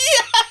said? Yes.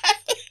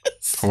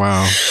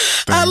 Wow.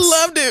 Thanks. I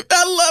loved it.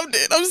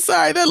 I'm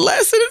sorry. That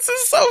last sentence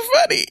is so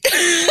funny.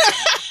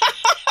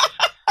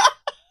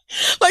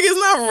 Like, it's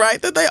not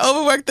right that they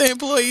overwork their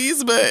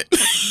employees, but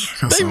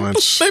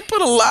they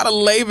put a lot of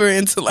labor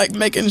into, like,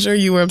 making sure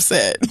you were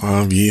upset.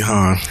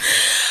 Yeehaw.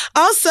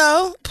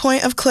 Also,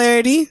 point of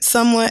clarity,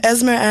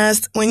 Esmer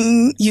asked,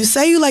 when you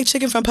say you like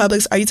chicken from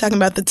Publix, are you talking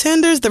about the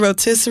tenders, the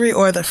rotisserie,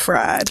 or the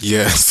fried?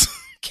 Yes.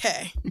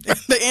 Okay.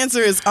 The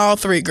answer is all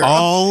three, girl.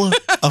 All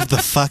of the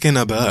fucking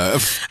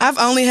above. I've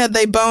only had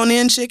they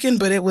bone-in chicken,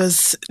 but it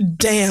was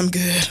damn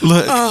good.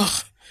 Look,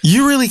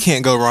 you really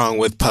can't go wrong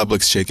with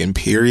Publix chicken,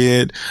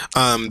 period.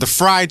 The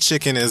fried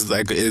chicken is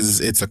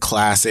it's a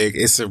classic.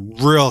 It's a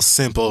real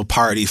simple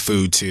party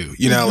food too.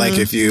 You know, like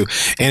if you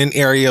in an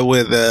area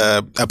with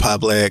a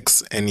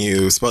Publix and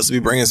you're supposed to be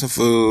bringing some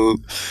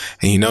food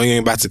and you know you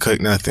ain't about to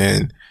cook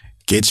nothing,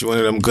 get you one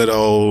of them good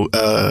old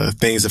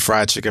things of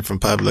fried chicken from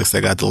Publix.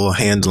 They got the little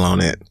handle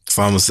on it. It's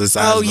almost the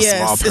size of a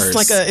small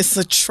purse. It's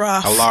a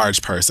trough. A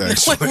large purse,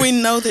 actually. Like we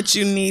know that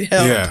you need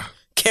help. Yeah.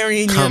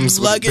 Carrying your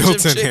luggage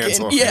of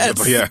chicken.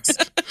 Yes.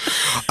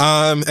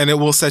 And it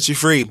will set you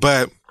free.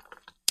 But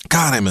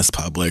God, I miss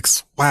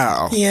Publix.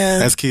 Wow. Yeah.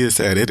 As Kia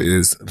said, it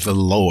is the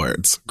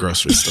Lord's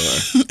grocery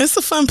store. It's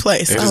a fun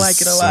place. I like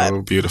it a lot.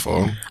 So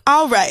beautiful.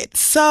 All right.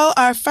 So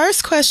our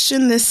first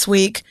question this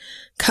week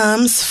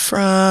comes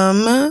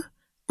from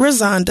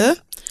Rosanda.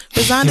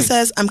 Rosanda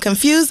says, "I'm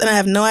confused and I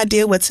have no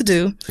idea what to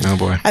do. Oh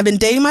boy. I've been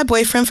dating my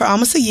boyfriend for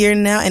almost a year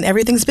now and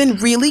everything's been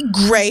really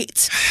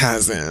great.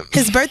 Hasn't.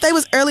 His birthday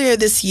was earlier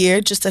this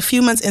year, just a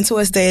few months into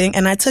us dating,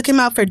 and I took him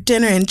out for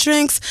dinner and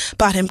drinks,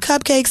 bought him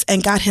cupcakes,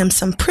 and got him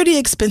some pretty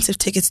expensive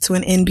tickets to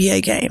an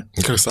NBA game."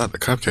 You could have stopped the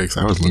cupcakes.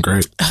 That would have been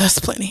great. Oh, that's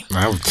plenty.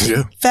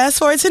 Yeah. Fast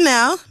forward to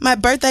now. My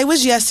birthday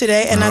was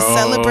yesterday and I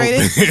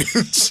celebrated.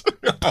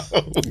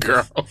 Oh,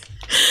 girl.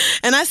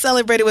 And I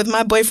celebrated with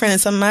my boyfriend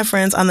and some of my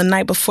friends on the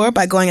night before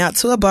by going out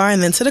to a bar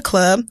and then to the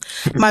club.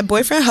 My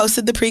boyfriend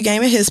hosted the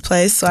pregame at his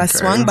place, so I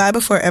swung by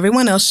before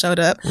everyone else showed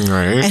up.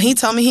 Right. And he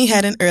told me he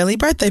had an early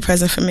birthday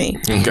present for me.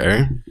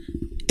 Okay.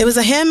 It was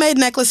a handmade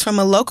necklace from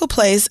a local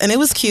place, and it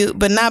was cute,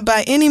 but not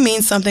by any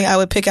means something I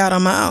would pick out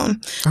on my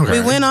own. Okay.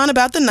 We went on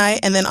about the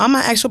night, and then on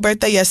my actual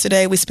birthday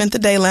yesterday, we spent the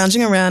day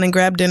lounging around and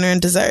grabbed dinner and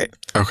dessert.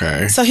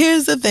 Okay. So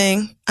here's the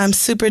thing. I'm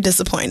super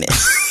disappointed.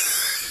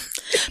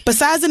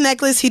 Besides the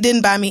necklace, he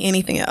didn't buy me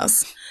anything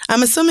else.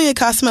 I'm assuming it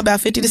cost him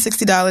about $50 to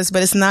 $60,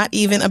 but it's not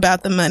even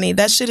about the money.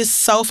 That shit is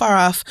so far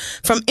off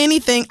from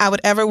anything I would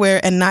ever wear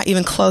and not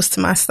even close to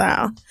my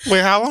style.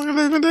 Wait, how long have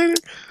they been dating?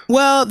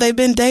 Well, they've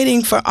been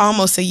dating for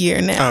almost a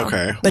year now.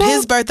 Okay. But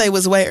his birthday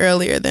was way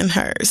earlier than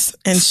hers,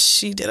 and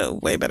she did a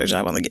way better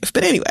job on the gift.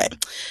 But anyway,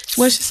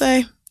 what'd she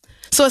say?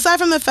 So aside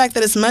from the fact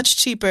that it's much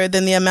cheaper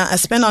than the amount I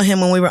spent on him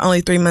when we were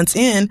only 3 months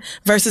in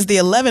versus the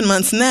 11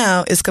 months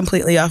now, is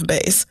completely off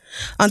base.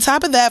 On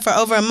top of that, for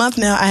over a month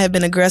now, I have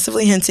been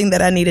aggressively hinting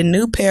that I need a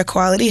new pair of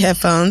quality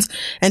headphones.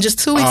 And just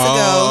 2 weeks ago...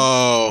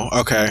 Oh,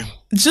 okay.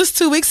 Just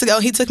 2 weeks ago,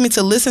 he took me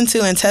to listen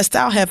to and test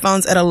out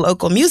headphones at a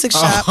local music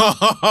shop. So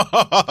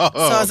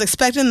I was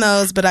expecting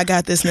those, but I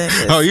got this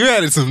necklace. Oh, you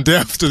added some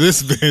depth to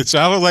this bitch.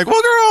 I was like,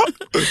 well, girl.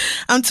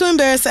 I'm too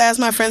embarrassed to ask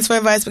my friends for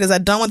advice because I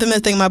don't want them to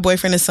think my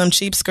boyfriend is some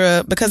cheap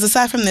scrub, because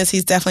aside from this,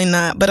 he's definitely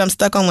not, but I'm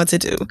stuck on what to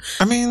do.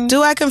 I mean...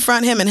 Do I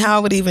confront him, and how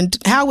would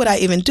I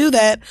even do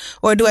that?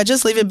 Or do I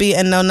just leave it be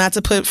and know not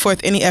to put forth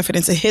any effort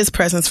into his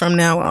presence from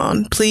now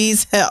on?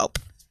 Please help.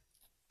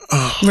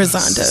 Oh,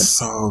 Rosanda.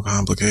 So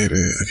complicated.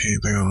 I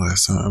can't think of the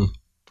last time.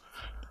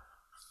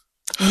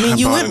 I mean,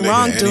 you went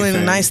wrong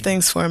doing nice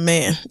things for a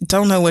man.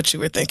 Don't know what you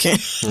were thinking.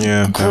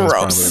 Yeah, that was Gross.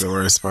 probably the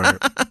worst part.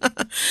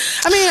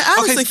 I mean, I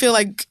honestly feel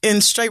like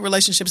in straight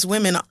relationships,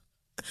 women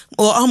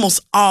will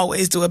almost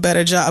always do a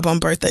better job on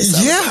birthday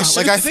celebrations.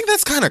 Yeah, like I think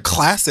that's kind of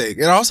classic.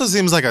 It also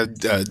seems like a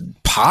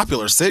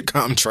popular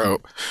sitcom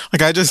trope.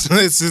 Like I just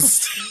found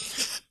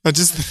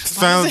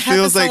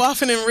feels like so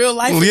often in real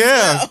life.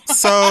 Yeah,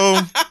 so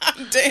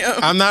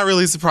damn. I'm not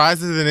really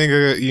surprised that the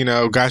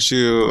nigga, got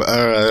you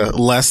a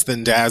less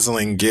than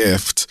dazzling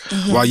gift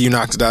while you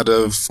knocked it out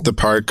of the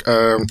park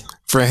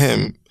for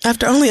him.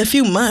 After only a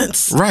few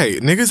months.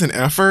 Right. Niggas and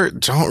effort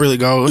don't really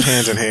go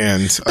hand in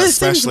hand,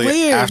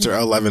 especially after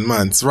 11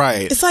 months.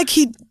 Right. It's like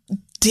he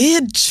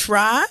did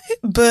try,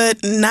 but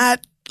not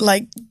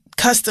like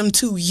custom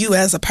to you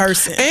as a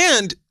person.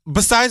 And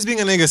besides being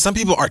a nigga, some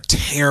people are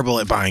terrible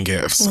at buying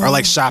gifts or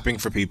like shopping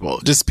for people,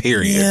 just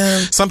period. Yeah.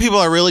 Some people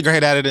are really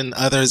great at it and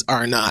others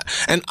are not.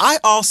 And I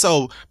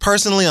also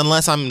personally,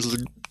 unless I'm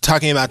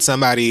talking about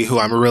somebody who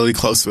I'm really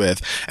close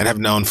with and have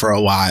known for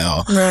a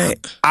while, right,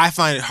 I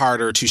find it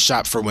harder to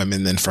shop for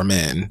women than for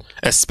men,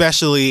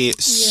 especially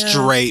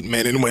straight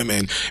men and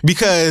women,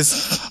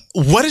 because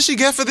what did she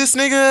get for this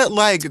nigga?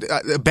 Like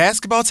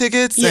basketball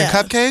tickets and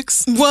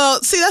cupcakes?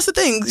 Well, see, that's the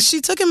thing.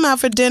 She took him out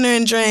for dinner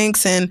and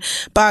drinks and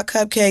bought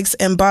cupcakes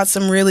and bought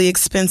some really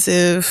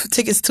expensive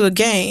tickets to a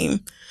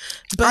game.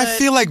 But I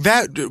feel like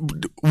that,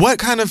 what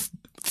kind of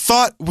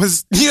thought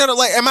was,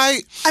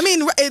 I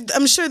mean,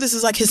 I'm sure this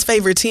is like his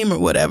favorite team or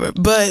whatever,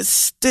 but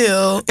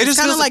still, it's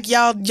kind of like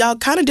y'all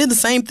kind of did the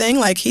same thing.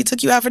 Like he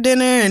took you out for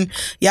dinner and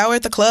y'all were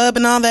at the club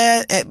and all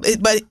that,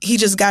 but he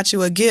just got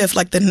you a gift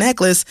like the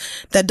necklace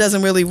that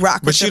doesn't really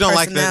rock with your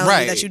personality,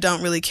 like that you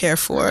don't really care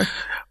for.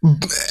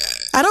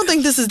 I don't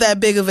think this is that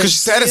big of a deal. Because she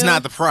said it's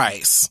not the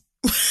price.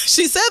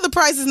 She said the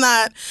price is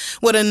not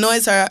what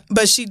annoys her,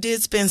 but she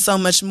did spend so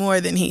much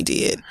more than he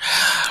did.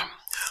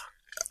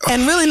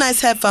 And really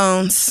nice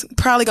headphones,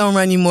 probably gonna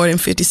run you more than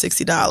 $50,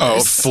 $60.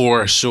 Oh,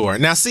 for sure.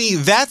 Now, see,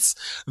 that's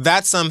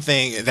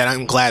something that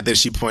I'm glad that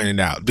she pointed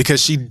out,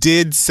 because she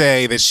did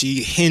say that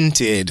she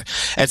hinted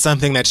at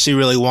something that she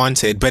really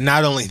wanted. But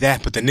not only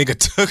that, but the nigga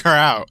took her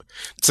out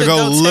to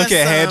go look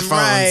at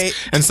headphones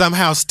and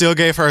somehow still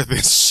gave her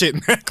this shit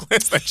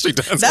necklace that she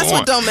doesn't want. That's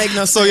what don't make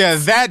no sense. So yeah,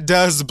 that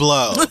does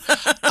blow.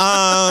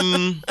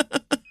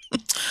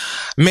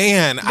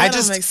 Man, that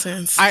don't make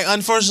sense.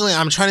 Unfortunately,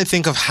 I'm trying to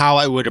think of how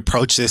I would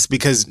approach this,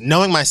 because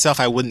knowing myself,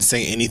 I wouldn't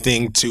say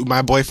anything to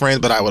my boyfriend,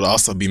 but I would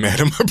also be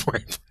mad at my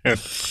boyfriend.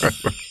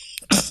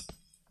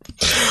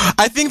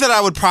 I think that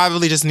I would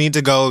probably just need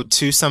to go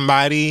to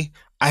somebody.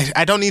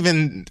 I don't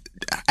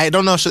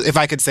know if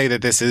I could say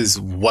that this is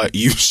what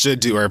you should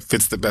do or if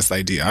it's the best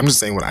idea. I'm just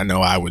saying what I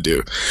know I would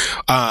do.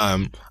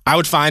 I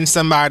would find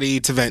somebody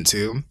to vent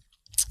to.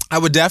 I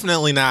would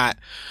definitely not...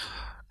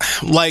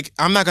 Like,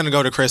 I'm not going to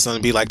go to Crystal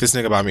and be like, this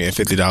nigga bought me a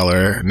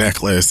 $50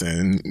 necklace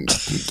and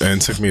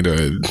took me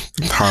to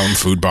Harlem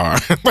Food Bar.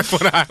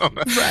 I don't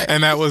know. Right.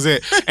 And that was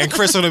it. And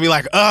Crystal would be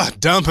like,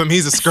 dump him,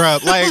 he's a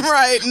scrub. Like,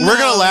 we're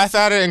going to laugh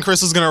at it and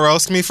Crystal's going to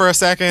roast me for a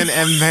second,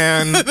 and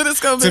then it's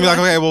going to be like,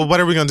 okay, well, what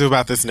are we going to do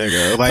about this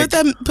nigga? Like,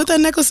 put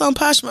that necklace on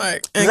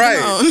Poshmark.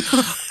 Right.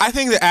 I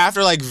think that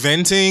after like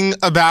venting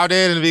about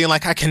it and being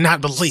like, I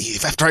cannot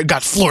believe after I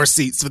got floor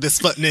seats for this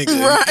fuck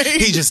nigga,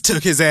 he just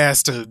took his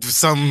ass to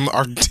some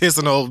artisanal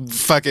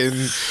fucking...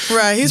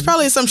 Right. He's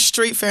probably at some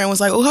street fair and was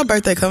like, oh, her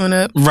birthday coming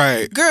up.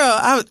 Right. Girl,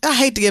 I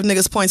hate to give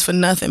niggas points for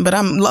nothing, but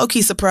I'm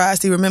low-key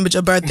surprised he remembered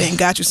your birthday and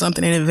got you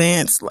something in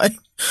advance. Like,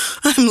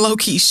 I'm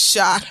low-key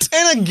shocked.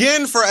 And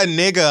again, for a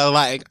nigga,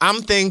 like,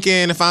 I'm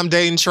thinking if I'm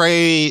dating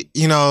Trey,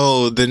 you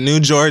know, the new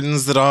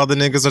Jordans that all the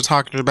niggas are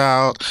talking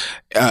about,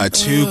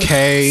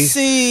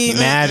 2K,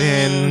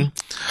 Madden,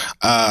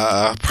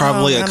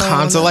 probably a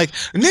console. Like,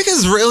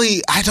 niggas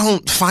really, I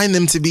don't find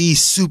them to be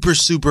super,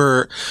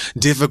 super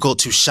difficult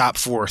to shop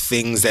for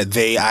things that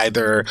they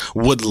either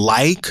would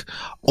like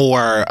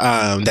or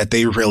that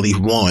they really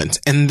want.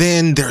 And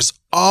then there is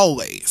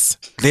always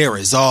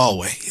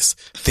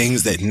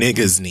things that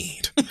niggas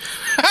need.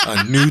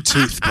 A new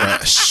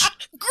toothbrush.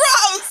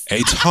 Gross. A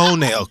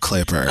toenail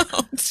clipper.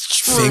 Oh,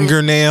 it's true.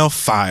 Fingernail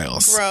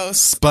files. Gross.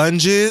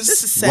 Sponges.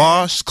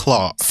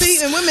 Washcloths.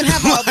 See, and women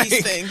have all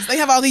these things. They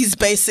have all these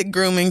basic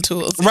grooming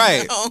tools.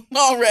 Right.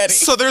 Already.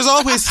 So there's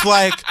always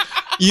like,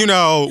 you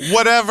know,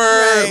 whatever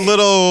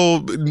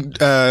little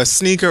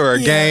sneaker or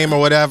game or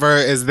whatever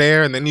is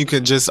there. And then you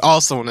could just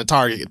also in the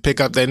Target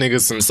pick up that nigga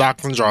some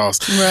socks and drawers.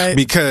 Right.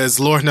 Because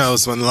Lord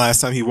knows when the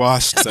last time he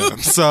washed them.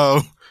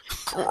 So.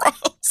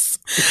 Gross.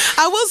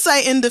 I will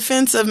say in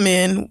defense of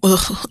men.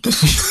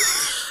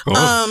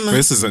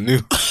 This is a new.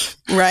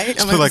 Right.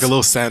 Just put like a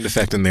little sound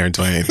effect in there,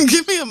 Dwayne.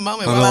 Give me a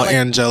moment. A little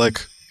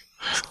angelic.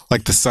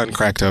 Like the sun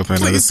cracked open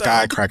or the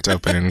sky cracked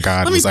open and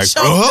God was like, this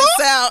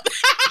out.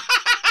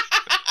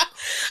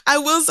 I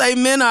will say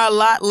men are a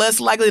lot less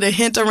likely to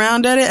hint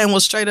around at it and will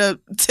straight up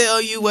tell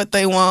you what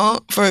they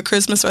want for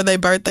Christmas or their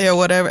birthday or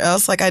whatever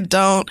else. Like, I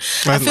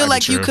feel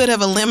like you could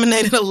have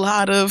eliminated a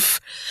lot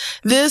of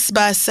this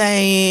by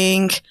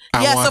saying,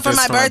 so for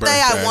my birthday,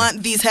 I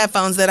want these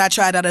headphones that I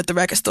tried out at the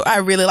record store. I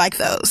really like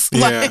those.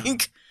 Yeah.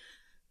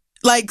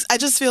 Like, I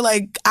just feel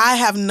like I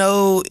have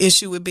no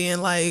issue with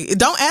being like,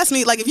 don't ask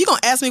me. Like, if you're going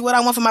to ask me what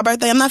I want for my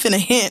birthday, I'm not finna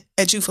hint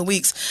at you for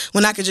weeks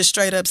when I could just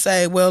straight up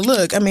say, well,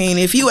 look, I mean,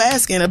 if you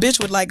asking, a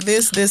bitch would like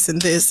this, this,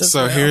 and this.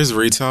 So here's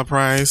retail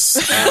price.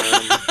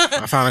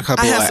 I found a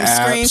couple of apps. I have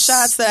some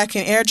screenshots that I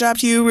can airdrop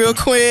to you real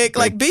quick.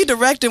 Like, be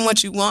direct in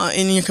what you want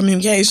in your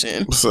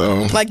communication.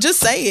 So, like,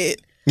 just say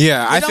it.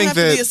 Yeah, I think that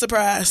don't have to be a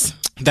surprise.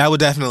 That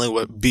would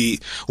definitely be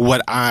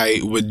what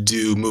I would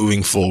do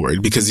moving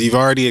forward because you've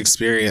already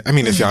experienced. I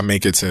mean, if y'all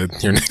make it to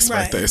your next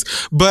birthdays,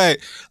 but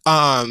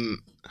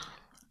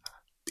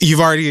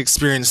you've already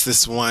experienced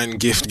this one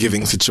gift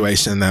giving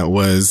situation that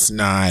was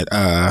not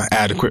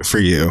adequate for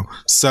you.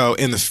 So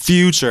in the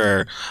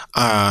future,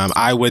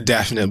 I would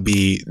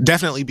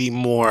definitely be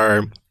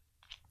more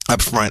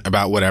upfront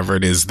about whatever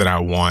it is that I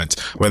want,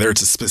 whether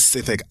it's a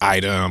specific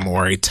item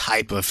or a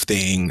type of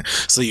thing,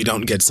 so you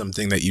don't get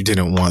something that you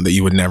didn't want that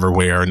you would never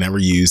wear or never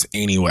use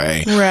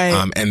anyway.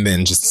 Right. And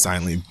then just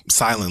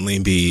silently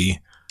be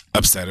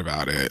upset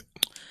about it.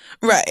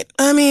 Right.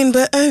 I mean,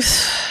 but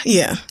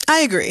yeah, I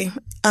agree.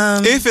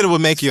 If it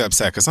would make you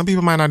upset, because some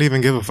people might not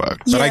even give a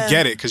fuck. But I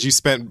get it, because you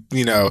spent,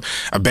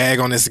 a bag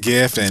on this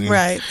gift. And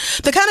right.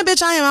 The kind of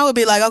bitch I am, I would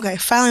be like, okay,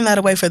 filing that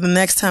away for the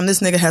next time this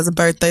nigga has a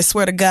birthday.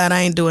 Swear to God,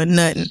 I ain't doing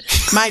nothing.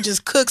 Might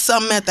just cook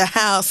something at the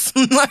house.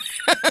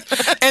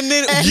 And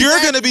then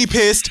you're going to be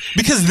pissed,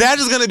 because that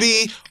is going to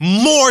be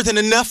more than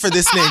enough for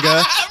this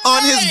nigga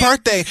on his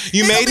birthday.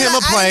 You made him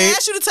a plate. I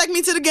asked you to take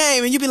me to the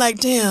game, and you'd be like,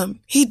 damn,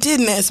 he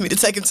didn't ask me to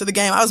take him to the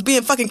game. I was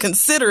being fucking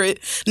considerate,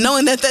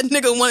 knowing that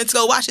nigga wanted to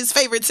go watch his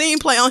favorite team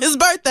play on his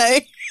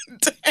birthday.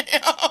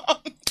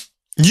 Damn.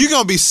 You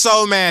gonna be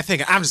so mad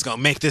thinking, I'm just gonna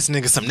make this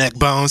nigga some neck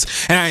bones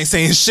and I ain't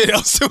saying shit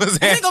else to his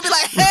ass. He gonna be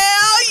like, hell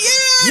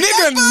yeah!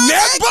 Nigga,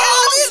 neck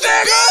bones,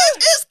 nigga!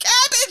 It's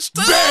cabbage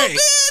too,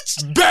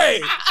 bitch!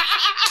 Babe!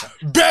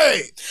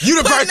 Babe! You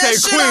the Putting birthday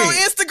that shit queen. on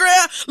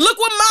Instagram. Look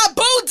what my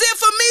boo did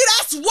for me.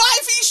 That's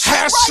wifey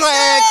shit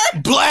right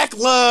there. Black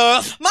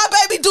love. My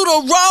baby do the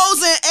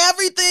rolls and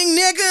everything,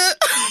 nigga.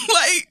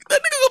 Like, that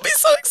nigga gonna be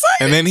so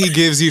excited. And then he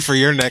gives you for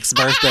your next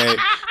birthday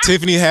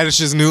Tiffany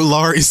Haddish's new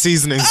Lori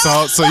seasoning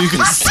salt so you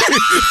can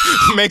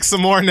make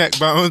some more neck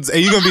bones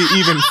and you're gonna be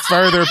even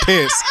further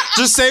pissed.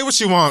 Just say what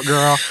you want,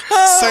 girl.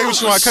 Say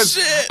what you want, because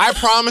I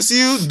promise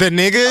you, the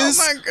niggas,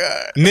 oh my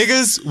God,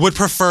 niggas would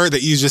prefer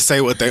that you just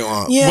say what they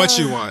want, what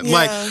you want. Yeah.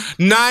 Like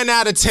 9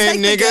 out of 10 Take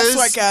niggas, the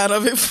guesswork out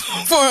of it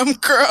for them,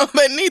 girl.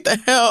 They need the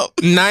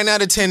help. 9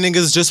 out of 10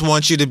 niggas just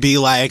want you to be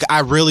like, I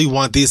really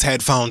want these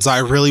headphones, I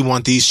really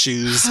want these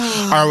shoes,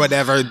 or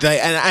whatever.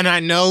 And I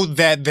know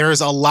that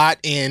there's a lot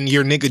in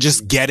your nigga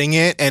just getting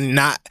it and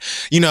not,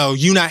 you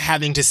not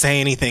having to say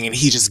anything and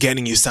he just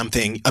getting you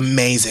something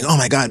amazing. Oh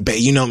my God, babe,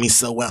 you know me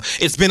so well.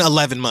 It's been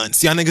 11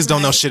 months. Y'all niggas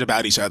don't know shit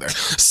about each other.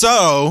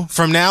 So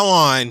from now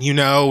on, you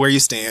know where you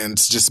stand.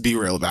 Just be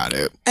real about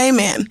it.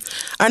 Amen.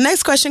 Our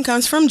next question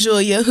comes from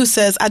Julia, who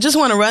says, I just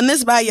want to run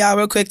this by y'all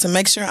real quick to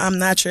make sure I'm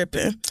not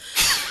tripping.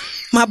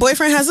 My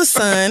boyfriend has a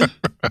son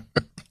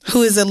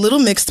who is a little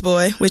mixed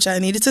boy, which I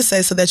needed to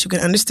say so that you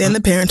can understand the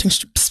parenting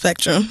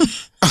spectrum.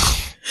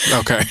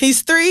 Okay.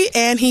 He's 3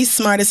 and he's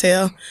smart as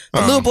hell.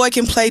 The little boy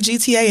can play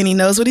GTA and he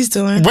knows what he's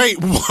doing.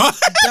 Wait, what?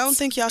 I don't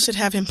think y'all should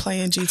have him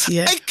playing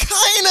GTA. I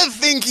kind of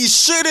think saying he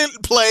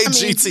shouldn't play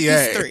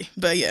GTA. He's 3,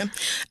 but yeah.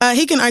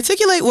 He can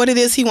articulate what it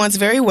is he wants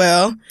very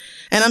well.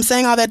 And I'm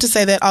saying all that to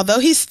say that although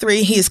he's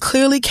 3, he is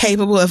clearly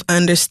capable of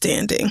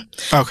understanding.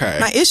 Okay.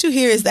 My issue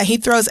here is that he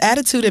throws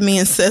attitude at me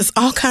and says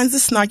all kinds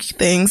of snarky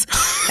things.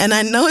 And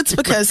I know it's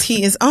because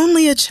he is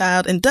only a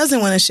child and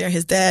doesn't want to share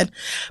his dad.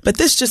 But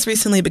this just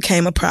recently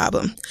became a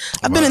problem.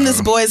 I've been in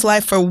this boy's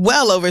life for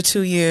well over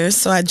 2 years,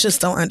 so I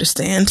just don't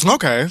understand.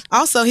 Okay.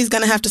 Also, he's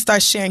going to have to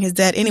start sharing his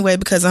dad anyway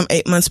because I'm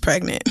 8 months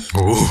pregnant.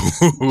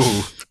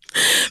 Ooh.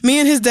 Me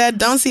and his dad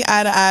don't see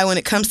eye to eye when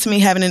it comes to me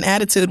having an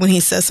attitude when he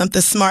says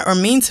something smart or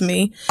mean to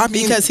me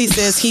because he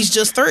says he's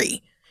just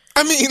 3.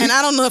 And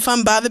I don't know if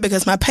I'm bothered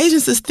because my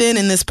patience is thin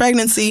in this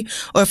pregnancy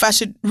or if I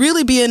should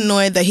really be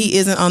annoyed that he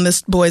isn't on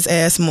this boy's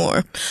ass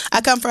more.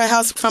 I come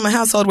from a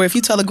household where if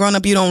you tell a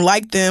grown-up you don't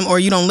like them or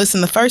you don't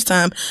listen the first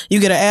time, you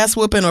get an ass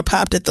whooping or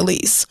popped at the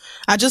least.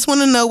 I just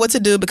want to know what to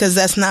do because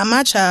that's not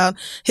my child.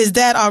 His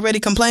dad already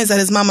complains that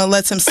his mama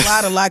lets him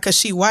slide a lot because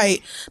she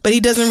white, but he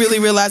doesn't really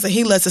realize that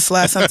he lets it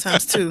slide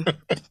sometimes too.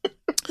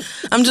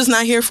 I'm just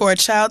not here for a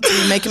child to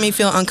be making me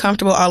feel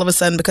uncomfortable all of a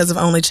sudden because of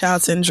only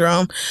child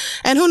syndrome.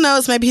 And who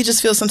knows, maybe he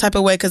just feels some type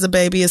of way because a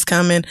baby is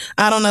coming.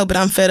 I don't know, but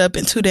I'm fed up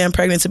and too damn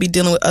pregnant to be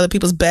dealing with other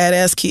people's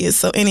badass kids.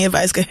 So any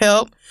advice could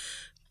help.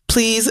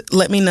 Please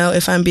let me know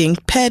if I'm being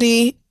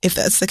petty. If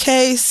that's the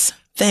case,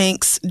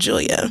 thanks,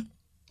 Julia.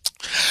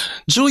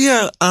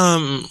 Julia,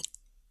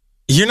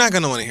 you're not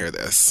going to want to hear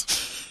this.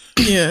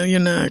 Yeah, you're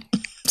not.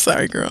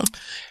 Sorry, girl.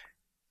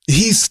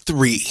 He's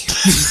 3.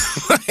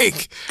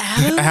 Like,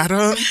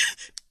 Adam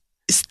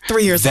is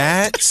 3 years old.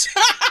 That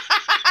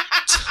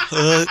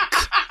took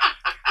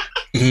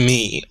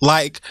me.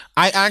 Like,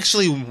 I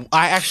actually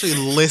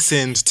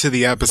listened to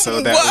the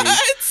episode that week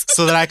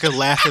so that I could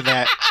laugh at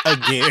that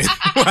again.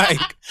 Like,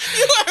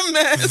 you are a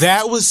mess.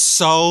 That was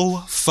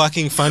so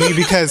fucking funny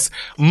because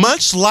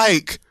much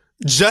like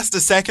just a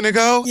second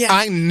ago,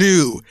 I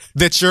knew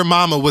that your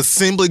mama was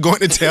simply going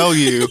to tell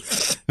you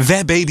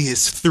that baby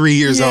is 3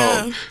 years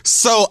old.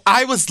 So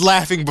I was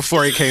laughing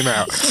before it came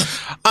out.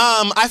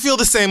 I feel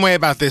the same way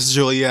about this,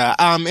 Julia.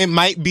 It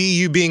might be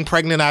you being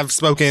pregnant. I've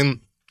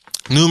spoken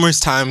numerous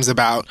times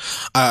about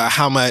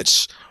how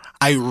much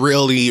I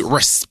really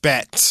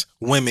respect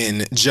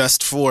women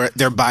just for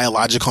their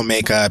biological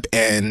makeup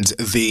and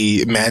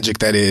the magic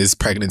that is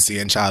pregnancy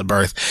and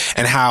childbirth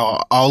and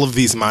how all of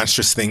these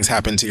monstrous things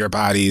happen to your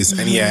bodies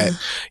and yet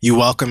you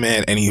welcome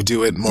it and you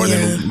do it more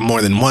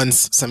than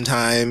once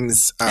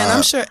sometimes. And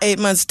I'm sure 8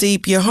 months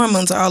deep, your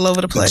hormones are all over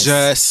the place.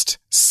 Just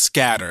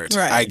scattered.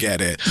 Right. I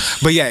get it.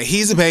 But yeah,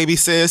 he's a baby,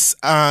 sis.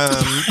 I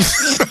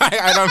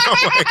don't know.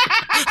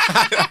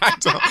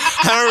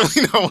 I don't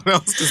really know what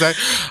else to say.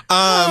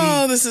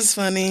 Oh, this is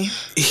funny.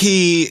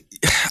 You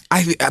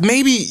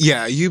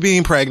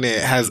being pregnant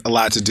has a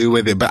lot to do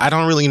with it, but I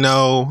don't really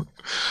know.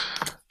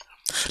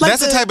 Like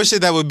that's the type of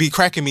shit that would be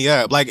cracking me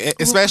up. Like,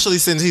 especially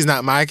since he's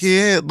not my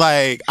kid.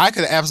 Like, I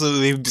could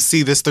absolutely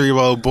see this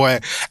 3-year-old boy,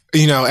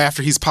 you know,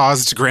 after he's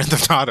paused Grand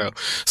Theft Auto,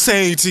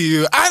 saying to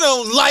you, "I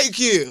don't like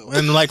you,"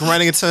 and like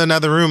running into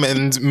another room,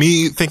 and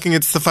me thinking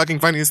it's the fucking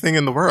funniest thing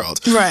in the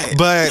world. Right.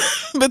 But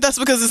that's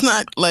because it's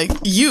not like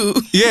you.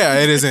 Yeah,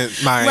 it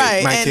isn't my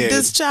and kid.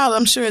 This child,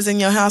 I'm sure, is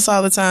in your house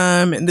all the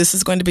time, and this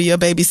is going to be your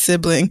baby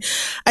sibling.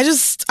 I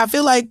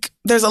feel like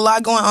there's a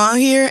lot going on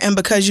here, and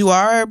because you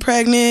are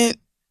pregnant,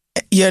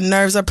 your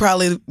nerves are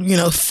probably,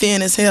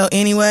 thin as hell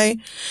anyway.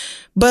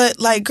 But,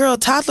 like, girl,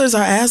 toddlers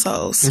are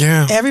assholes.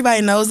 Yeah.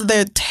 Everybody knows that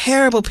they're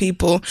terrible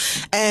people.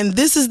 And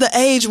this is the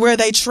age where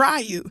they try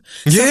you.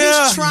 So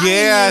he's trying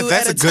you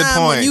that's at a good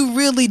point. when you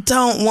really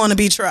don't want to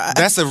be tried.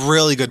 That's a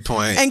really good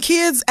point. And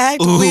kids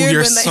act weird.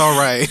 You're so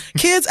right.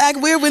 Kids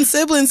act weird when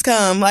siblings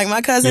come. Like,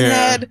 my cousin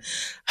had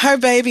her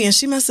baby, and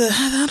she must have,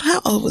 how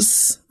old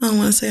was, I don't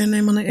want to say her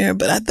name on the air,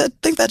 but I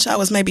think that child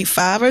was maybe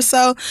 5 or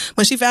so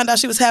when she found out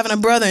she was having a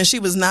brother, and she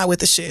was not with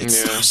the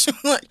shits. Yeah. She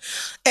was like,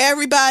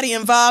 everybody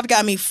involved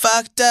got me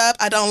fucked up.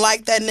 I don't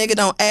like that nigga.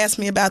 Don't ask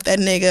me about that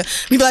nigga.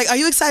 We'd be like, are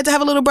you excited to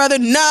have a little brother?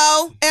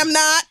 No, am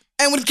not.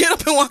 And would get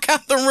up and walk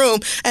out the room.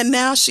 And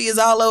now she is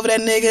all over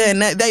that nigga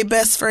and they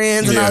best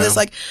friends and all this.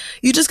 Like,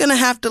 you're just going to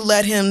have to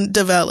let him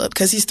develop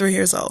because he's 3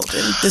 years old.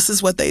 And this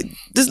is what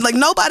like,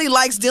 nobody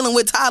likes dealing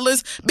with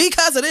toddlers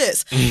because of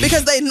this.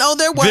 Because they know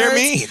their words. They're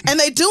mean. And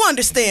they do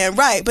understand,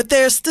 right? But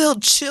they're still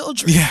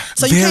children. Yeah,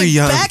 so you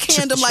can't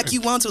backhand them like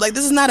you want to. Like,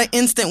 this is not an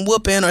instant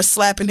whooping or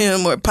slapping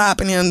him or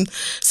popping him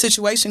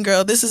situation,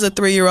 girl. This is a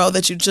 3-year-old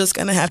that you're just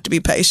going to have to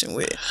be patient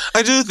with.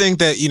 I do think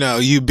that,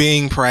 you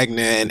being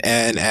pregnant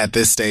and at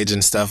this stage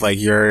and stuff, like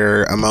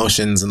your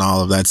emotions and all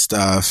of that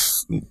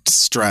stuff,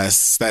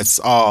 stress, that's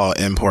all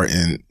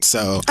important.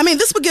 So I mean,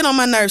 this would get on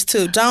my nerves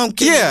too. Don't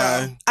get me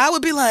wrong. I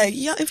would be like,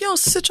 if you don't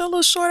sit your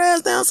little short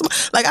ass down,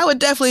 like I would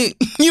definitely,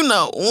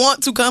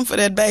 want to come for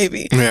that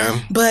baby. Yeah.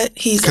 But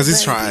because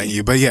he's trying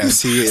you. But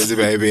yes, he is a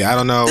baby. I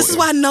don't know. This is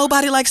why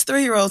nobody likes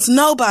 3-year-olds.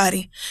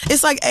 Nobody.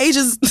 It's like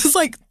ages. It's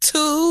like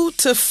 2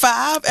 to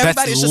 5. Everybody's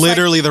That's just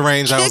literally like, the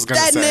range I was going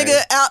to say. Kick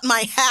that nigga out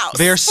my house.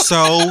 They're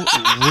so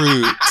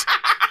rude.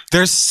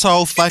 They're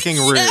so fucking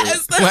rude.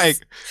 Yes, like,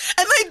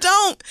 and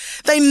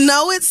they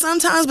know it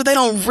sometimes, but they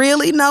don't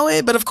really know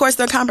it. But of course,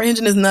 their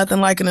comprehension is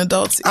nothing like an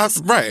adult's.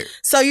 Right.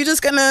 So you're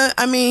just gonna,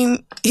 I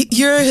mean,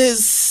 you're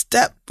his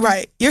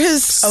you're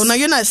his, oh no,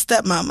 you're not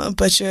stepmama,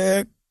 but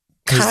you're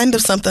kind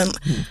of something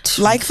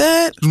like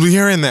that.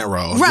 You're in that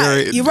role.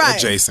 Right. You're right.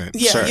 Adjacent.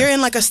 Yeah, sure. You're in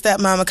like a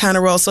stepmama kind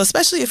of role. So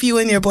especially if you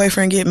and your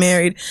boyfriend get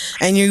married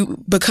and you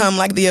become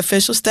like the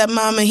official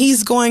stepmama,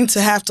 he's going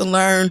to have to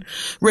learn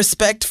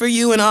respect for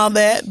you and all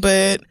that.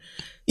 But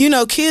you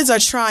know, kids are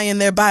trying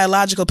their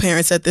biological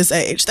parents at this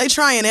age. They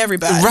trying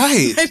everybody.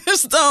 Right. They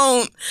just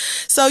don't.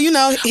 So, you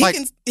know,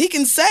 he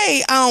can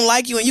say, I don't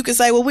like you. And you can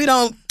say, well, we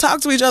don't talk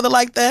to each other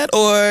like that.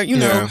 Or, you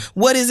know,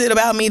 what is it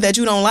about me that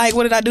you don't like?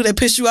 What did I do that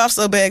pissed you off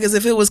so bad? Because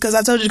if it was because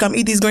I told you to come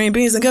eat these green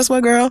beans, then guess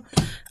what, girl?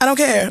 I don't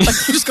care.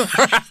 Like, you just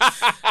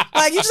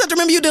have to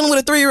remember you're dealing with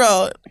a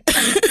 3-year-old.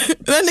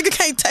 That nigga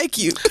can't take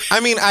you. I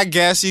mean, I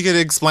guess you could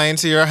explain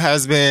to your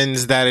husband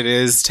that it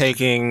is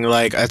taking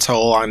like a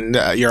toll on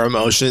your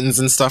emotions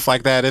and stuff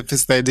like that if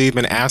it's that deep,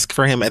 and ask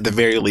for him at the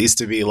very least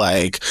to be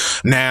like,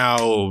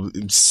 now,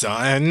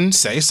 son,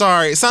 say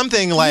sorry.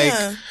 Something like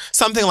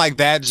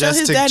that,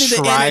 just to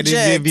try to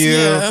give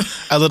you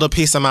a little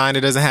peace of mind.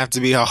 It doesn't have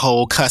to be a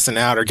whole cussing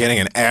out or getting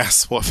an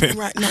ass whooping.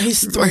 Right. No,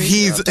 he's 3.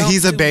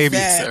 He's a baby,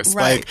 sis.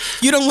 Right. Like,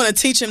 you don't want to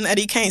teach him that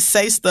he can't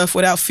say stuff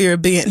without fear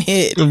of being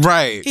hit.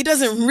 Right. He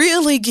doesn't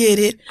really get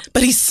it,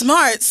 but he's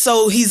smart,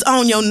 so he's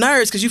on your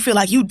nerves because you feel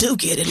like you do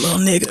get it, little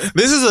nigga.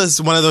 This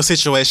is one of those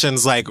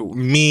situations like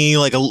me,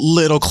 like a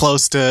little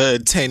close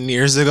to 10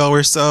 years ago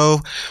or so.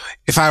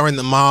 If I were in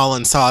the mall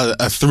and saw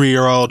a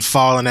 3-year-old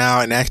falling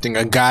out and acting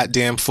a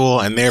goddamn fool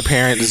and their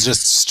parent is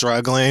just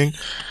struggling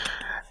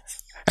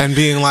and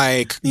being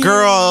like,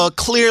 girl,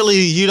 clearly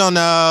you don't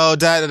know,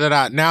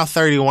 da-da-da-da. Now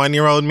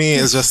 31-year-old me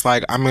is just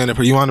like,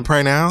 you want to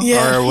pray now?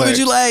 Yeah, or what? Would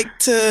you like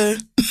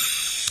to...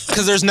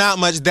 Because there's not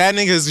much. That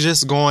nigga's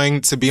just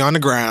going to be on the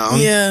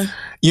ground. Yeah.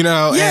 You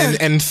know,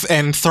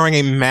 and throwing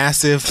a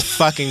massive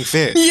fucking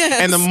fit.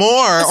 Yes. And the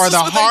more or the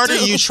harder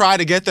you try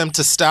to get them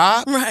to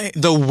stop,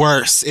 the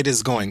worse it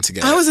is going to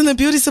get. I was in the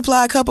beauty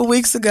supply a couple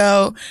weeks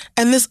ago,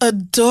 and this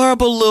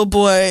adorable little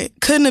boy,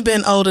 couldn't have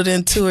been older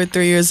than 2 or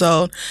 3 years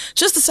old,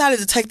 just decided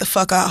to take the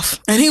fuck off.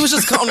 And he was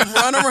just going to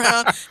run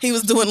around. He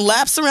was doing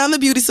laps around the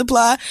beauty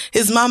supply.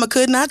 His mama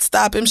could not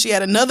stop him. She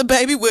had another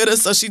baby with her,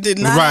 so she did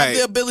not have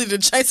the ability to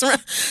chase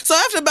around. So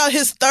after about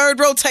his 3rd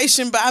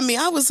rotation by me,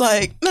 I was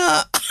like,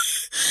 nah.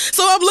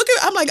 So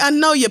I'm like, I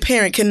know your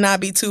parent cannot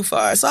be too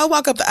far. So I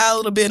walk up the aisle a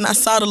little bit and I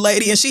saw the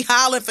lady and she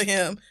hollering for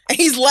him and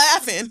he's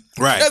laughing.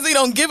 Right. Because he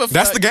don't give a fuck.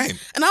 That's the game.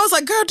 And I was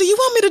like, girl, do you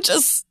want me to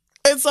just...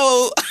 And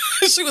so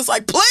she was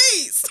like,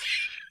 please.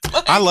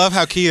 I love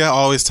how Kia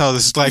always tells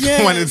us, like,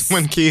 when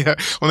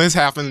this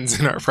happens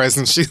in our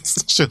presence,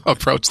 she'll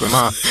approach the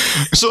mom.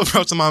 She'll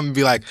approach the mom and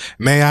be like,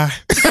 may I?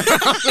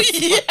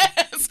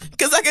 Yes.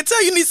 Because I can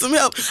tell you need some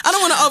help. I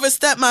don't want to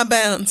overstep my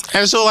bounds.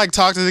 And she'll like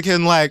talk to the kid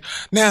and like,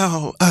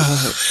 now,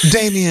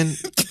 Damien,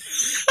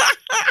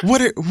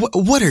 what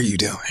are you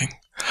doing?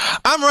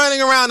 I'm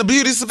running around the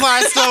beauty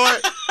supply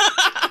store.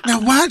 Now,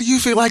 why do you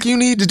feel like you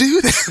need to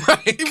do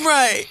that?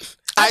 Right.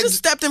 I just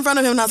stepped in front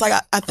of him and I was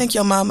like, I think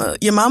your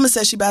mama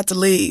said she about to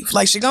leave.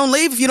 Like, she gonna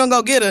leave if you don't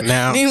go get her.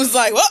 Now, and he was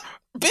like, what?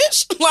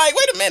 Bitch, like,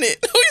 wait a minute.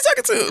 Who are you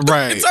talking to?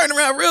 Right. He turned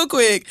around real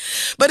quick.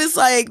 But it's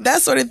like,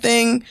 that sort of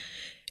thing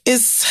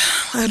is,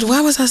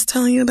 why was I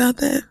telling you about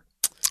that?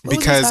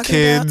 Because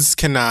kids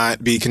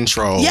cannot be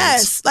controlled.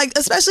 Yes, like,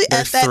 especially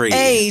at that 3.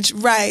 age,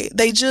 right.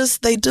 They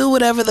do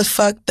whatever the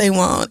fuck they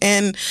want.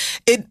 And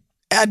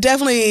I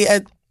definitely,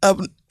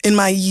 in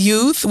my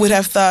youth, would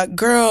have thought,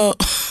 girl,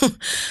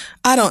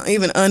 I don't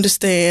even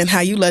understand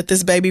how you let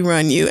this baby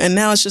run you. And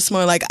now it's just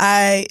more like,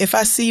 if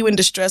I see you in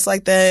distress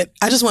like that,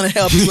 I just want to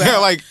help you out. Yeah,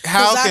 like,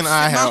 how can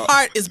I help? My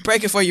heart is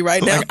breaking for you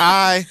right now. Like,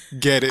 I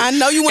get it. I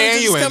know you wanted to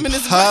just come in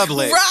this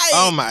public. Right.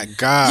 Oh my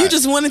God. You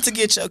just wanted to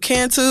get your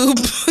Cantube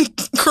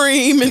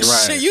cream and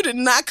shit. You did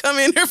not come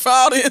in here for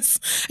all this.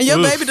 And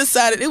your baby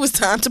decided it was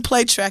time to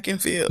play track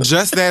and field.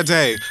 Just that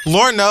day.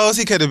 Lord knows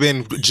he could have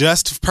been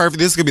just perfect.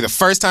 This could be the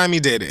first time he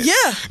did it.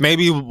 Yeah.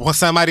 Maybe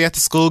somebody at the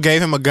school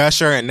gave him a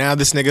gusher and now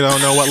this nigga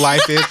don't know what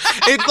life is.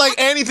 It's like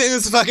anything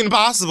is fucking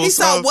possible. He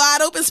saw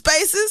wide open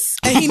spaces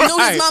and he knew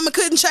his mama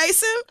couldn't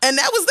chase him, and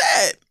that was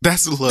that.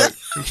 Look.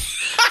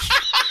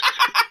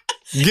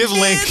 Give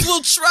Link. Kids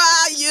will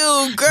try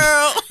you,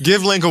 girl.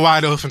 Give Link a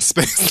wide open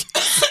space.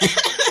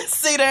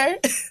 See there?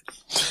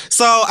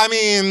 So, I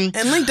mean...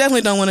 And Link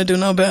definitely don't want to do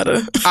no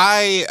better.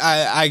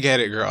 I get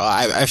it, girl.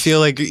 I feel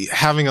like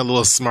having a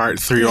little smart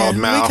 3-year-old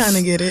mouth... we kind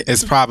of get it.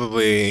 ...is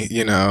probably,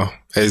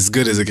 as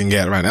good as it can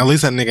get right now. At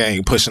least that nigga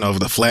ain't pushing over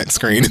the flat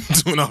screen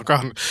and doing all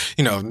kind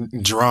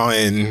of,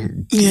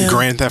 drawing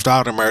Grand Theft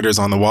Auto murders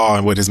on the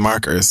wall with his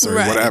markers or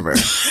whatever.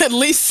 At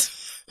least...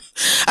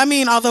 I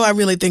mean, although I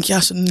really think y'all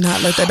should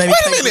not let that baby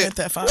play with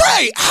that fire.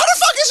 Right. How the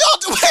fuck is y'all...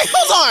 Wait,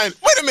 hold on.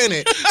 Wait a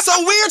minute.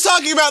 So we're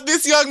talking about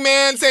this young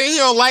man saying he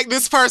don't like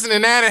this person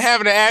and that and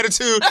having an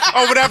attitude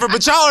or whatever,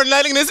 but y'all are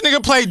letting this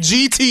nigga play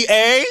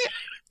GTA?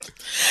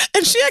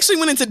 And she actually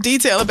went into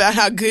detail about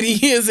how good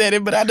he is at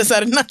it, but I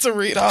decided not to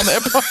read all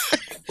that part.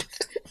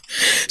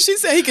 She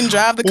said he can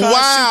drive the car,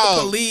 shoot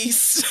the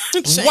police,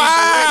 change the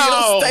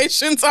radio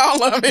stations,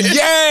 all of it.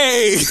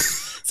 Yay!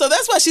 So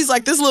that's why she's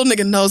like, this little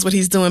nigga knows what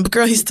he's doing. But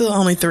girl, he's still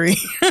only 3.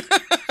 I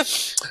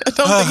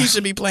don't think he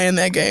should be playing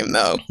that game,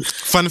 though.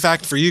 Fun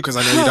fact for you, because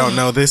I know you don't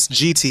know this,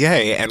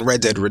 GTA and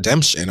Red Dead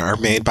Redemption are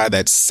made by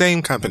that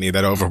same company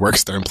that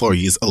overworks their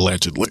employees,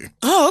 allegedly.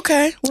 Oh,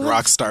 okay. Well,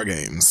 Rockstar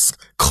Games.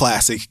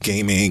 Classic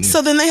gaming.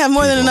 So then they have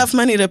more than enough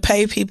money to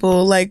pay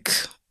people, like...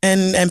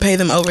 And pay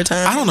them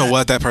overtime. I don't know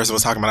what that person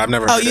was talking about. I've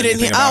never heard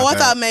anything about that. Oh, I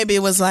thought maybe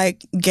it was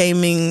like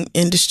gaming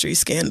industry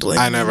scandal.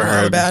 I never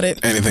heard about it.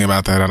 Anything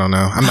about that. I don't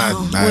know. I'm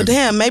not. Well,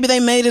 damn. Maybe they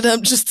made it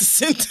up just to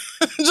send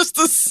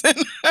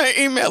an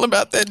email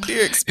about that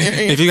dear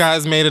experience. If you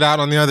guys made it out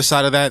on the other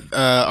side of that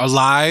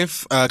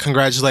alive,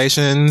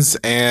 congratulations.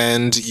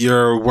 And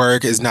your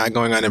work is not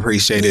going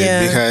unappreciated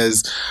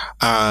because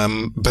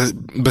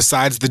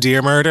besides the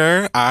deer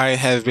murder, I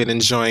have been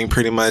enjoying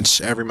pretty much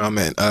every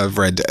moment of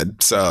Red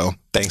Dead. So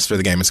thanks for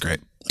the game. It's great.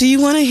 Do you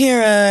want to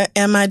hear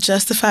am I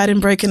justified in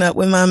breaking up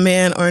with my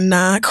man or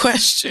not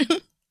question?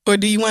 Or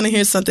do you want to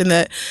hear something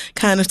that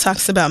kind of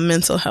talks about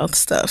mental health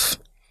stuff?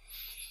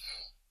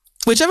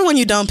 Whichever one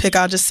you don't pick,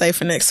 I'll just say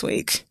for next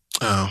week.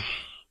 Oh.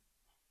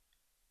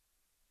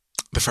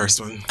 The first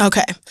one.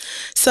 Okay.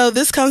 So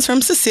this comes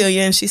from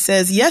Cecilia, and she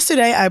says,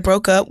 yesterday I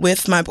broke up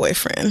with my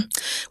boyfriend.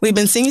 We've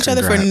been seeing each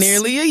other for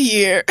nearly a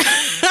year.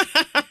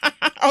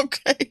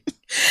 Okay.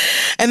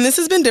 And this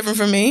has been different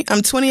for me.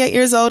 I'm 28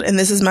 years old, and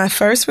this is my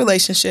first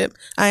relationship.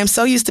 I am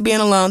so used to being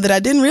alone that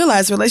I didn't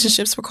realize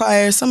relationships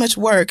require so much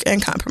work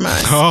and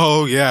compromise.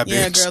 Oh, yeah, bitch.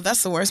 Yeah, girl,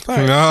 that's the worst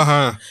part.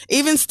 Uh-huh.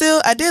 Even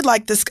still, I did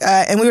like this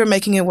guy, and we were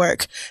making it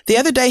work. The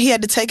other day, he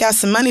had to take out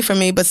some money from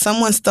me, but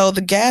someone stole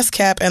the gas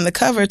cap and the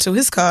cover to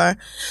his car.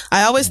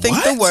 I always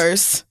think the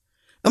worst.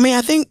 I mean,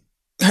 I think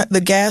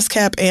the gas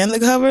cap and the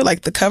cover,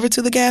 like the cover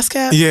to the gas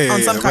cap.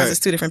 On some cars, it's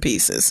 2 different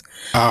pieces.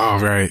 Oh,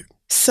 right.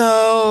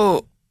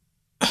 So...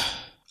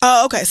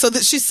 Oh, okay. So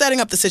she's setting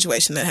up the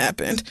situation that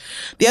happened.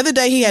 The other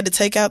day, he had to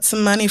take out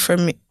some money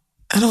from me.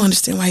 I don't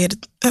understand why he had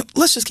to...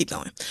 let's just keep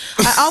going.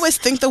 I always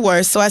think the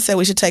worst, so I said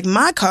we should take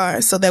my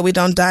car so that we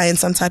don't die in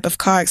some type of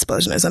car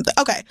explosion or something.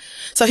 Okay.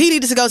 So he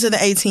needed to go to the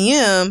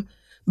ATM,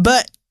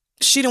 but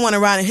she didn't want to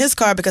ride in his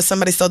car because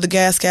somebody stole the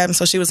gas cap, and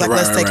so she was like,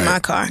 let's take my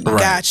car. Right.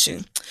 Got you.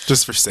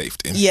 Just for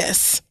safety.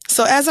 Yes.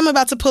 So as I'm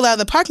about to pull out of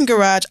the parking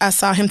garage, I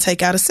saw him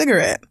take out a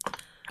cigarette.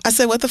 I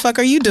said, what the fuck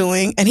are you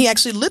doing? And he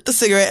actually lit the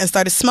cigarette and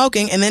started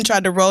smoking and then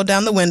tried to roll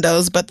down the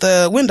windows, but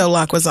the window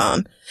lock was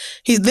on.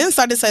 He then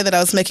started to say that I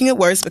was making it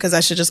worse because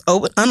I should just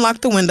unlock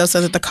the window so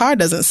that the car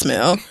doesn't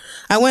smell.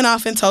 I went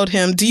off and told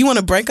him, do you want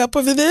to break up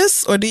over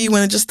this or do you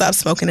want to just stop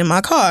smoking in my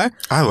car?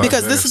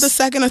 Because this is the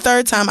second or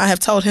third time I have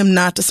told him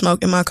not to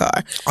smoke in my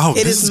car. Oh,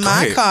 it is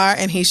my car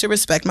and he should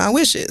respect my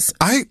wishes.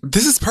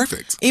 This is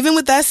perfect. Even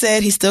with that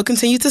said, he still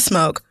continued to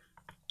smoke.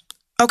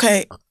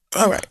 Okay.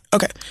 All right.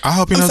 Okay. I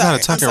hope he knows how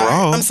to tuck and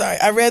roll. I'm sorry.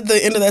 I read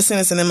the end of that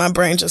sentence and then my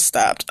brain just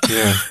stopped.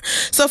 Yeah.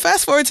 So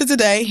fast forward to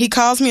today, he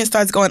calls me and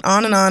starts going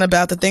on and on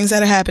about the things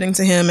that are happening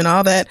to him and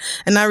all that.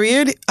 And I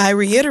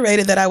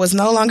reiterated that I was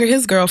no longer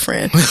his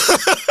girlfriend.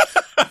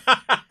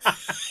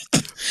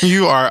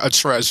 You are a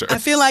treasure. I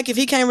feel like if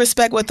he can't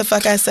respect what the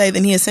fuck I say,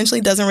 then he essentially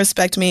doesn't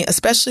respect me,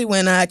 especially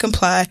when I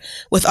comply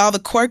with all the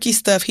quirky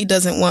stuff he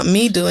doesn't want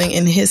me doing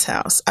in his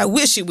house. I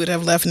wish he would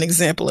have left an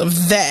example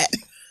of that.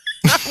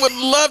 I would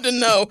love to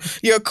know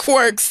your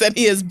quirks that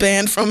he has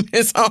banned from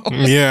his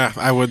home. Yeah,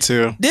 I would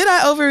too. Did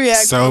I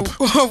overreact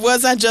or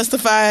was I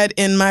justified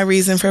in my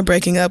reason for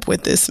breaking up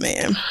with this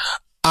man?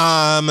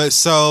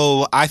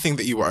 So I think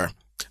that you were.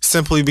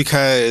 Simply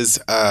because,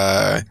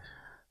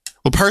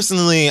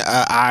 personally,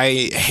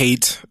 I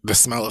hate the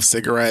smell of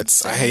cigarettes.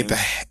 Same. I hate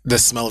the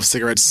smell of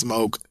cigarette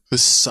smoke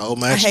so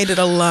much. I hate it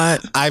a lot.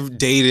 I've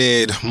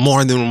dated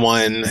more than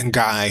one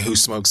guy who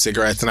smokes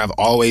cigarettes, and I've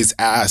always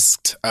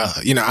asked,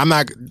 I'm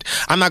not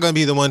going to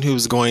be the one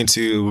who's going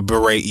to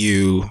berate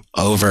you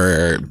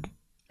over,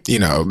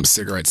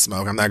 cigarette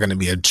smoke. I'm not going to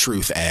be a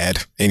truth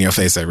ad in your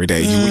face every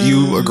day.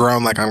 You are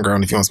grown like I'm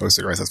grown. If you want to smoke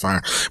cigarettes, that's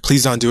fine.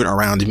 Please don't do it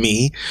around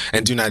me,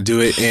 and do not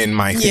do it in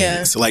my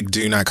things. Like,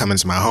 do not come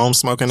into my home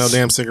smoking no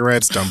damn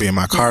cigarettes. Don't be in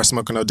my car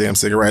smoking no damn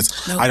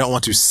cigarettes. Nope. I don't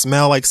want to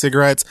smell like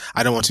cigarettes.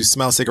 I don't want to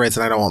smell cigarettes,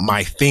 and I don't want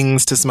my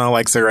things to smell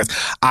like cigarettes.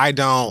 I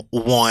don't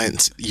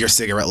want your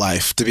cigarette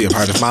life to be a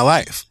part of my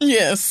life.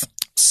 Yes.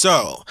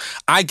 So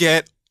I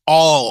get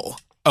all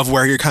of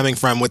where you're coming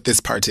from with this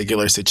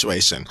particular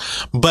situation,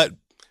 but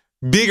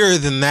bigger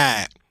than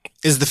that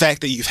is the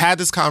fact that you've had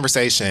this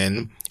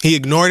conversation. He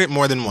ignored it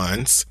more than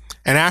once.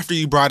 And after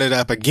you brought it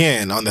up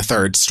again on the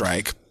third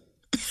strike,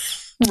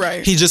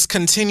 right, he just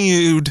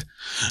continued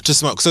to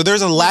smoke. So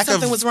there's a lack of...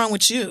 Something was wrong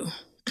with you.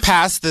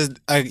 Past the,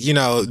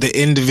 the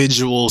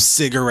individual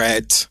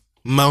cigarette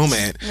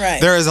moment, Right.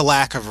 there is a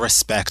lack of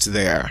respect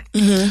there.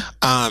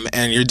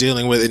 And you're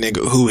dealing with a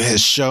nigga who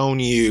has shown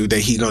you that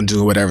he gonna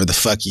do whatever the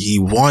fuck he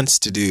wants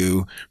to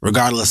do,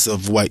 regardless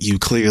of what you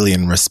clearly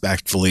and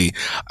respectfully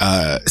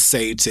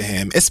say to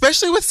him.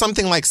 Especially with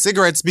something like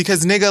cigarettes,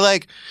 because nigga,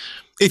 like,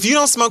 if you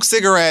don't smoke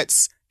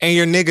cigarettes and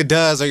your nigga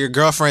does, or your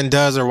girlfriend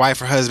does, or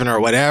wife or husband or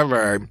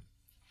whatever,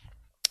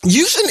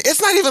 you shouldn't.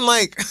 It's not even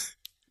like,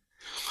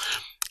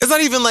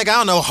 I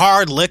don't know,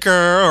 hard liquor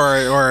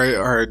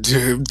or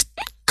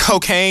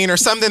cocaine or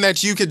something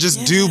that you could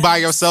just do by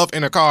yourself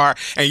in a car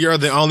and you're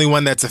the only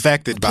one that's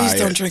affected by it. Please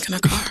don't drink in a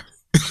car.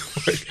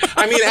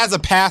 I mean, as a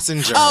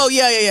passenger. Oh,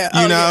 yeah.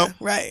 You know? Yeah,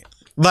 right.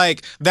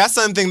 Like, that's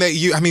something that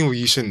you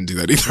shouldn't do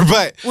that either,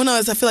 but. Well, no,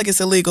 I feel like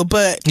it's illegal,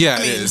 but. Yeah,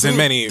 it is in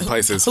many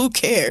places. Who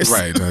cares?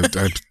 Right, I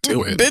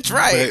do it. Bitch,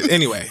 right. But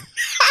anyway.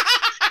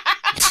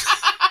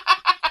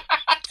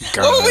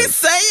 What were we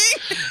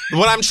saying?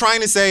 What I'm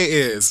trying to say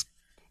is,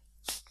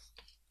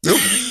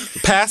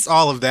 past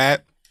all of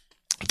that,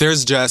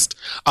 there's just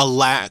a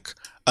lack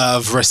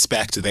of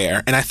respect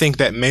there. And I think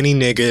that many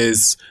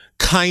niggas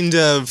kind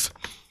of,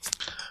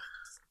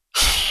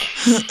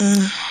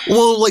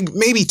 well, like,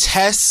 maybe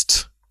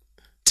test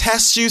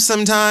you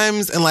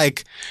sometimes and,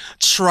 like,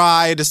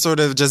 try to sort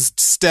of just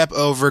step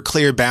over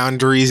clear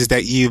boundaries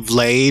that you've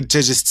laid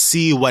to just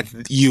see what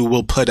you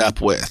will put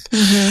up with.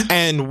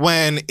 And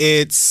when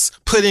it's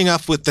putting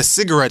up with the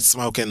cigarette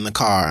smoke in the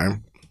car,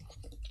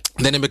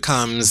 then it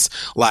becomes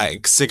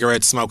like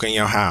cigarette smoke in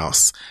your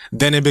house.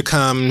 Then it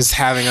becomes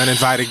having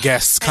uninvited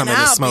guests come in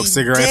and smoke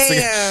cigarettes.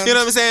 You know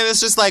what I'm saying? It's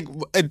just like,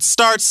 it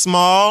starts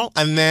small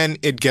and then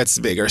it gets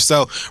bigger.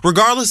 So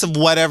regardless of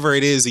whatever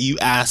it is that you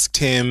asked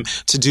him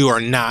to do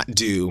or not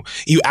do,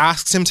 you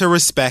asked him to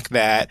respect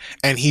that,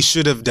 and he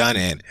should have done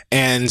it.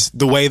 And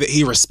the way that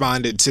he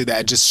responded to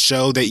that just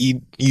showed that he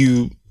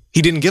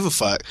didn't give a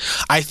fuck.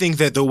 I think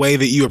that the way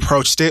that you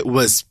approached it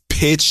was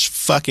pitch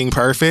fucking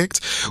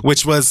perfect,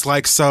 which was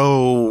like,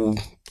 so,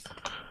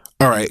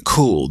 all right,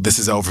 cool, this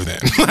is over then.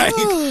 Like,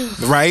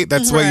 right?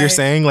 That's what you're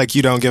saying? Like,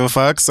 you don't give a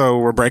fuck, so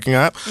we're breaking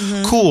up?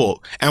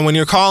 Cool. And when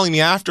you're calling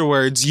me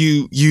afterwards,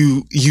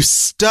 you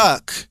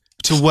stuck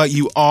to what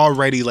you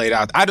already laid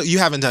out. You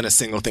haven't done a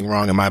single thing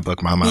wrong in my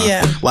book, Mama.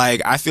 Yeah.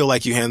 Like, I feel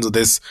like you handled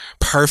this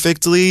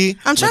perfectly.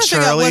 I'm trying to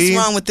figure out what's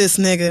wrong with this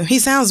nigga. He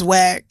sounds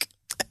whack.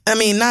 I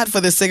mean, not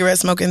for the cigarette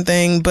smoking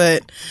thing,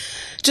 but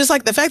just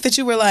like the fact that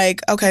you were like,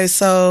 okay,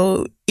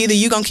 so either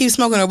you gonna keep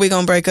smoking or we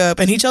gonna break up.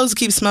 And he chose to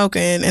keep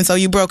smoking, and so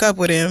you broke up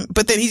with him.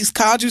 But then he's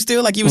called you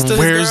still, like you were still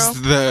his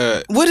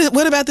girl.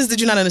 What about this did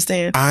you not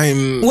understand?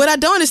 What I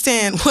don't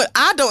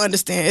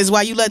understand is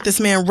why you let this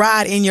man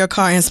ride in your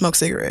car and smoke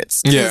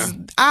cigarettes. Yeah.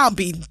 I'll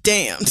be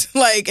damned.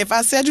 Like, if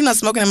I said you're not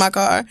smoking in my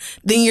car,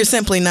 then you're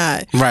simply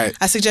not. Right.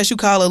 I suggest you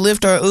call a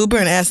Lyft or Uber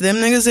and ask them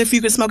niggas if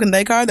you could smoke in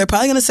their car. They're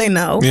probably gonna say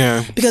no.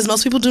 Yeah. Because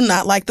most people do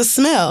not like the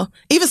smell.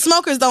 Even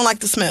smokers don't like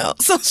the smell.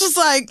 So it's just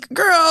like,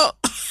 girl,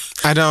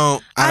 I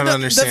don't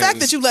understand. The fact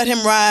that you let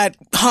him ride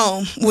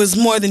home was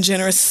more than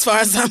generous as far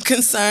as I'm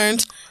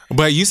concerned.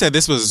 But you said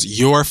this was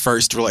your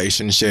first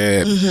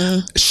relationship.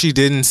 She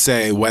didn't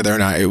say whether or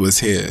not it was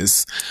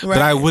his. Right.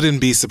 But I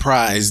wouldn't be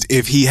surprised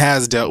if he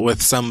has dealt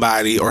with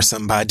somebody or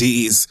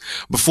somebodies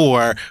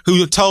before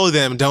who told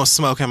them, don't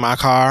smoke in my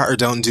car or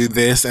don't do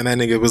this. And that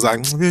nigga was like,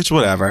 bitch,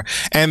 whatever.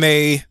 And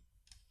they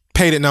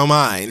paid it no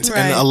mind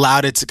and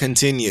allowed it to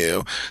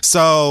continue.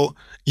 So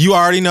you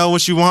already know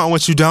what you want,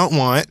 what you don't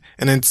want.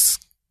 And it's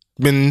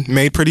been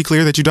made pretty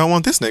clear that you don't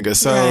want this nigga.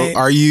 So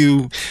are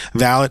you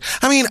valid?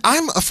 I mean,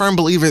 I'm a firm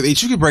believer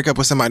that you could break up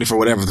with somebody for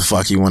whatever the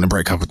fuck you want to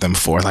break up with them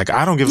for. Like,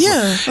 I don't give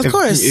a fuck. Of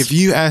course. If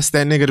you ask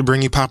that nigga to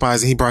bring you Popeyes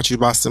and he brought you to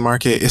Boston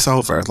Market, it's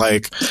over.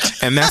 Like,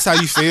 and that's how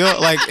you feel.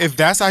 Like, if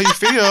that's how you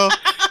feel,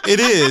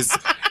 it is.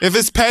 If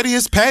it's petty,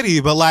 it's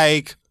petty. But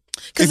like,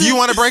 if you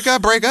want to break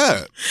up, break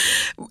up.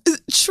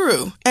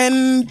 True.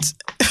 And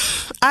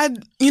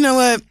you know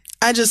what?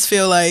 I just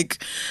feel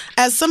like,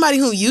 as somebody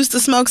who used to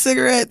smoke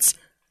cigarettes,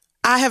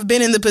 I have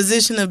been in the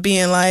position of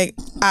being like,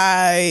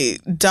 I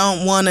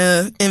don't want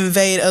to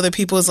invade other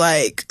people's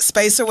like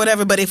space or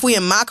whatever. But if we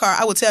in my car,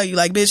 I will tell you,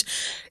 like, bitch,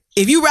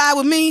 if you ride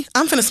with me,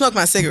 I'm finna smoke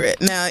my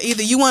cigarette. Now,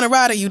 either you want to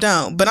ride or you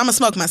don't, but I'm gonna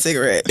smoke my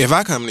cigarette. If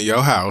I come to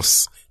your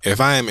house,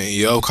 if I am in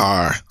your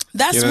car,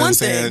 that's one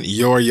thing.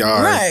 Your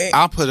yard,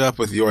 I'll put up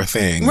with your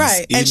things.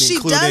 Right. And she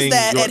does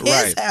that at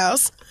his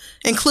house,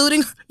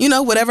 including, you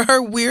know, whatever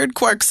her weird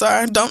quirks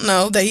are. Don't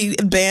know that he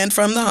banned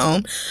from the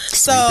home.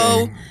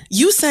 So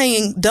you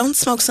saying don't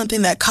smoke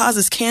something that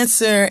causes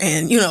cancer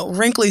and, you know,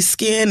 wrinkly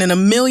skin and a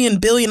million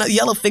billion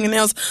yellow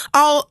fingernails,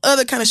 all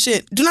other kind of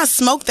shit. Do not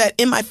smoke that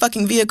in my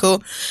fucking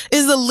vehicle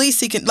is the least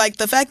he can. Like,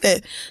 the fact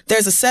that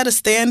there's a set of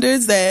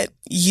standards that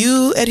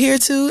you adhere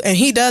to and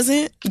he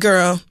doesn't,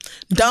 girl,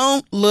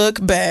 don't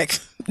look back.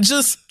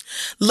 Just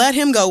let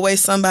him go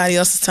waste somebody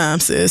else's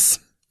time, sis.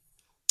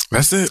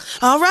 That's it.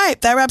 All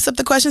right. That wraps up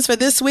the questions for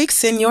this week.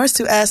 Send yours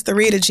to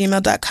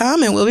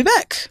asktheread@gmail.com and we'll be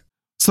back.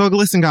 So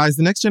listen, guys,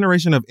 the next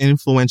generation of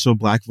influential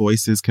Black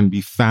voices can be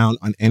found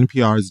on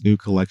NPR's new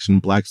collection,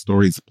 Black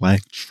Stories,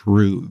 Black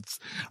Truths.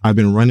 I've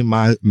been running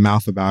my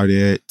mouth about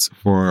it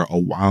for a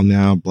while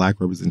now. Black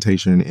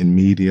representation in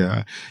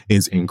media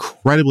is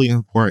incredibly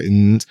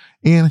important,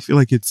 and I feel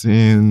like it's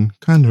in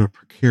kind of a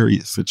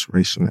precarious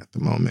situation at the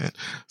moment.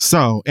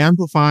 So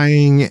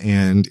amplifying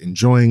and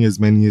enjoying as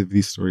many of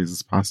these stories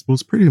as possible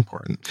is pretty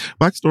important.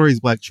 Black Stories,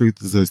 Black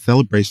Truths is a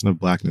celebration of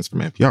Blackness from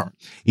NPR.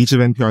 Each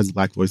of NPR's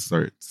Black voices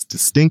are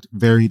distinct,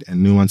 varied,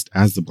 and nuanced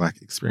as the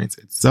Black experience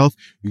itself.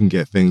 You can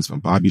get things from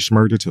Bobby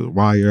Shmurda to The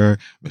Wire,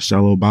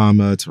 Michelle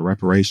Obama to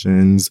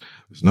reparations.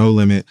 There's no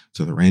limit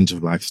to the range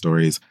of Black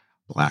stories,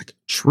 Black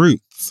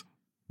truths.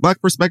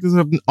 Black perspectives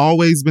have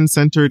always been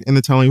centered in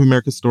the telling of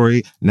America's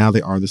story. Now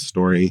they are the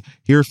story.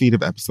 Hear a feed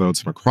of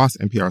episodes from across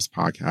NPR's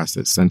podcasts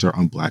that center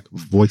on Black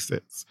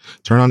voices.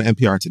 Turn on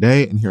NPR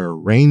today and hear a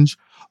range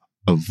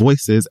of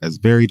voices as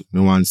varied,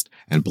 nuanced,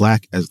 and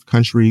Black as the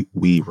country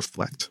we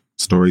reflect.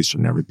 Stories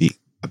should never be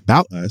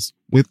about us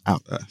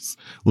without us.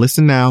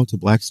 Listen now to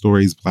Black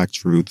Stories, Black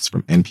Truths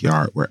from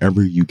NPR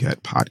wherever you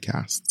get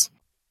podcasts.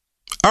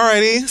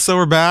 Alrighty, so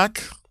we're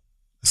back.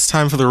 It's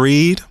time for the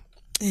read.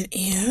 It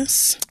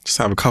is. Just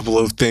have a couple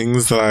of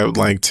things that I would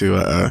like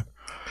to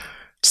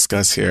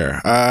discuss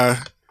here.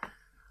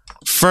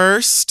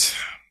 First,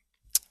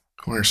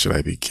 where should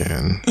I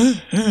begin?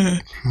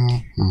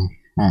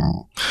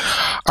 All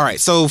right,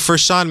 so for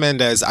Shawn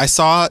Mendes, I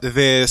saw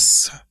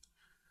this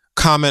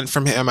comment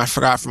from him, I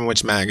forgot from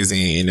which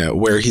magazine,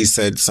 where he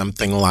said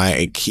something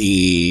like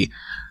he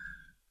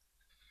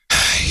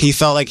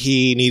felt like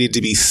he needed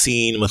to be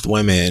seen with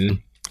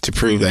women to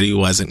prove that he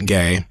wasn't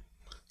gay.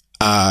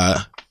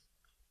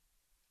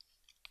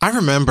 I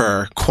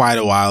remember quite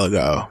a while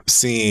ago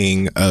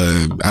seeing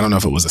I don't know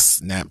if it was a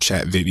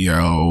Snapchat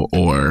video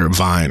or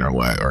Vine or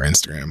what, or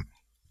Instagram,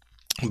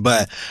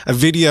 but a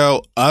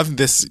video of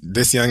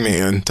this young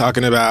man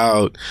talking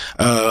about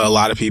a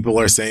lot of people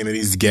are saying that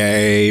he's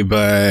gay,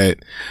 but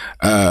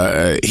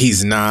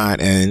he's not.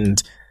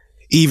 And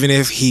even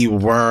if he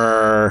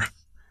were,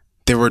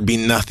 there would be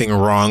nothing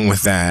wrong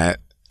with that.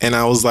 And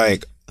I was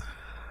like,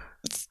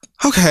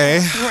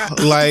 okay,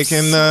 like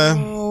in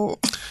the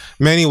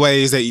many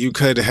ways that you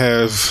could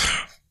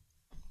have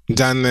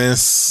done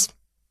this,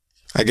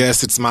 I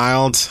guess it's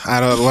mild. I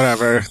don't,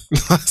 whatever.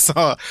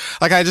 So,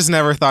 like, I just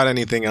never thought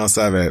anything else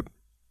of it.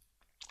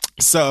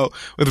 So,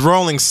 with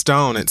Rolling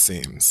Stone, it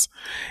seems,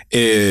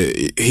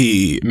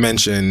 he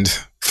mentioned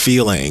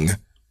feeling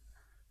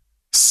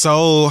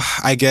so,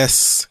 I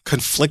guess,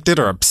 conflicted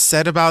or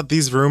upset about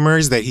these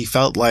rumors that he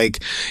felt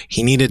like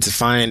he needed to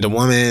find a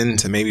woman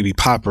to maybe be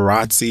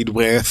paparazzi'd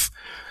with,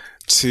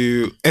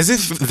 to, as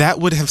if that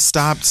would have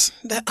stopped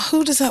that.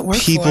 Who does that work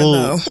people, for,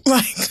 though?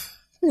 Like,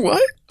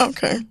 what?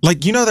 Okay.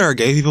 Like, you know, there are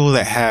gay people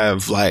that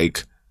have,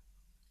 like,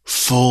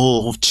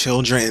 full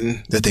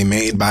children that they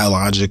made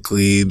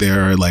biologically.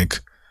 There are, like,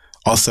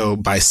 also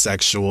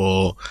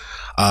bisexual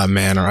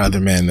men or other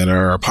men that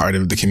are a part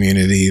of the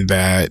community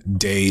that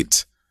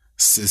date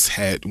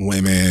cishet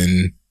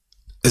women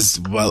as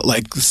well.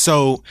 Like,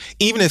 so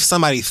even if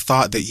somebody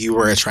thought that you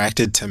were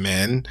attracted to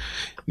men,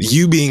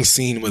 you being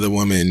seen with a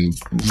woman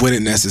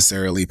wouldn't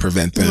necessarily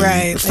prevent them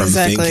from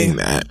thinking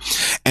that.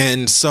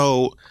 And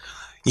so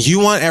you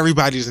want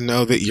everybody to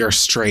know that you're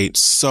straight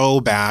so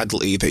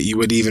badly that you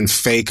would even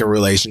fake a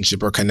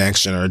relationship or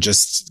connection or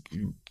just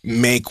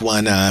make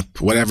one up,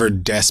 whatever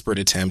desperate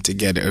attempt to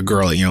get a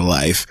girl in your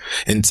life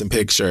in some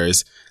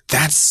pictures.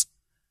 That's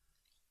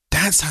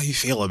how you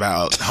feel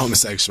about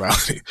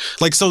homosexuality.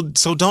 Like, so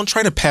don't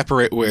try to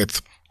pepper it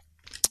with,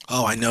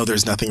 oh, I know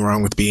there's nothing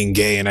wrong with being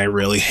gay and I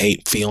really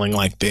hate feeling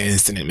like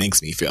this and it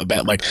makes me feel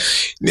bad. Like,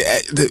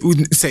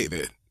 save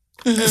it.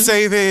 Mm-hmm.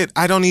 Save it.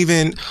 I don't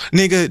even,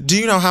 nigga, do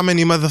you know how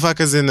many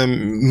motherfuckers in the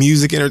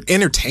music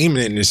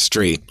entertainment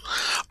industry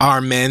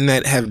are men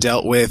that have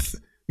dealt with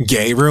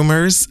gay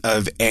rumors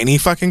of any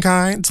fucking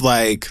kind?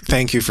 Like,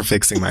 thank you for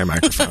fixing my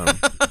microphone.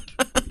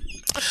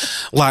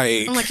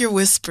 Like, I'm like, you're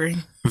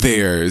whispering.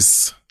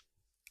 There's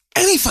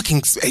any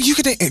fucking, you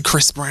could,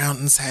 Chris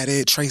Brown's had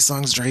it, Trey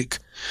Songz, Drake,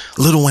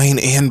 Lil Wayne,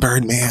 and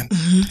Birdman.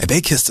 Mm-hmm. And they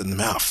kissed in the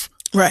mouth.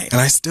 Right. And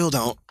I still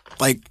don't,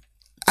 like,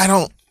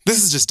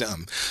 this is just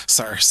dumb,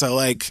 sir. So,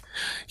 like,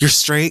 you're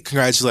straight.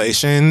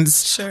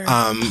 Congratulations. Sure.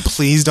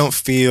 Please don't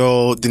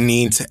feel the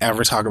need to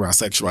ever talk about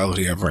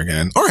sexuality ever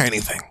again or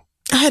anything.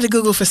 I had to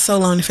Google for so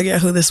long to figure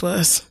out who this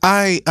was.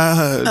 A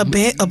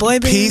boy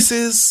band?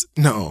 Pieces?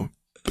 No,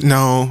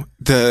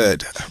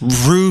 the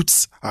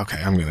Roots.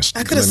 Okay, I'm gonna.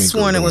 I could have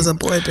sworn it was a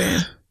boy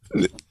band.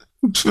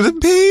 The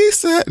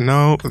Pieces.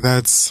 No,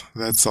 that's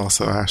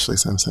also Ashley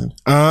Simpson.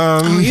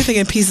 You're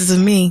thinking Pieces of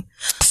Me.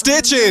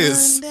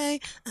 Stitches. One day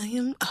I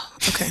am. Oh,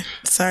 okay.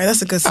 Sorry,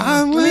 that's a good song.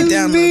 I'm Let me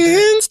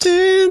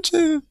download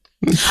that.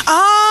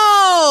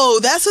 Oh,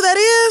 that's what that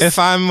is? If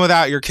I'm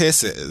Without Your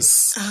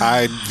Kisses,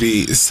 I'd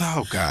be.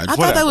 So, God. I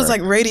thought that was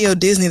like Radio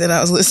Disney that I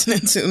was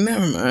listening to.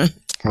 Never mind.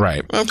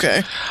 Right.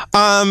 Okay.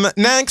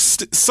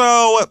 Next.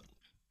 So,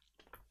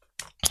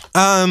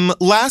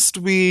 last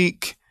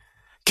week,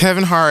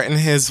 Kevin Hart and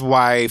his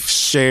wife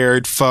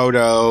shared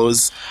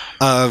photos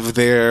of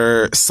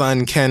their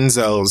son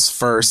Kenzo's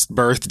first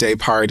birthday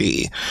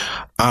party.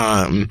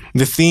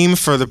 The theme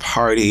for the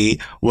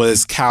party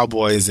was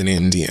cowboys and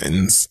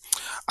Indians.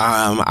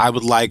 I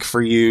would like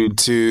for you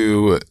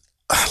to...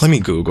 Let me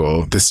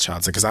Google this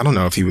child because I don't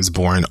know if he was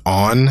born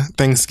on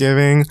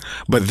Thanksgiving,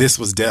 but this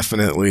was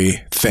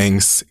definitely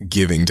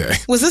Thanksgiving Day.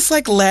 Was this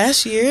like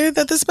last year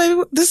that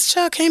this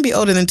child can't be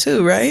older than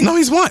 2, right? No,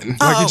 he's 1.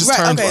 Like he just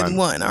turned okay, 1.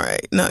 1. All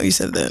right. No, you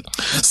said that.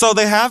 So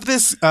they have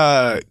this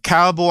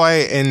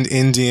cowboy and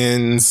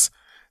Indians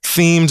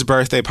themed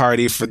birthday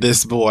party for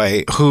this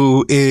boy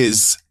who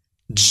is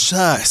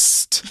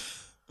just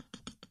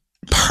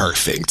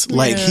perfect.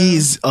 Like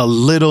he's a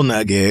little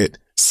nugget.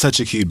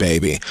 Such a cute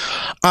baby.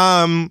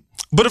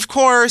 But of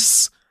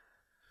course,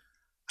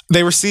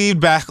 they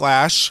received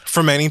backlash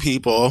from many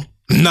people.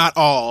 Not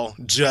all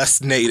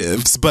just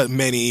natives, but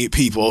many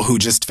people who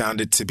just found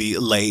it to be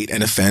late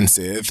and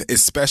offensive,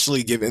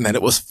 especially given that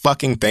it was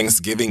fucking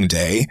Thanksgiving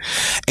Day.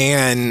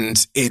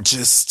 And it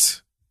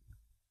just...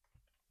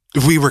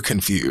 We were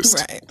confused.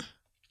 Right.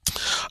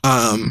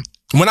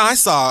 When I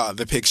saw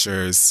the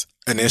pictures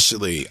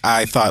initially,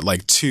 I thought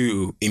like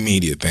 2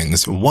 immediate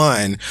things.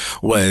 One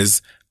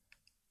was...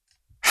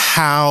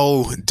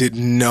 How did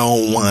no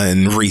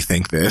one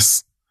rethink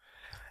this?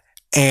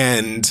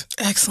 And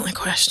excellent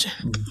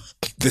question.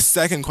 The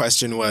second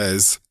question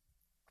was,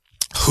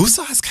 who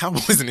saw his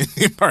cowboys and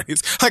Indian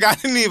parties? Like I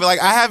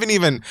haven't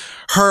even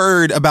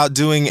heard about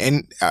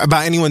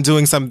anyone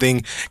doing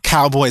something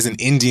cowboys and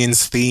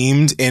Indians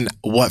themed in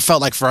what felt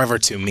like forever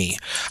to me.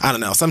 I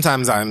don't know.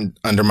 Sometimes I'm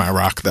under my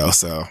rock though,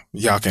 so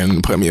y'all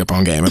can put me up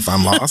on game if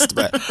I'm lost.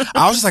 But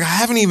I was just like,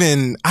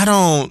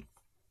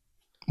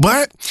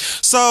 what?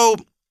 So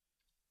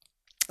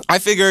I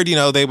figured,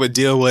 they would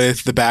deal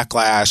with the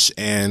backlash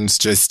and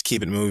just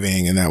keep it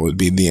moving, and that would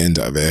be the end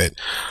of it.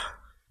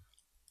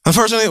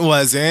 Unfortunately, it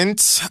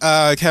wasn't.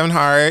 Kevin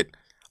Hart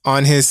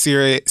on his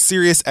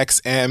Sirius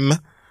XM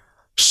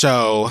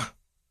show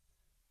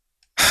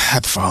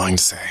had the following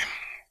to say.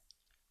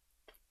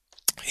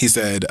 He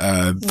said,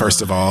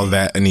 first of all,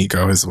 that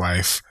Aniko, his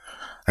wife,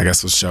 I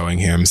guess was showing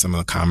him some of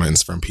the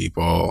comments from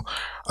people,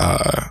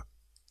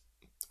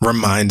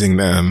 reminding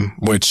them,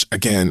 which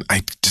again,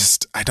 I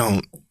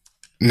don't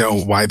know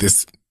why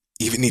this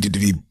even needed to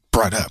be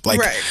brought up. Like,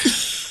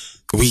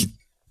 we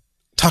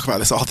talk about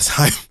this all the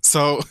time.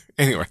 So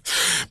anyway,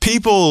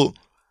 people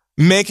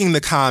making the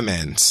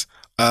comment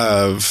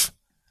of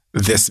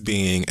this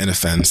being an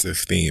offensive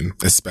theme,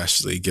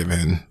 especially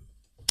given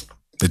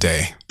the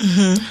day.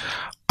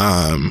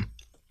 Mm-hmm.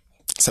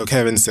 So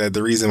Kevin said,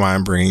 the reason why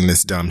I'm bringing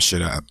this dumb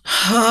shit up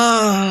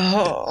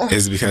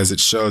is because it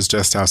shows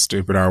just how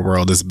stupid our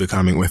world is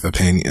becoming with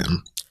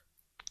opinion.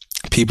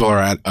 People are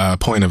at a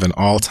point of an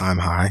all-time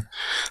high.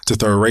 To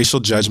throw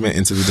racial judgment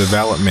into the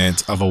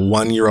development of a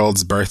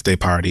 1-year-old's birthday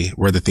party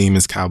where the theme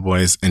is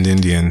cowboys and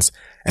Indians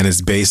and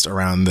is based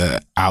around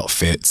the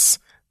outfits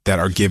that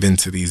are given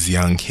to these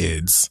young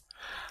kids.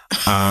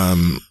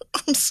 I'm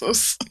so...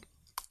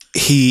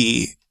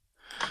 He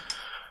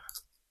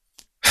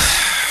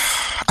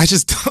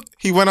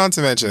went on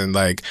to mention,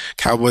 like,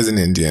 Cowboys and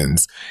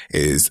Indians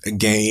is a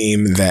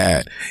game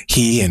that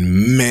he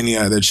and many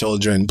other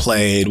children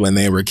played when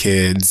they were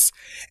kids.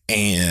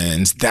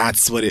 And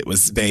that's what it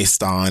was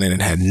based on. And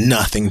it had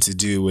nothing to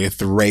do with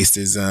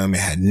racism. It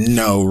had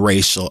no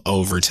racial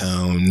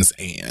overtones.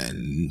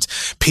 And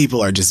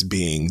people are just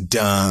being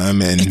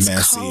dumb and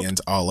messy and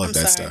all of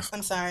that stuff.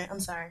 I'm sorry.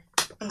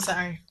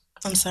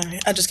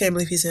 I just can't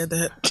believe he said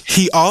that.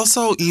 He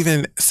also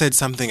even said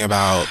something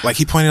about, like,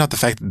 he pointed out the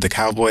fact that the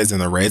Cowboys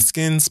and the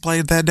Redskins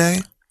played that day.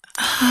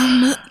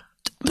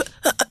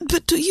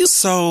 But do you...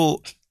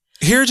 So,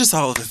 here are just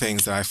all of the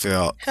things that I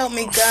feel... Help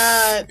me,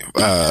 God.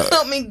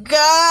 Help me,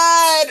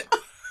 God.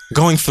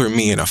 Going through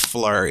me in a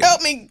flurry.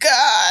 Help me,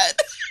 God.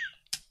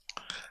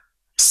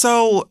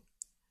 So,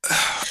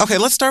 okay,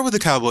 let's start with the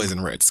Cowboys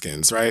and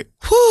Redskins, right?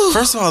 Whew.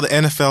 First of all, the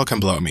NFL can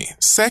blow me.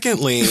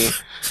 Secondly...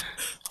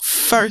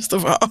 First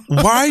of all,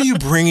 why are you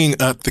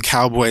bringing up the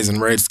Cowboys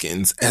and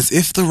Redskins as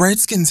if the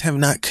Redskins have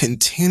not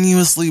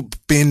continuously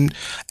been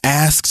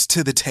asked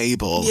to the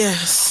table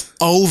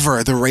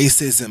over the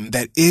racism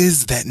that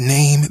is that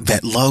name,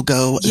 that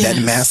logo,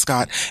 that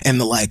mascot, and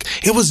the like?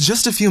 It was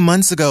just a few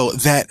months ago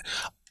that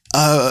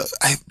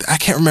I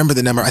can't remember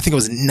the number. I think it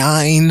was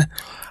 9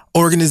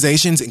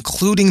 organizations,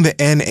 including the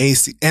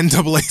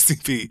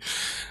NAACP,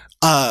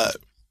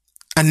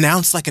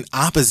 announced like an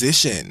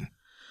opposition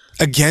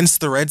against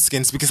the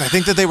Redskins because I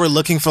think that they were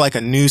looking for like a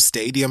new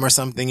stadium or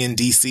something in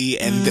DC,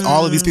 and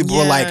all of these people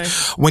were like,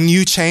 when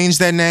you change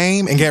that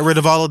name and get rid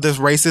of all of this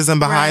racism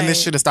behind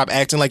this shit and stop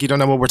acting like you don't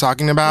know what we're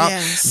talking about,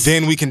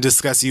 then we can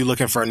discuss you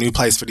looking for a new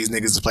place for these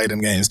niggas to play them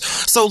games.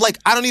 So like,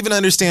 I don't even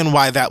understand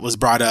why that was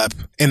brought up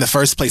in the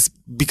first place,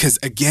 because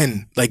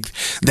again, like,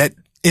 that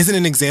isn't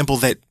an example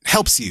that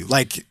helps you.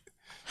 Like,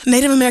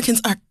 Native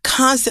Americans are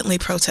constantly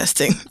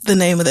protesting the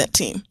name of that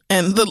team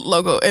and the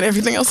logo and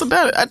everything else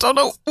about it. I don't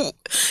know. And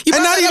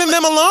not even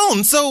them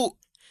alone. So,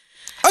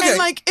 okay. And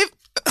like,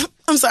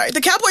 I'm sorry.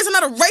 The Cowboys are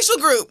not a racial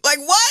group. Like,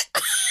 what?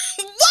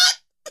 What?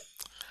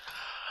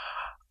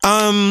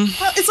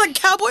 It's like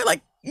cowboy,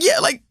 like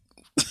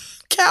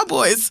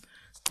cowboys.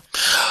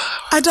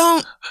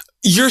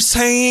 You're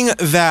saying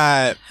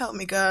that... Help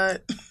me,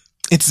 God.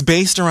 It's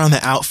based around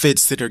the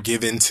outfits that are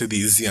given to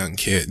these young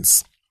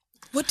kids.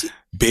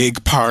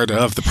 Big part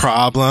of the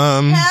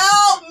problem.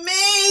 Help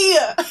me!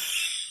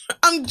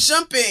 I'm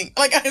jumping.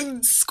 Like,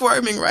 I'm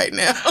squirming right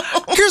now.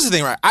 Here's the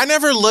thing, right? I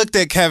never looked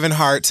at Kevin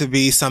Hart to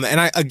be something. And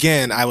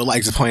I would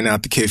like to point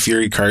out the Kid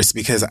Fury curse,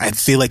 because I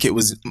feel like it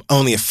was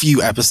only a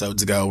few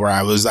episodes ago where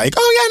I was like,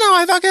 oh, yeah, no,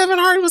 I thought Kevin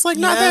Hart was like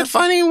not that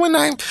funny when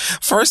I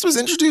first was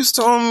introduced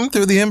to him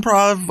through the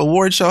improv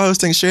award show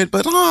hosting shit.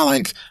 But,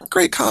 like,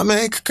 great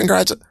comic.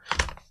 Congratulations.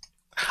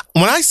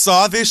 When I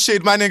saw this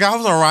shit, my nigga, I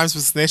was on Rhymes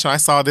with Snitch, and I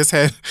saw this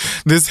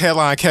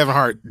headline, Kevin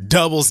Hart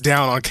doubles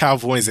down on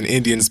Cowboys and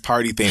Indians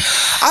party theme.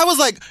 I was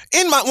like,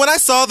 when I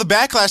saw the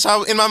backlash,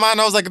 in my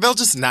mind, I was like, they'll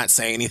just not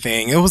say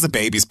anything. It was a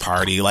baby's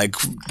party. Like,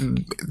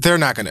 they're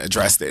not going to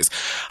address this.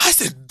 I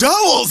said,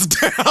 doubles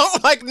down?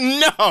 Like,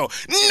 no.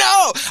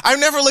 I've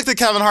never looked at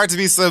Kevin Hart to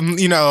be some,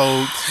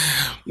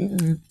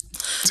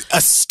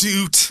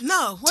 astute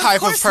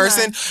type of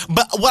person.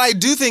 Not. But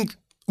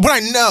what I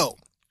know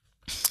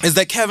is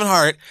that Kevin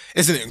Hart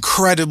is an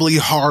incredibly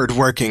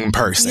hardworking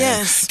person.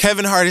 Yes.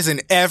 Kevin Hart is in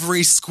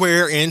every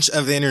square inch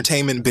of the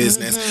entertainment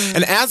business. Mm-hmm.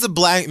 And as a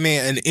black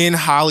man in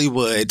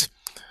Hollywood,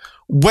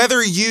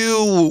 whether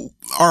you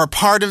are a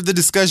part of the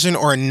discussion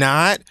or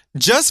not,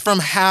 just from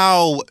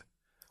how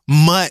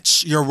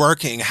much you're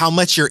working, how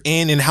much you're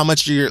in, and how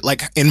much you're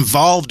like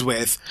involved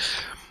with,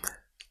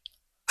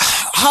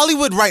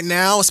 Hollywood right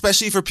now,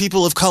 especially for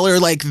people of color,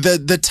 like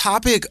the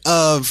topic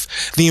of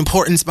the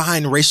importance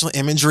behind racial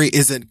imagery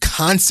is a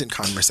constant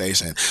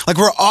conversation. Like,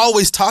 we're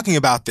always talking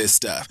about this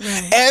stuff.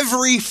 Right.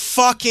 Every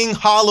fucking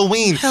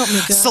Halloween. Help me,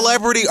 God.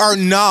 Celebrity or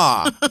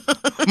nah.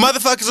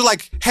 Motherfuckers are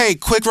like, hey,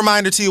 quick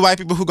reminder to you white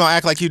people who gonna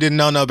act like you didn't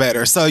know no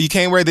better. So you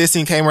can't wear this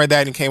and you can't wear that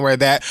and you can't wear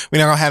that. We're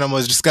not gonna have no more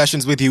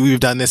discussions with you. We've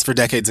done this for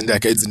decades and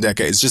decades and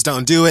decades. Just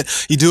don't do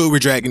it. You do it, we're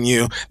dragging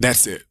you.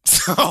 That's it.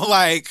 So,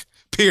 like...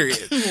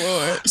 Period.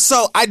 Lord.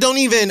 So I don't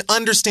even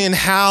understand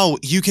how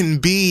you can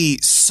be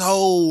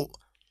so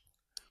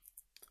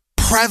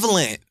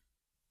prevalent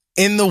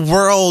in the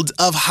world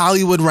of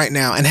Hollywood right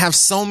now and have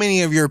so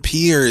many of your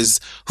peers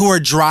who are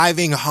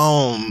driving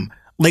home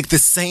like the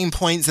same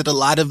points that a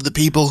lot of the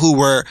people who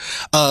were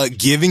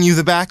giving you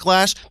the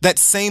backlash, that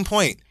same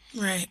point.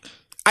 Right.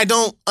 I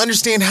don't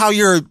understand how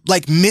you're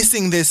like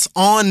missing this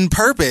on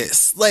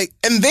purpose. Like,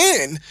 and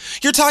then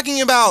you're talking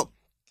about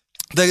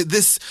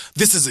this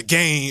is a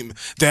game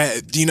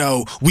that,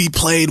 we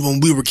played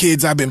when we were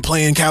kids. I've been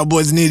playing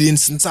Cowboys and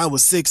Indians since I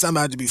was 6. I'm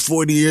about to be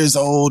 40 years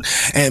old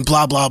and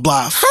blah, blah,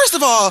 blah. First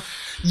of all,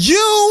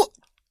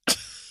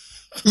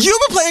 You've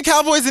been playing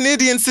Cowboys and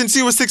Indians since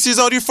you were 6 years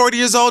old. You're 40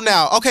 years old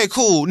now. Okay,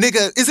 cool.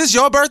 Nigga, is this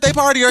your birthday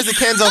party or is it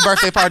Kenzo's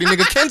birthday party?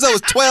 Nigga, Kenzo is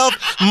 12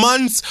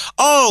 months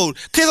old.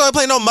 Kenzo ain't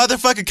playing no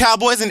motherfucking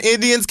Cowboys and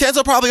Indians.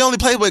 Kenzo probably only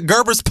played with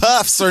Gerber's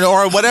Puffs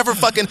or whatever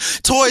fucking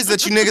toys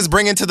that you niggas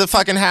bring into the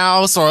fucking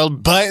house, or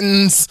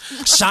buttons,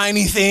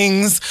 shiny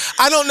things.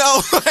 I don't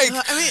know. Like,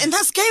 and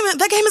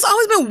that game has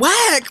always been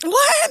whack.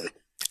 What?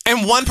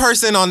 And one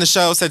person on the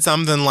show said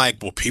something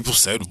like, well, people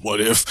said,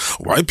 what if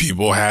white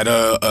people had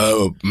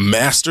a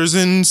masters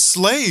and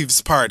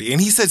slaves party? And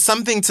he said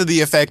something to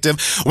the effect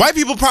of, white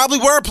people probably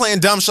were playing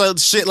dumb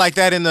shit like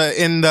that in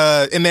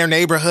their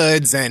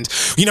neighborhoods. And,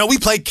 we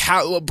played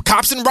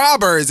cops and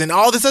robbers and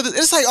all this other.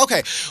 It's like,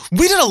 okay,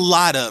 we did a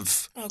lot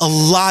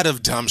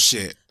of dumb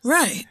shit.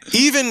 Right.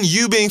 Even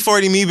you being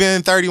 40, me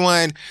being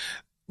 31,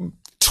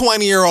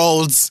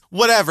 20-year-olds,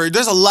 whatever.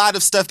 There's a lot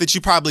of stuff that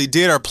you probably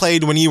did or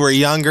played when you were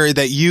younger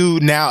that you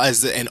now,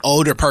 as an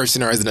older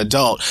person or as an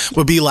adult,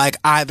 would be like,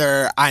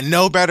 either I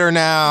know better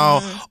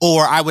now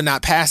or I would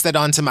not pass that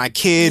on to my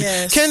kid.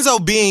 Yes.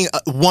 Kenzo being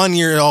 1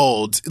 year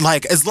old,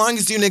 like, as long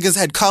as you niggas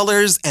had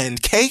colors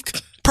and cake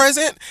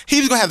present, he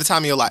was gonna have the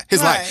time of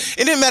his life.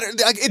 It didn't matter.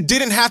 Like, it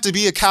didn't have to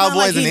be a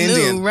Cowboys and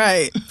Indian.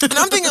 Right. And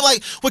I'm thinking,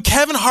 like, with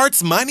Kevin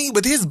Hart's money,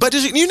 with his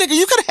budget, you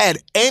could have had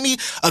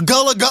a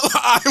Gullah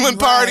Island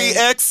Party,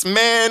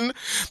 X-Men,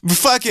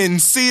 fucking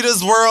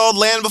Cedar's World,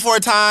 Land Before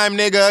Time,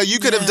 nigga. You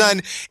could have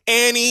done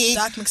any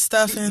Doc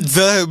McStuffin,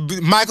 the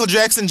Michael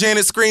Jackson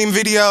Janet Scream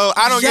video.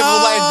 I don't give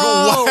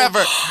a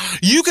whatever.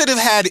 You could have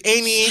had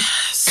any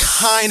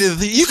kind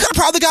of. You could have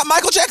probably got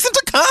Michael Jackson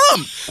to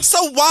come.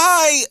 So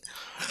why?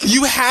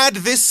 You had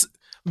this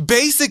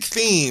basic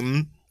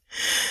theme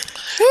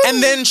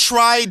and then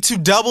tried to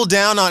double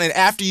down on it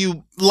after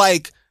you,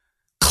 like,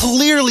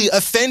 clearly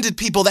offended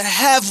people that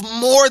have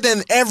more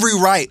than every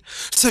right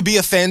to be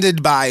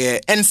offended by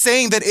it, and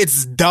saying that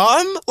it's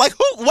dumb? Like,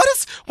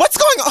 what's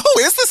going on?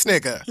 Who is this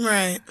nigga?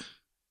 Right.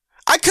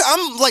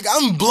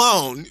 I'm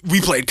blown.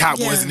 We played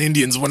Cowboys and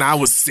Indians when I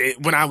was 6.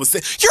 You're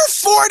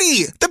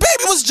 40. The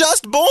baby was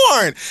just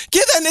born.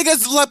 Give that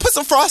nigga, like, put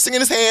some frosting in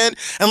his hand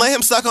and let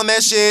him suck on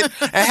that shit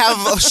and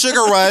have a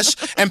sugar rush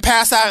and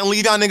pass out and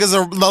leave y'all niggas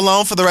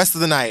alone for the rest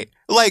of the night.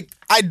 Like,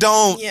 I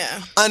don't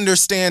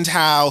understand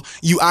how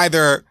you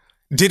either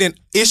didn't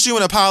issue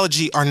an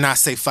apology or not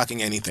say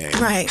fucking anything.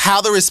 Right.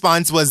 How the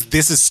response was,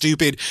 this is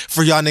stupid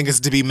for y'all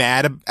niggas to be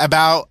mad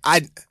about.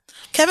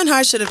 Kevin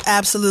Hart should have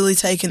absolutely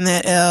taken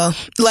that L,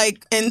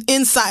 like,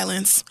 in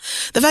silence.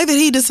 The fact that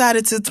he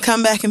decided to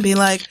come back and be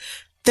like,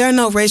 there are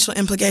no racial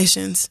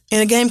implications in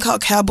a game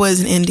called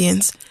Cowboys and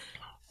Indians.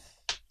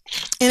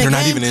 They're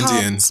not even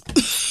Indians.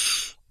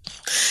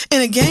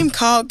 In a game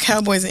called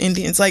Cowboys and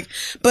Indians.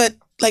 But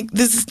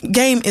this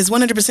game is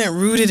 100%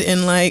 rooted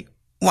in, like,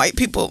 white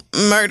people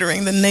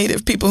murdering the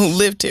native people who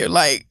lived here.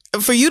 Like,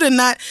 for you to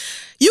not...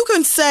 You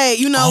can say,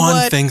 you know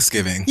what? On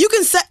Thanksgiving. You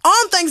can say,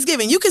 on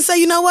Thanksgiving, you can say,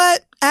 you know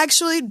what?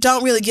 Actually,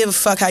 don't really give a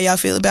fuck how y'all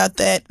feel about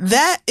that.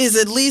 That is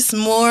at least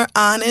more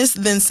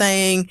honest than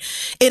saying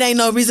it ain't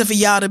no reason for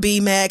y'all to be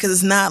mad because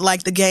it's not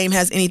like the game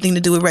has anything to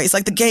do with race.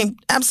 Like, the game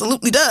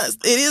absolutely does.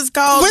 It is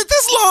called... With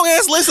this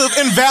long-ass list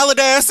of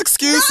invalid-ass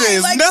excuses.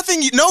 Right, like,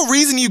 nothing, no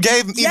reason you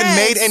gave even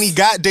made any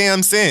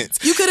goddamn sense.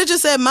 You could have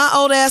just said, my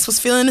old ass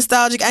was feeling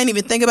nostalgic. I didn't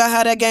even think about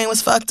how that game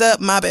was fucked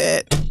up. My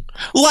bad.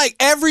 Like,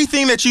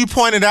 everything that you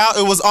pointed out,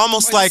 it was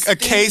almost like a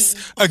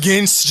case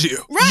against you.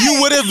 Right.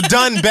 You would have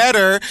done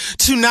better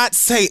to not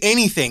say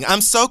anything.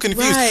 I'm so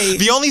confused. Right.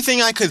 The only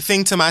thing I could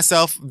think to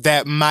myself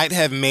that might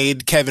have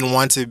made Kevin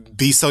want to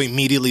be so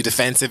immediately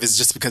defensive is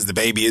just because the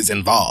baby is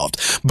involved.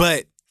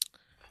 But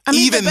I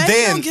mean, even the baby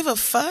then... don't give a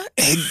fuck.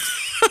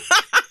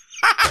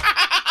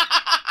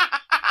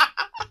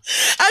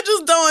 I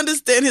just don't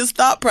understand his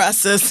thought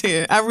process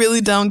here. I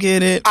really don't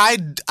get it. I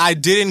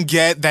didn't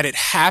get that it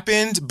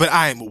happened, but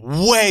I am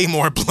way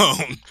more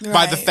blown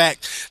by the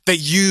fact that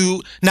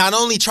you not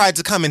only tried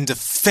to come and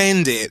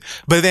defend it,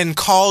 but then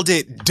called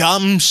it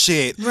dumb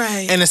shit.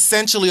 Right. And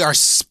essentially are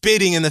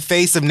spitting in the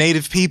face of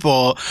Native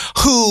people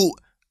who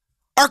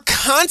are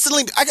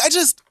constantly... I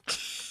just...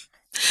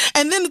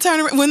 And then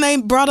when they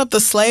brought up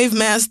the slave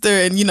master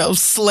and, you know,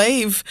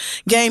 slave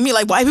game, he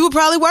like, white people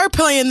probably were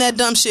playing that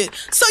dumb shit.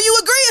 So you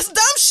agree it's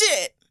dumb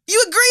shit.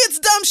 You agree it's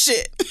dumb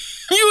shit.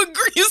 You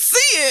agree, you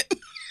see it.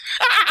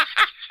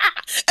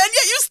 And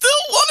yet you still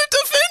want to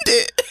defend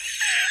it.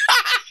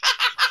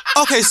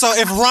 Okay, so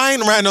if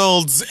Ryan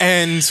Reynolds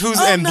and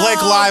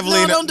Blake Lively...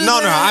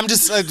 I'm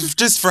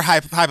just for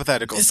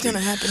hypothetical. It's going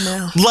to happen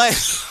now. Like,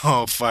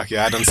 oh, fuck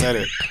yeah, I done said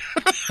it.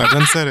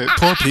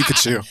 Poor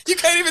Pikachu. You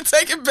can't even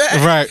take it back.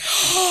 Right.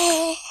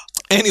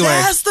 Anyway.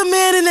 That's the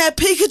man in that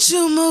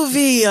Pikachu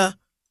movie.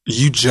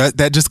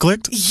 That just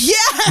clicked? Yeah.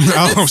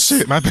 Oh,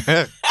 shit, my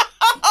bad.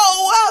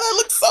 Oh, wow, that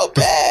looks so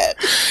bad.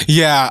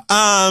 Yeah,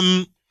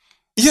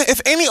 yeah,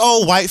 if any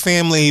old white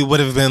family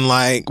would have done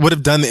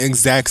the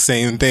exact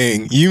same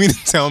thing, you mean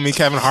to tell me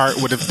Kevin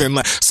Hart would have been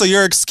like, so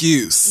your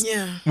excuse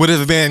would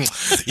have been,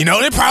 you know,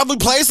 they probably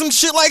played some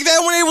shit like that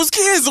when they was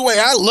kids away.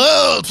 I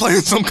loved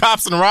playing some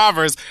cops and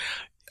robbers.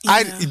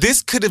 Yeah.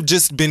 This could have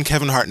just been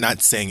Kevin Hart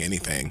not saying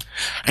anything.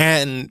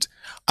 And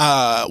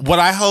what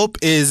I hope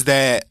is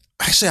that,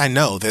 actually I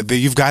know that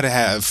you've got to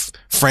have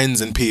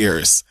friends and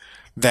peers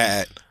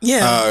that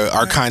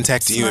are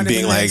contacting you and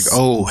being like,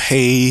 oh,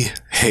 hey,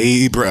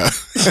 bruh.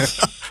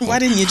 Why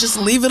didn't you just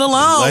leave it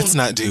alone? Let's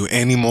not do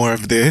any more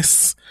of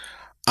this.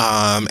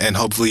 And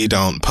hopefully you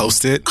don't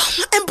post it.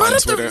 And brought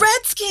up the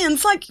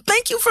Redskins. Like,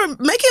 thank you for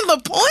making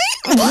the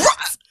point.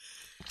 What?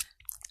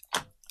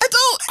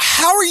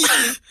 How are you...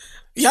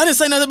 Y'all didn't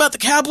say nothing about the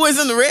Cowboys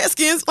and the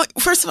Redskins. Like,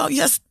 first of all,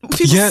 yes,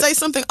 people say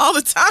something all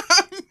the time.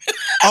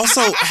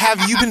 Also,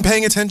 have you been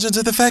paying attention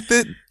to the fact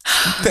that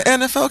the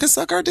NFL can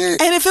suck our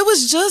dick? And if it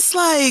was just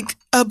like,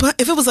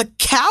 if it was a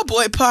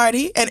cowboy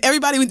party and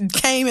everybody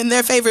came in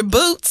their favorite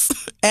boots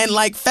and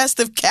like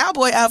festive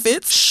cowboy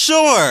outfits,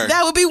 sure,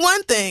 that would be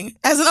one thing.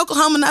 As an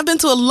Oklahoman, I've been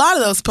to a lot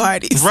of those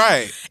parties.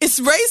 Right. It's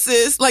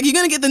racist. Like, you're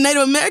going to get the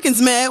Native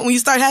Americans mad when you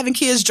start having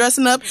kids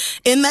dressing up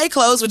in their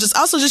clothes, which is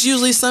also just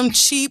usually some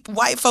cheap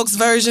white folks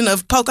version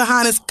of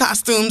Pocahontas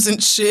costumes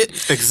and shit.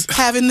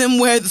 Having them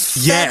wear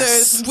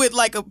feathers with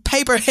like a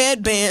paper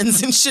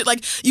headbands and shit.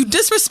 Like, you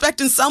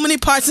disrespecting so many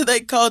parts of their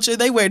culture.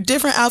 They wear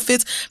different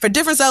outfits for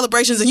different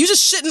celebrations and you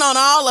just shitting on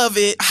all of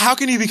it. How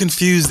can you be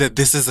confused that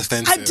this is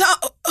offensive? I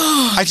don't.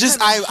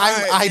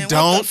 I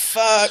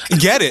don't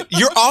get it.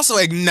 You're also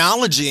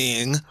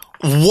acknowledging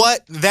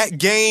what that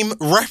game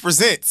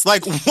represents.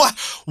 Like,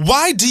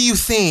 why do you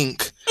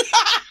think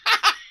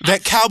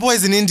that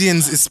Cowboys and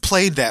Indians is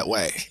played that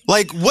way?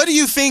 Like, what do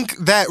you think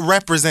that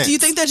represents? Do you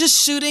think they're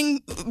just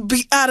shooting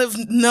out of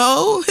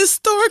no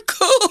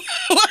historical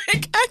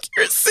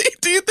accuracy?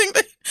 Do you think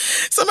that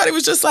somebody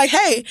was just like,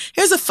 hey,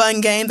 here's a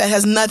fun game that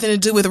has nothing to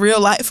do with real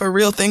life or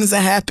real things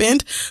that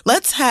happened.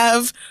 Let's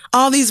have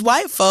all these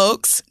white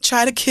folks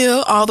try to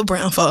kill all the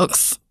brown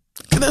folks.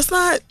 That's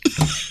not...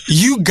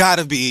 You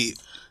gotta be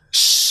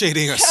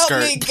shitting a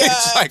skirt,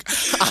 bitch. Like,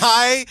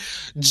 I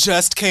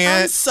just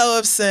can't. I'm so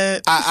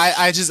upset.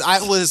 I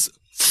was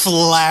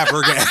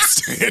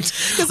flabbergasted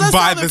because I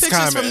by saw the this pictures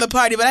comment from the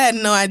party, but I had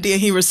no idea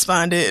he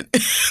responded.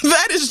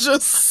 That is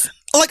just...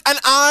 Like, and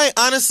I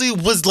honestly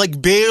was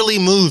like barely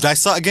moved. I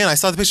saw the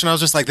picture and I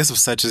was just like, this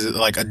was such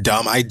a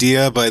dumb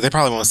idea, but they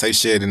probably won't say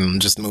shit and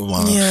just move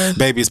on. Yeah.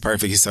 Baby's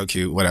perfect. He's so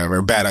cute.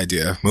 Whatever. Bad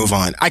idea. Move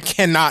on. I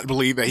cannot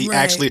believe that he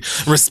actually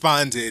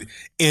responded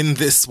in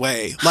this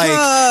way. Like,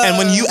 and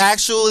when you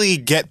actually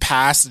get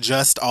past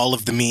just all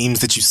of the memes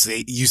that you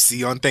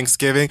see on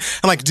Thanksgiving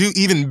and like do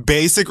even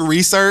basic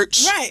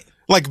research. Right.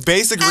 Like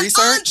basic research.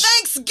 On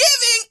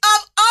Thanksgiving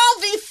of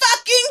all the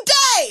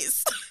fucking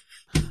days.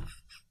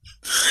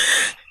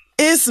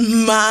 It's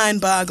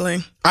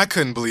mind-boggling. I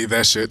couldn't believe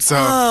that shit.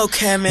 So,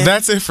 okay, man.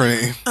 That's it for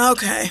me.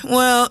 Okay.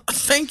 Well,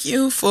 thank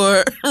you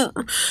for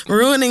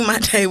ruining my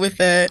day with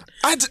that.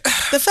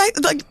 The fact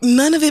that like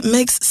none of it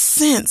makes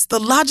sense. The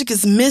logic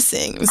is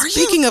missing.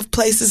 Speaking of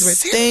places where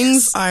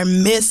things are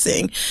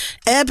missing,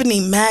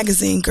 Ebony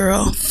Magazine,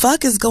 girl,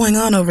 fuck is going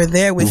on over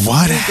there with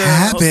what you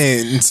happened?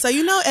 Girls? So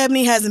you know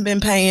Ebony hasn't been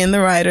paying the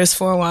writers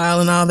for a while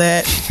and all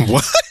that.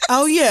 What?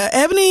 Oh yeah,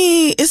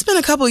 Ebony. It's been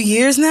a couple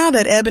years now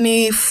that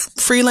Ebony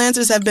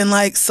freelancers have been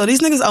like, so these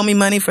niggas owe me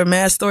money for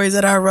mad stories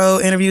that I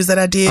wrote, interviews that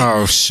I did.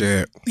 Oh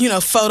shit. You know,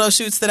 photo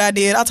shoots that I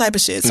did, all type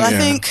of shit. So I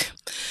think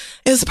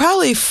it's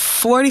probably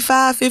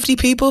 45, 50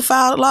 people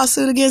filed a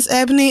lawsuit against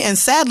Ebony, and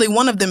sadly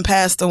one of them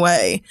passed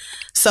away.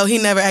 So he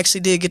never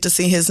actually did get to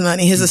see his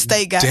money. His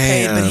estate got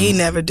paid, but he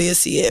never did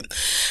see it.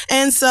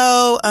 And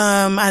so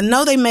I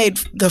know they made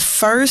the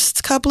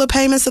first couple of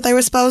payments that they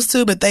were supposed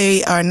to, but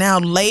they are now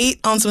late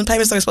on some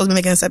payments they were supposed to be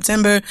making in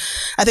September.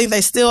 I think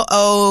they still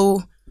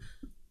owe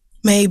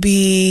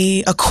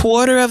maybe a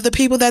quarter of the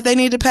people that they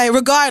need to pay.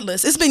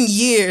 Regardless, it's been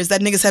years that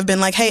niggas have been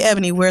like, hey,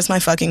 Ebony, where's my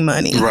fucking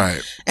money? Right.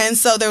 And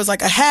so there was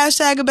like a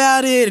hashtag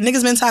about it, and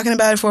niggas been talking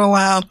about it for a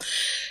while.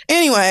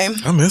 Anyway.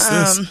 I miss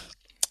this.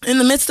 In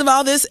the midst of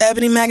all this,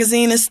 Ebony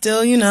Magazine is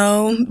still, you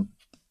know,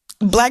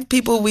 Black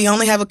people, we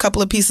only have a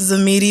couple of pieces of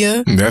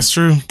media. That's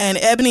true. And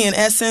Ebony and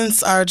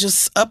Essence are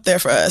just up there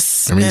for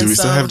us. I mean, do we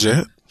still have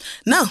Jet?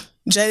 No.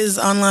 Jet is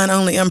online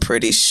only, I'm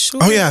pretty sure.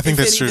 Oh, yeah, I think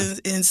that's true.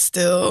 Is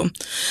still.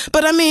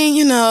 But I mean,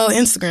 you know,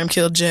 Instagram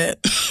killed Jet.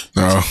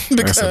 Oh,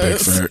 that's a big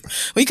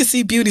fact. We could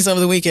see beauties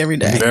over the week every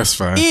day. That's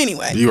fine.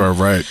 Anyway. You are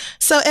right.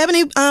 So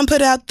Ebony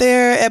put out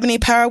their Ebony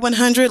Power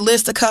 100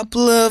 list a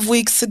couple of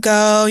weeks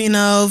ago. You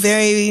know,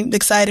 very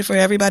excited for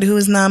everybody who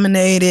was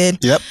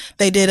nominated. Yep.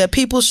 They did a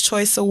People's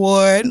Choice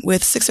Award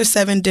with 6 or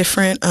 7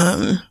 different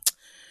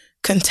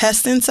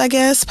contestants, I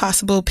guess,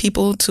 possible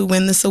people to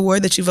win this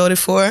award that you voted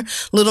for.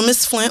 Little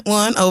Miss Flint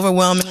won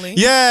overwhelmingly.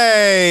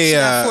 Yay! She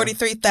got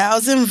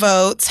 43,000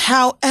 votes.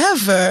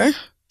 However,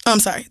 I'm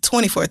sorry,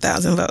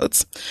 24,000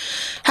 votes.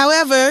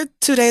 However,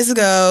 2 days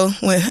ago,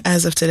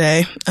 as of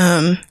today,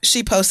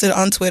 she posted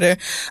on Twitter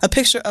a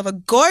picture of a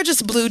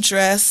gorgeous blue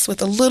dress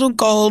with a little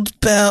gold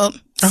belt.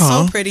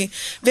 So pretty.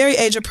 Very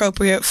age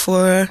appropriate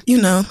for,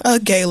 you know, a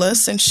gala.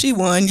 Since she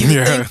won, you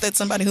would think that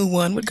somebody who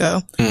won would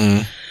go.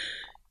 Mm.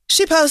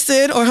 She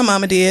posted, or her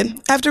mama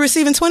did, after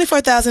receiving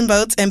 24,000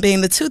 votes and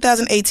being the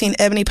 2018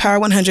 Ebony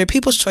Power 100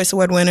 People's Choice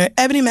Award winner,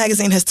 Ebony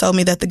Magazine has told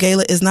me that the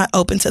gala is not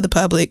open to the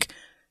public.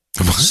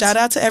 What? Shout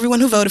out to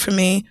everyone who voted for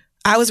me.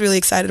 I was really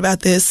excited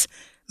about this.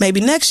 Maybe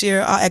next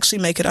year I'll actually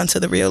make it onto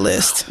the real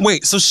list.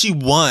 Wait, so she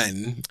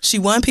won? She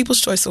won People's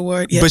Choice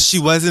Award, yes. But she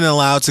wasn't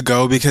allowed to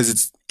go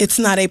because it's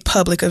not a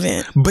public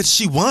event. But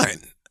she won.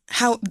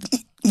 How...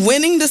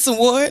 Winning this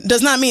award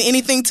does not mean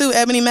anything to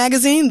Ebony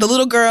Magazine. The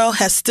little girl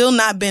has still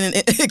not been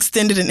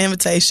extended an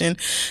invitation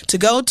to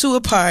go to a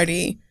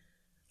party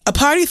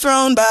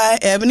thrown by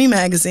Ebony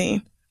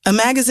Magazine, a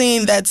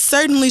magazine that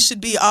certainly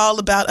should be all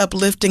about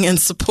uplifting and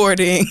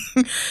supporting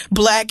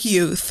Black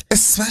youth.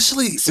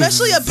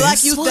 Especially a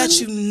Black youth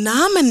that you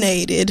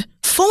nominated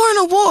for an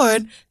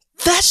award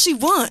that she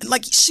won.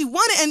 Like, she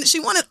won it, and she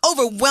won it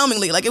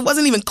overwhelmingly. Like, it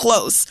wasn't even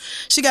close.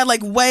 She got,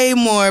 like, way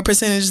more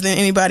percentage than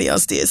anybody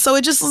else did. So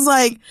it just was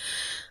like,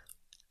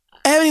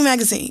 Ebony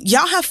Magazine,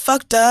 y'all have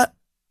fucked up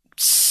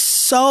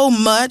so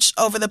much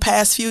over the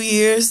past few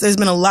years. There's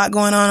been a lot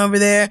going on over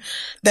there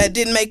that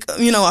didn't make,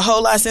 you know, a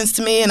whole lot of sense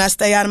to me, and I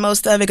stay out of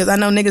most of it because I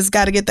know niggas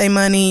got to get their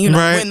money, you know,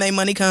 when their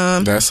money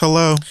come. That's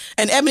hello.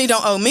 And Ebony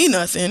don't owe me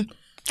nothing.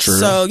 True.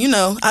 So, you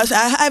know,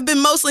 I've been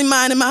mostly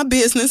minding my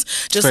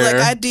business, just like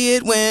I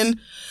did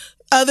when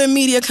other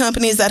media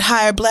companies that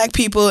hire Black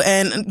people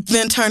and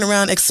then turn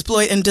around,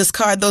 exploit and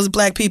discard those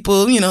Black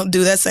people, you know,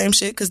 do that same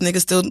shit because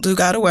niggas still do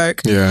gotta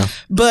work. Yeah.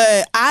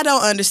 But I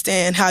don't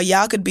understand how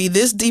y'all could be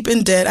this deep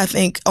in debt, I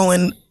think,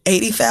 owing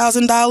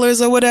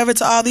 $80,000 or whatever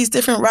to all these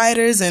different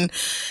writers and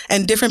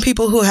different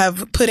people who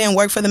have put in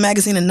work for the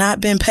magazine and not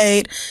been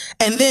paid,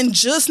 and then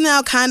just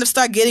now kind of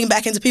start getting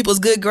back into people's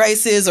good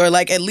graces, or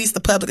like at least the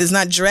public is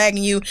not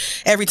dragging you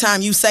every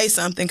time you say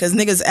something, because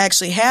niggas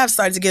actually have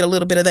started to get a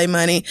little bit of their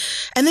money,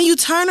 and then you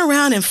turn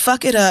around and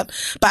fuck it up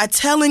by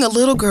telling a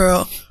little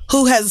girl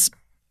who has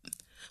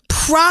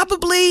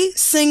probably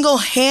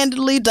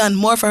single-handedly done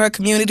more for her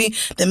community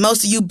than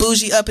most of you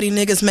bougie uppity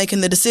niggas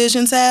making the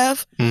decisions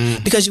have.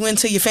 because you went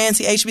to your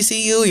fancy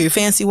HBCU or your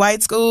fancy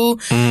white school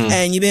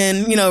and you've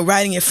been,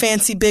 writing your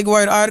fancy big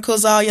word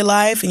articles all your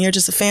life and you're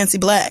just a fancy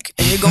black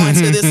and you're going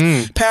to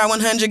this Power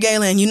 100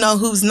 gala and you know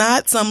who's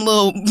not? Some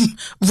little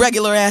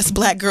regular ass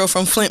black girl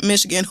from Flint,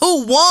 Michigan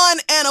who won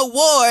an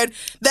award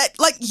that,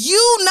 like,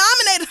 you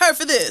nominated her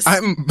for this. I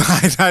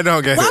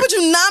don't get it. Why would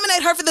you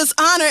nominate her for this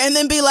honor and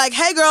then be like,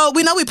 hey girl,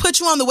 we know we put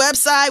you on the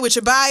website with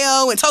your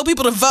bio and told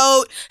people to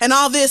vote and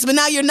all this, but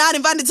now you're not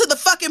invited to the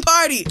fucking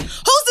party.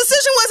 Whose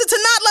decision was it to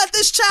not let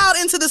this child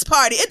into this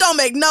party? It don't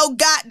make no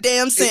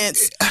goddamn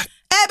sense.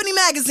 Ebony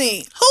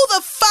Magazine. Who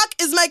the fuck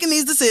is making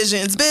these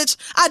decisions, bitch?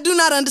 I do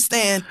not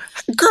understand.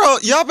 Girl,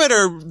 y'all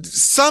better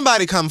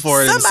somebody come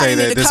forward and say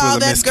that this was a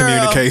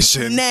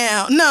miscommunication.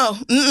 Now, no,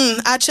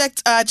 I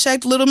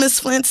checked Little Miss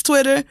Flint's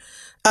Twitter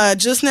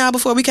just now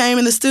before we came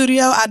in the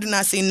studio. I do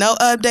not see no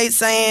update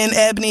saying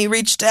Ebony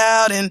reached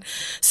out and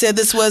said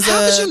this was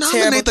How could you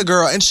nominate the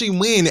girl and she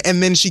win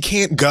and then she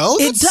can't go?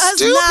 It does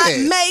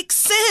not make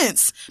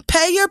sense.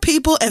 Pay your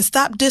people and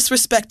stop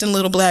disrespecting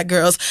little black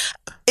girls.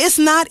 It's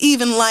not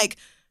even like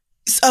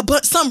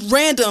some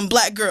random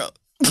black girl.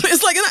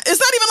 It's not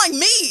even like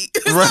me.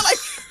 It's not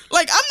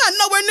like I'm not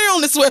nowhere near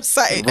on this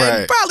website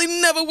and probably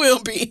never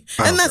will be.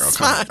 And that's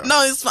fine.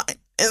 No, it's fine.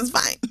 It's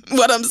fine.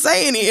 What I'm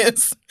saying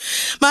is,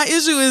 my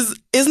issue is,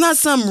 it's not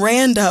some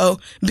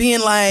rando being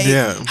like,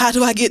 how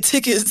do I get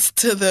tickets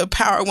to the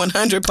Power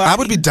 100 party? I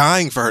would be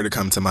dying for her to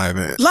come to my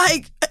event.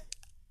 Like,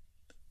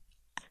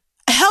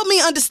 help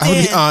me understand. I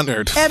would be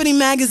honored. Ebony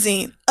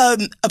Magazine, a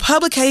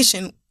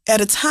publication at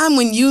a time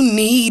when you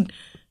need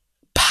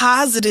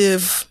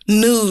positive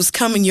news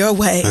coming your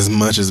way. As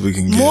much as we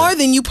can get. More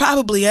than you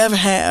probably ever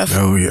have.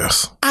 Oh,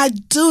 yes. I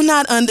do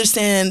not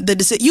understand the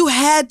decision. You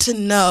had to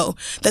know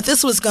that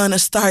this was going to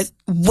start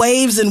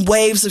waves and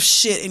waves of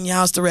shit in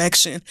y'all's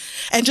direction.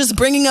 And just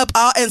bringing up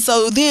all... And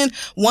so then,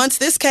 once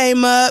this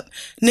came up,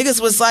 niggas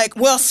was like,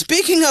 well,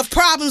 speaking of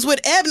problems with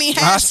Ebony,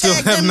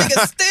 hashtag them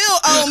niggas still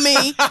owe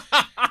me.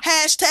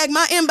 Hashtag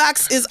my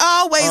inbox is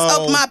always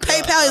open. My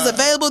PayPal is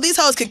available. These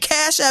hoes could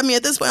cash at me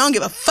at this point. I don't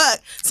give a fuck.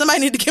 Somebody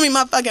need to give me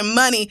my fucking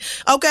money.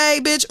 Okay,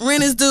 bitch,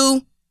 rent is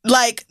due,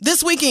 like,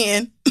 this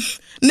weekend.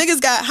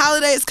 Niggas got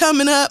holidays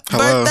coming up,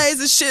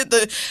 birthdays and shit.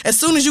 As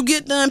soon as you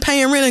get done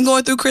paying rent and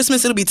going through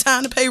Christmas, it'll be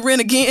time to pay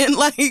rent again.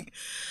 Like,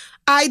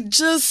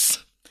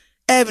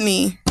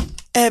 Ebony,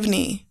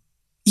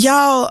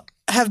 y'all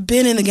have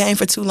been in the game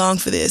for too long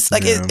for this.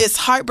 Like, it's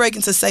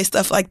heartbreaking to say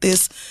stuff like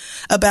this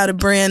about a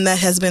brand that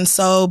has been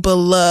so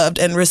beloved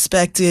and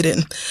respected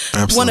and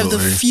one of the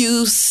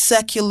few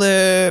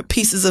secular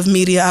pieces of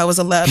media I was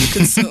allowed to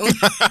consume.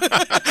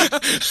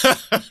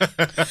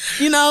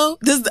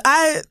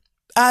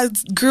 I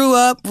grew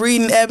up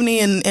reading Ebony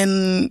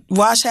in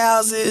wash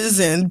houses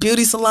and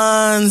beauty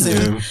salons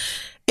and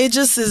it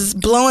just is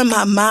blowing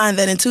my mind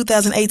that in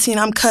 2018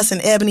 I'm cussing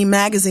Ebony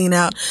Magazine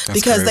out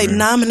because they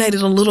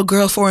nominated a little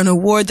girl for an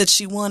award that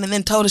she won and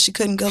then told her she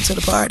couldn't go to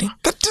the party.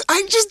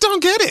 I just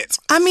don't get it.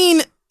 I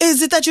mean,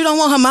 is it that you don't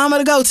want her mama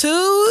to go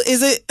too?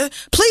 Is it?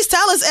 Please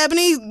tell us,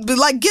 Ebony.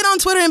 Like, get on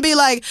Twitter and be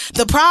like,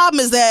 the problem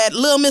is that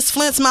Lil Miss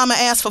Flint's mama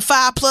asked for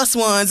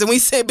 5+1s and we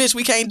said, bitch,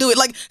 we can't do it.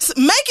 Like,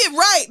 make it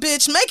right,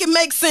 bitch. Make it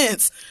make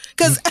sense.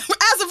 Because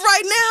as of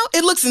right now,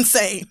 it looks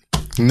insane.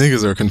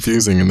 Niggas are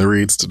confusing in the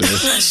reads today.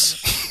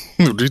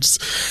 We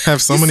just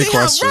have so many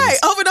questions. Right,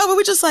 over and over,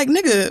 we just like,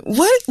 nigga,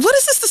 what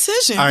is this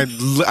decision? I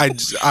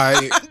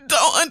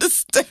don't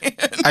understand.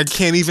 I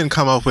can't even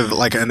come up with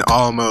like an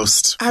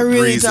almost. I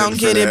really don't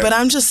get it, but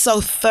I'm just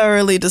so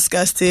thoroughly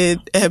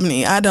disgusted,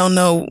 Ebony. I don't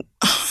know.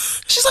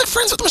 She's like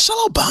friends with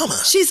Michelle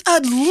Obama. She's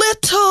a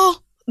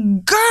little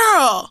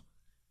girl.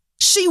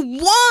 She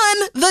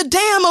won the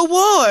damn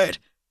award.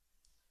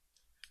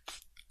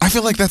 I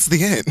feel like that's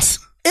the end.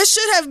 It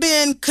should have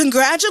been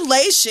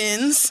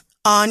congratulations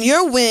on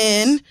your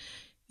win.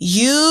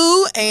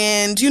 You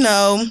and,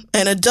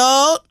 an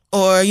adult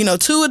or,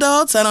 2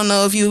 adults, I don't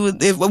know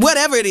if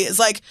whatever it is,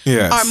 like,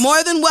 are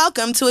more than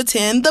welcome to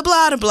attend the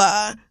blah,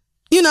 blah,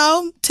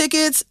 blah.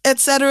 Tickets,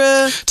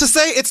 etc. To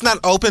say it's not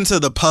open to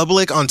the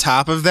public on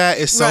top of that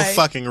is so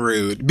fucking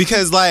rude.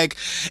 Because, like...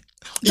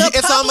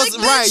 it's almost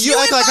right. You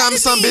act like I'm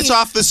some bitch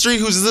off the street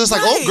who's just like,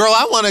 oh, girl,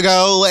 I want to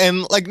go,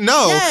 and like,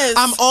 no,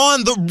 I'm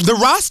on the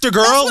roster,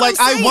 girl. Like,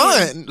 I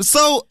won.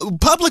 So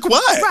public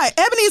what? Right.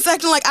 Ebony's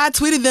acting like I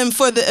tweeted them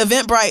for the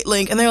Eventbrite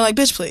link, and they're like,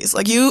 bitch, please,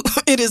 like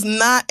it is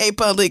not a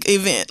public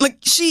event. Like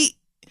she's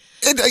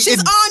on your.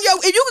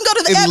 If you can go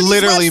to the Ebony's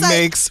literally website,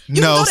 makes no sense.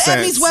 You can go to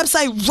Ebony's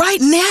website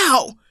right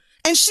now.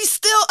 And she's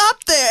still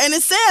up there, and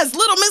it says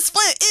Little Miss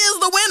Flint is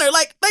the winner.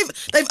 Like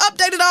they've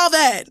updated all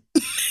that.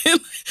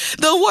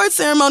 The award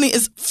ceremony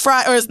is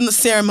Friday, or the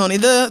ceremony,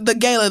 the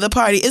gala, the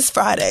party is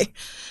Friday.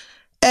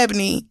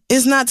 Ebony,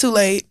 it's not too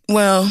late.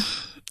 Well,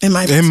 it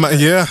might be.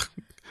 Yeah,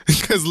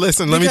 because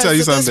listen, let me tell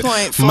you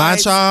something. My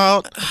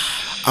child,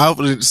 I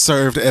would have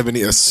served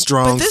Ebony a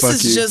strong. But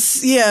this is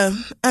just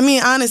I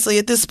mean, honestly,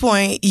 at this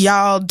point,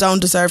 y'all don't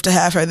deserve to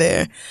have her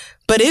there.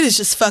 But it is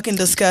just fucking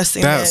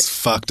disgusting. That's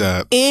fucked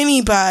up.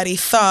 Anybody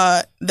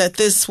thought that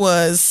this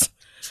was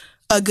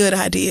a good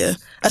idea,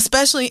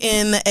 especially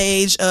in the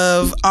age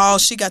of all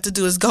she got to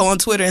do is go on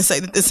Twitter and say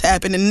that this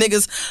happened, and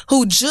niggas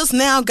who just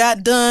now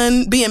got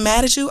done being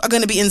mad at you are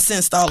going to be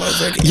incensed all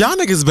over again. Y'all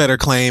niggas better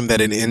claim that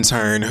an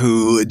intern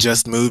who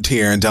just moved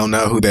here and don't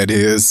know who that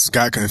is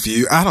got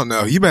confused. I don't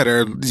know. You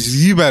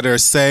better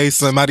say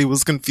somebody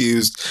was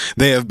confused.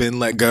 They have been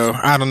let go.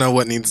 I don't know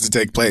what needs to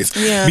take place.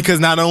 Yeah. Because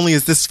not only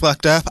is this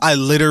fucked up, I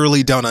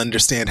literally don't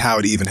understand how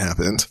it even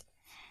happened.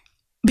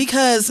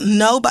 Because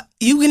nobody,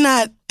 you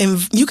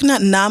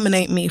cannot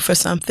nominate me for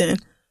something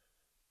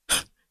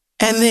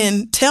and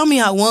then tell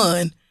me I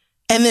won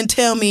and then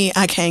tell me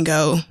I can't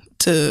go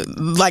to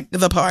like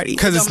the party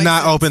because it's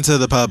not open to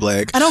the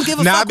public. I don't give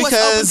a fuck what's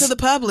open to the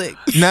public.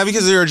 Not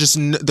because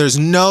there's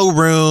no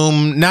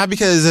room. Not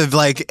because of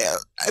like.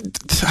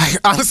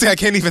 Honestly, I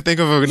can't even think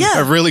of a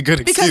really good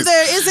excuse. Because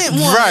there isn't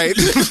one. Right.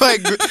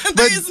 Like,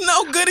 there is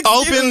no good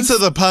excuse. Open to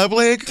the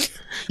public.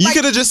 You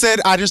could have just said,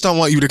 I just don't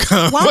want you to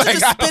come. Why would you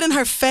just spit in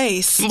her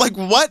face? Like,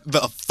 what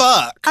the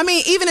fuck? I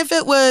mean, even if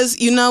it was,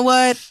 you know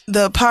what,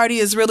 the party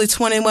is really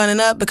 21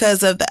 and up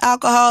because of the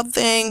alcohol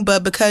thing,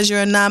 but because you're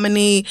a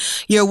nominee,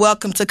 you're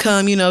welcome to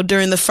come,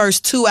 during the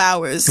first 2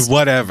 hours.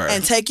 Whatever.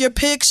 And take your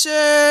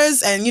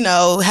pictures and,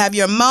 have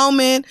your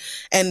moment.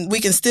 And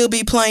we can still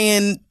be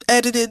playing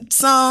edited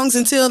songs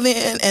until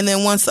then. And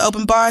then once the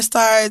open bar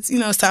starts,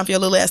 it's time for your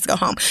little ass to go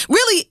home.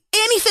 Really,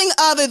 anything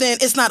other than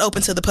it's not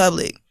open to the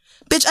public.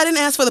 Bitch, I didn't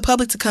ask for the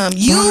public to come.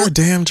 You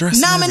damn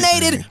dress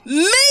nominated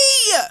me.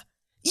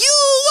 You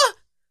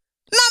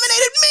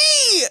nominated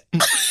me.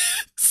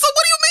 So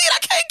what do you mean I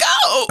can't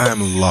go?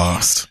 I'm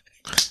lost.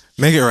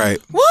 Make it right.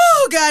 Woo,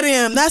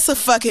 goddamn. That's a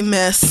fucking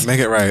mess. Make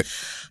it right.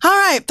 All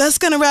right, that's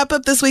going to wrap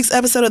up this week's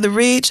episode of The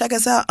Read. Check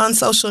us out on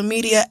social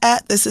media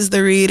at This Is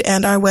The Read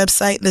and our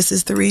website,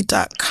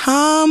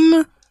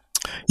 thisistheread.com.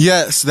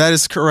 Yes, that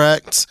is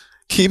correct.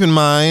 Keep in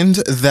mind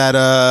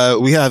that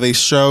we have a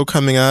show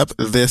coming up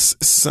this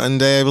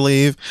Sunday, I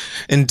believe,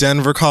 in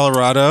Denver,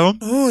 Colorado.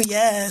 Oh,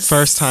 yes.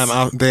 First time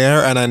out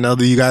there, and I know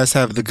that you guys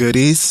have the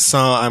goodies, so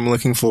I'm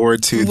looking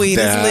forward to Weed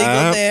that. Weed is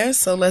legal there,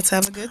 so let's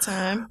have a good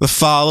time. The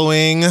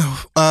following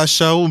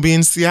show will be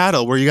in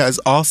Seattle, where you guys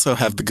also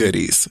have the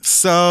goodies.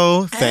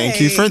 So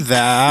thank you for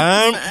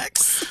that.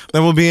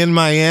 Then we'll be in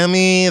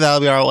Miami.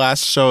 That'll be our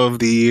last show of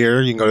the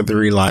year. You can go to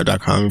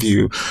thereadlive.com if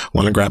you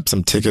want to grab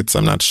some tickets.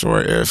 I'm not sure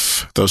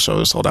if those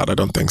shows are sold out. I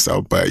don't think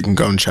so, but you can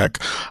go and check.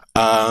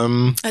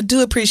 I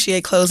do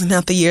appreciate closing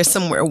out the year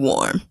somewhere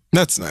warm.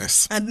 That's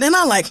nice. And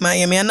I like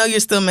Miami. I know you're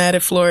still mad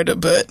at Florida,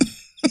 but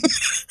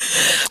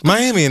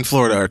Miami and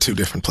Florida are two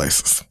different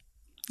places.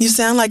 You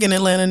sound like an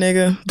Atlanta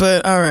nigga,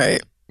 but all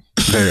right.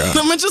 There you go.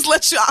 I'm gonna just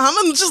let you.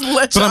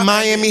 But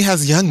Miami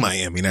has young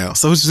Miami now,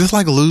 so it's just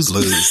like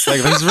lose-lose.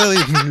 Like there's really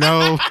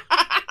no.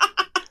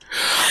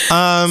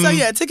 So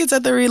yeah, tickets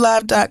at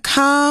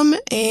thereadlive.com.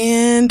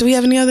 And do we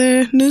have any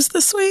other news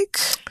this week?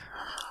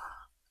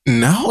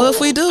 No. Well,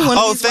 if we do,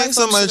 thanks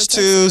so much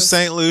to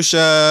St.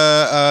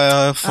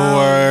 Lucia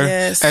for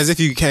as if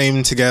you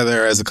came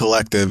together as a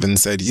collective and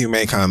said you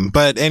may come.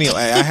 But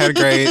anyway, I had a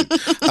great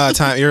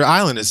time. Your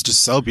island is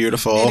just so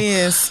beautiful. It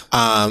is.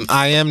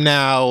 I am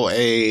now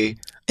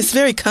It's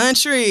very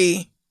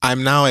country.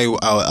 I'm now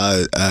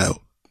a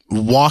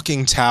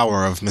walking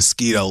tower of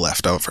mosquito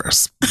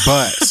leftovers,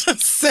 but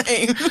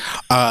same.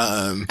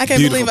 I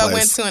can't believe I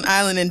went to an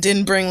island and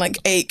didn't bring like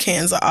 8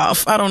 cans of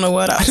off. I don't know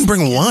what I didn't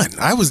bring one.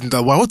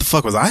 What the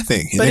fuck was I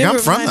thinking? But I'm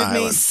it from the reminded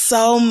me island.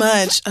 so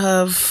much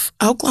of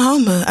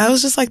Oklahoma. I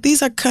was just like,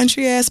 these are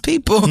country ass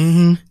people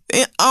on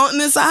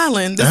this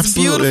island, this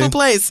Absolutely. beautiful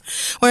place.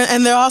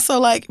 And they're also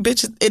like,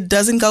 bitch, it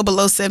doesn't go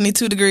below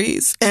 72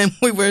 degrees, and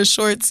we wear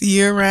shorts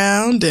year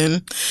round,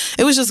 and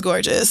it was just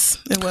gorgeous.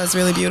 It was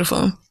really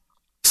beautiful.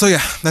 So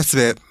yeah, that's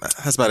it.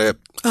 That's about it.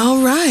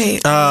 All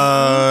right.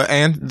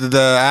 And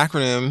the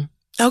acronym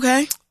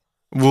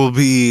will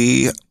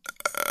be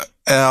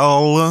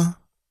LHU.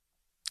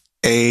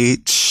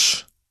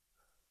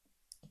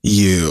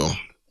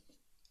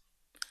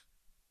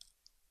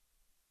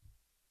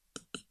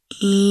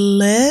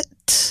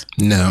 Let.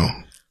 No.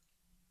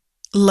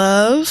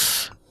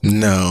 Love.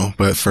 No,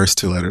 but first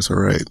 2 letters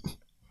were right.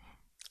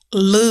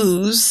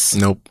 Lose.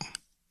 Nope.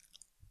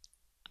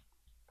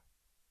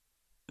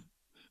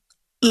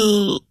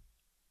 I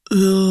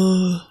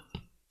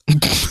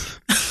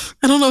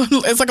don't know.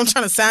 It's like I'm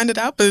trying to sound it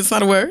out, but it's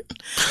not a word.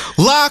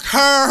 Lock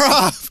her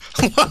up.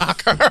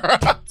 Lock her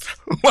up.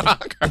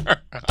 Lock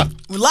her up.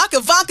 Lock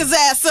Ivanka's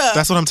ass up.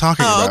 That's what I'm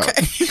talking about.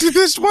 Okay.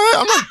 What?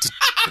 I'm not.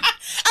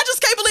 I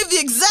just can't believe the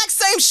exact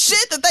same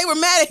shit that they were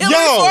mad at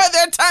Hillary for.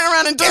 They're turning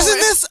around and doing. Isn't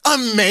this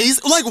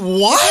amazing? Like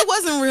what? If it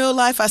wasn't real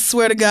life, I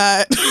swear to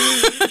God,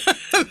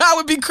 I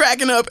would be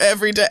cracking up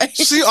every day.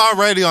 She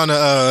already on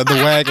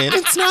the wagon.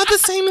 It's not the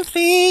same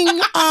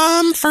thing.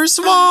 First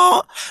of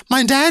all,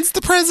 my dad's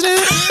the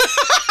president.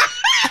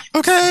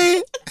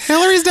 Okay,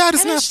 Hillary's dad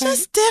is not. It's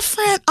just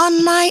different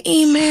on my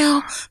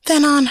email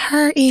than on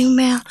her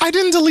email. I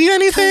didn't delete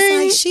anything.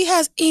 Like, she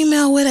has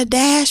email with a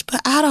dash,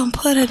 but I don't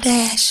put a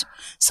dash,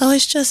 so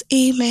it's just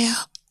email.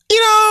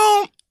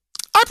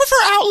 I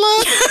prefer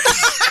Outlook.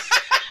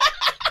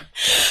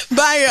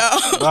 Bye,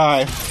 y'all.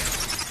 Bye.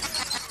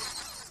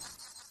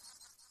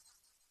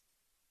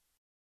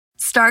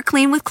 Start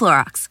clean with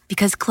Clorox,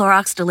 because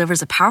Clorox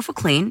delivers a powerful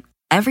clean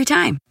every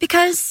time.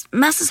 Because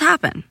messes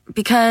happen.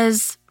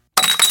 Because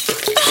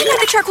I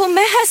got a charcoal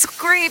mask.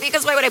 Great,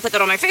 because why would I put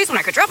that on my face when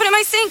I could drop it in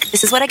my sink?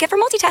 This is what I get for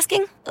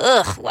multitasking.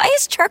 Ugh, why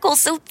is charcoal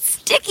so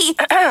sticky?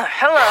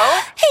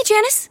 Hello? Hey,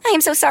 Janice. I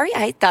am so sorry.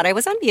 I thought I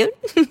was on mute.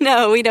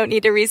 No, we don't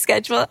need to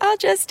reschedule. I'll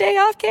just stay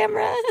off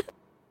camera.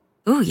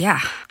 Ooh, yeah,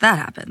 that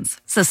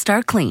happens. So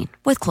start clean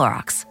with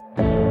Clorox.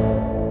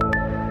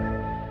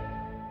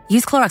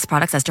 Use Clorox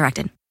products as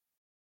directed.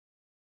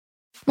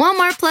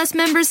 Walmart Plus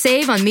members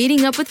save on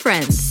meeting up with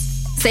friends.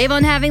 Save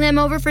on having them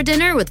over for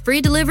dinner with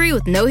free delivery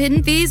with no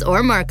hidden fees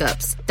or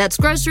markups. That's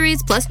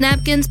groceries, plus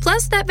napkins,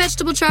 plus that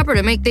vegetable chopper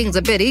to make things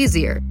a bit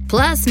easier.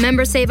 Plus,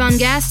 members save on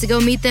gas to go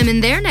meet them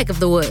in their neck of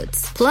the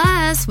woods.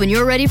 Plus, when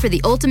you're ready for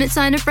the ultimate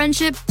sign of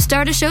friendship,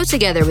 start a show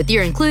together with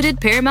your included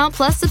Paramount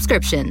Plus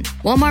subscription.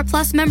 Walmart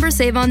Plus members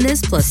save on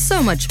this plus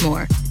so much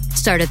more.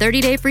 Start a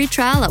 30-day free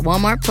trial at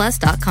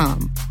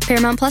walmartplus.com.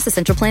 Paramount Plus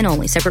Essential Plan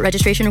only. Separate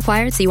registration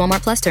required. See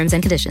Walmart Plus terms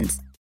and conditions.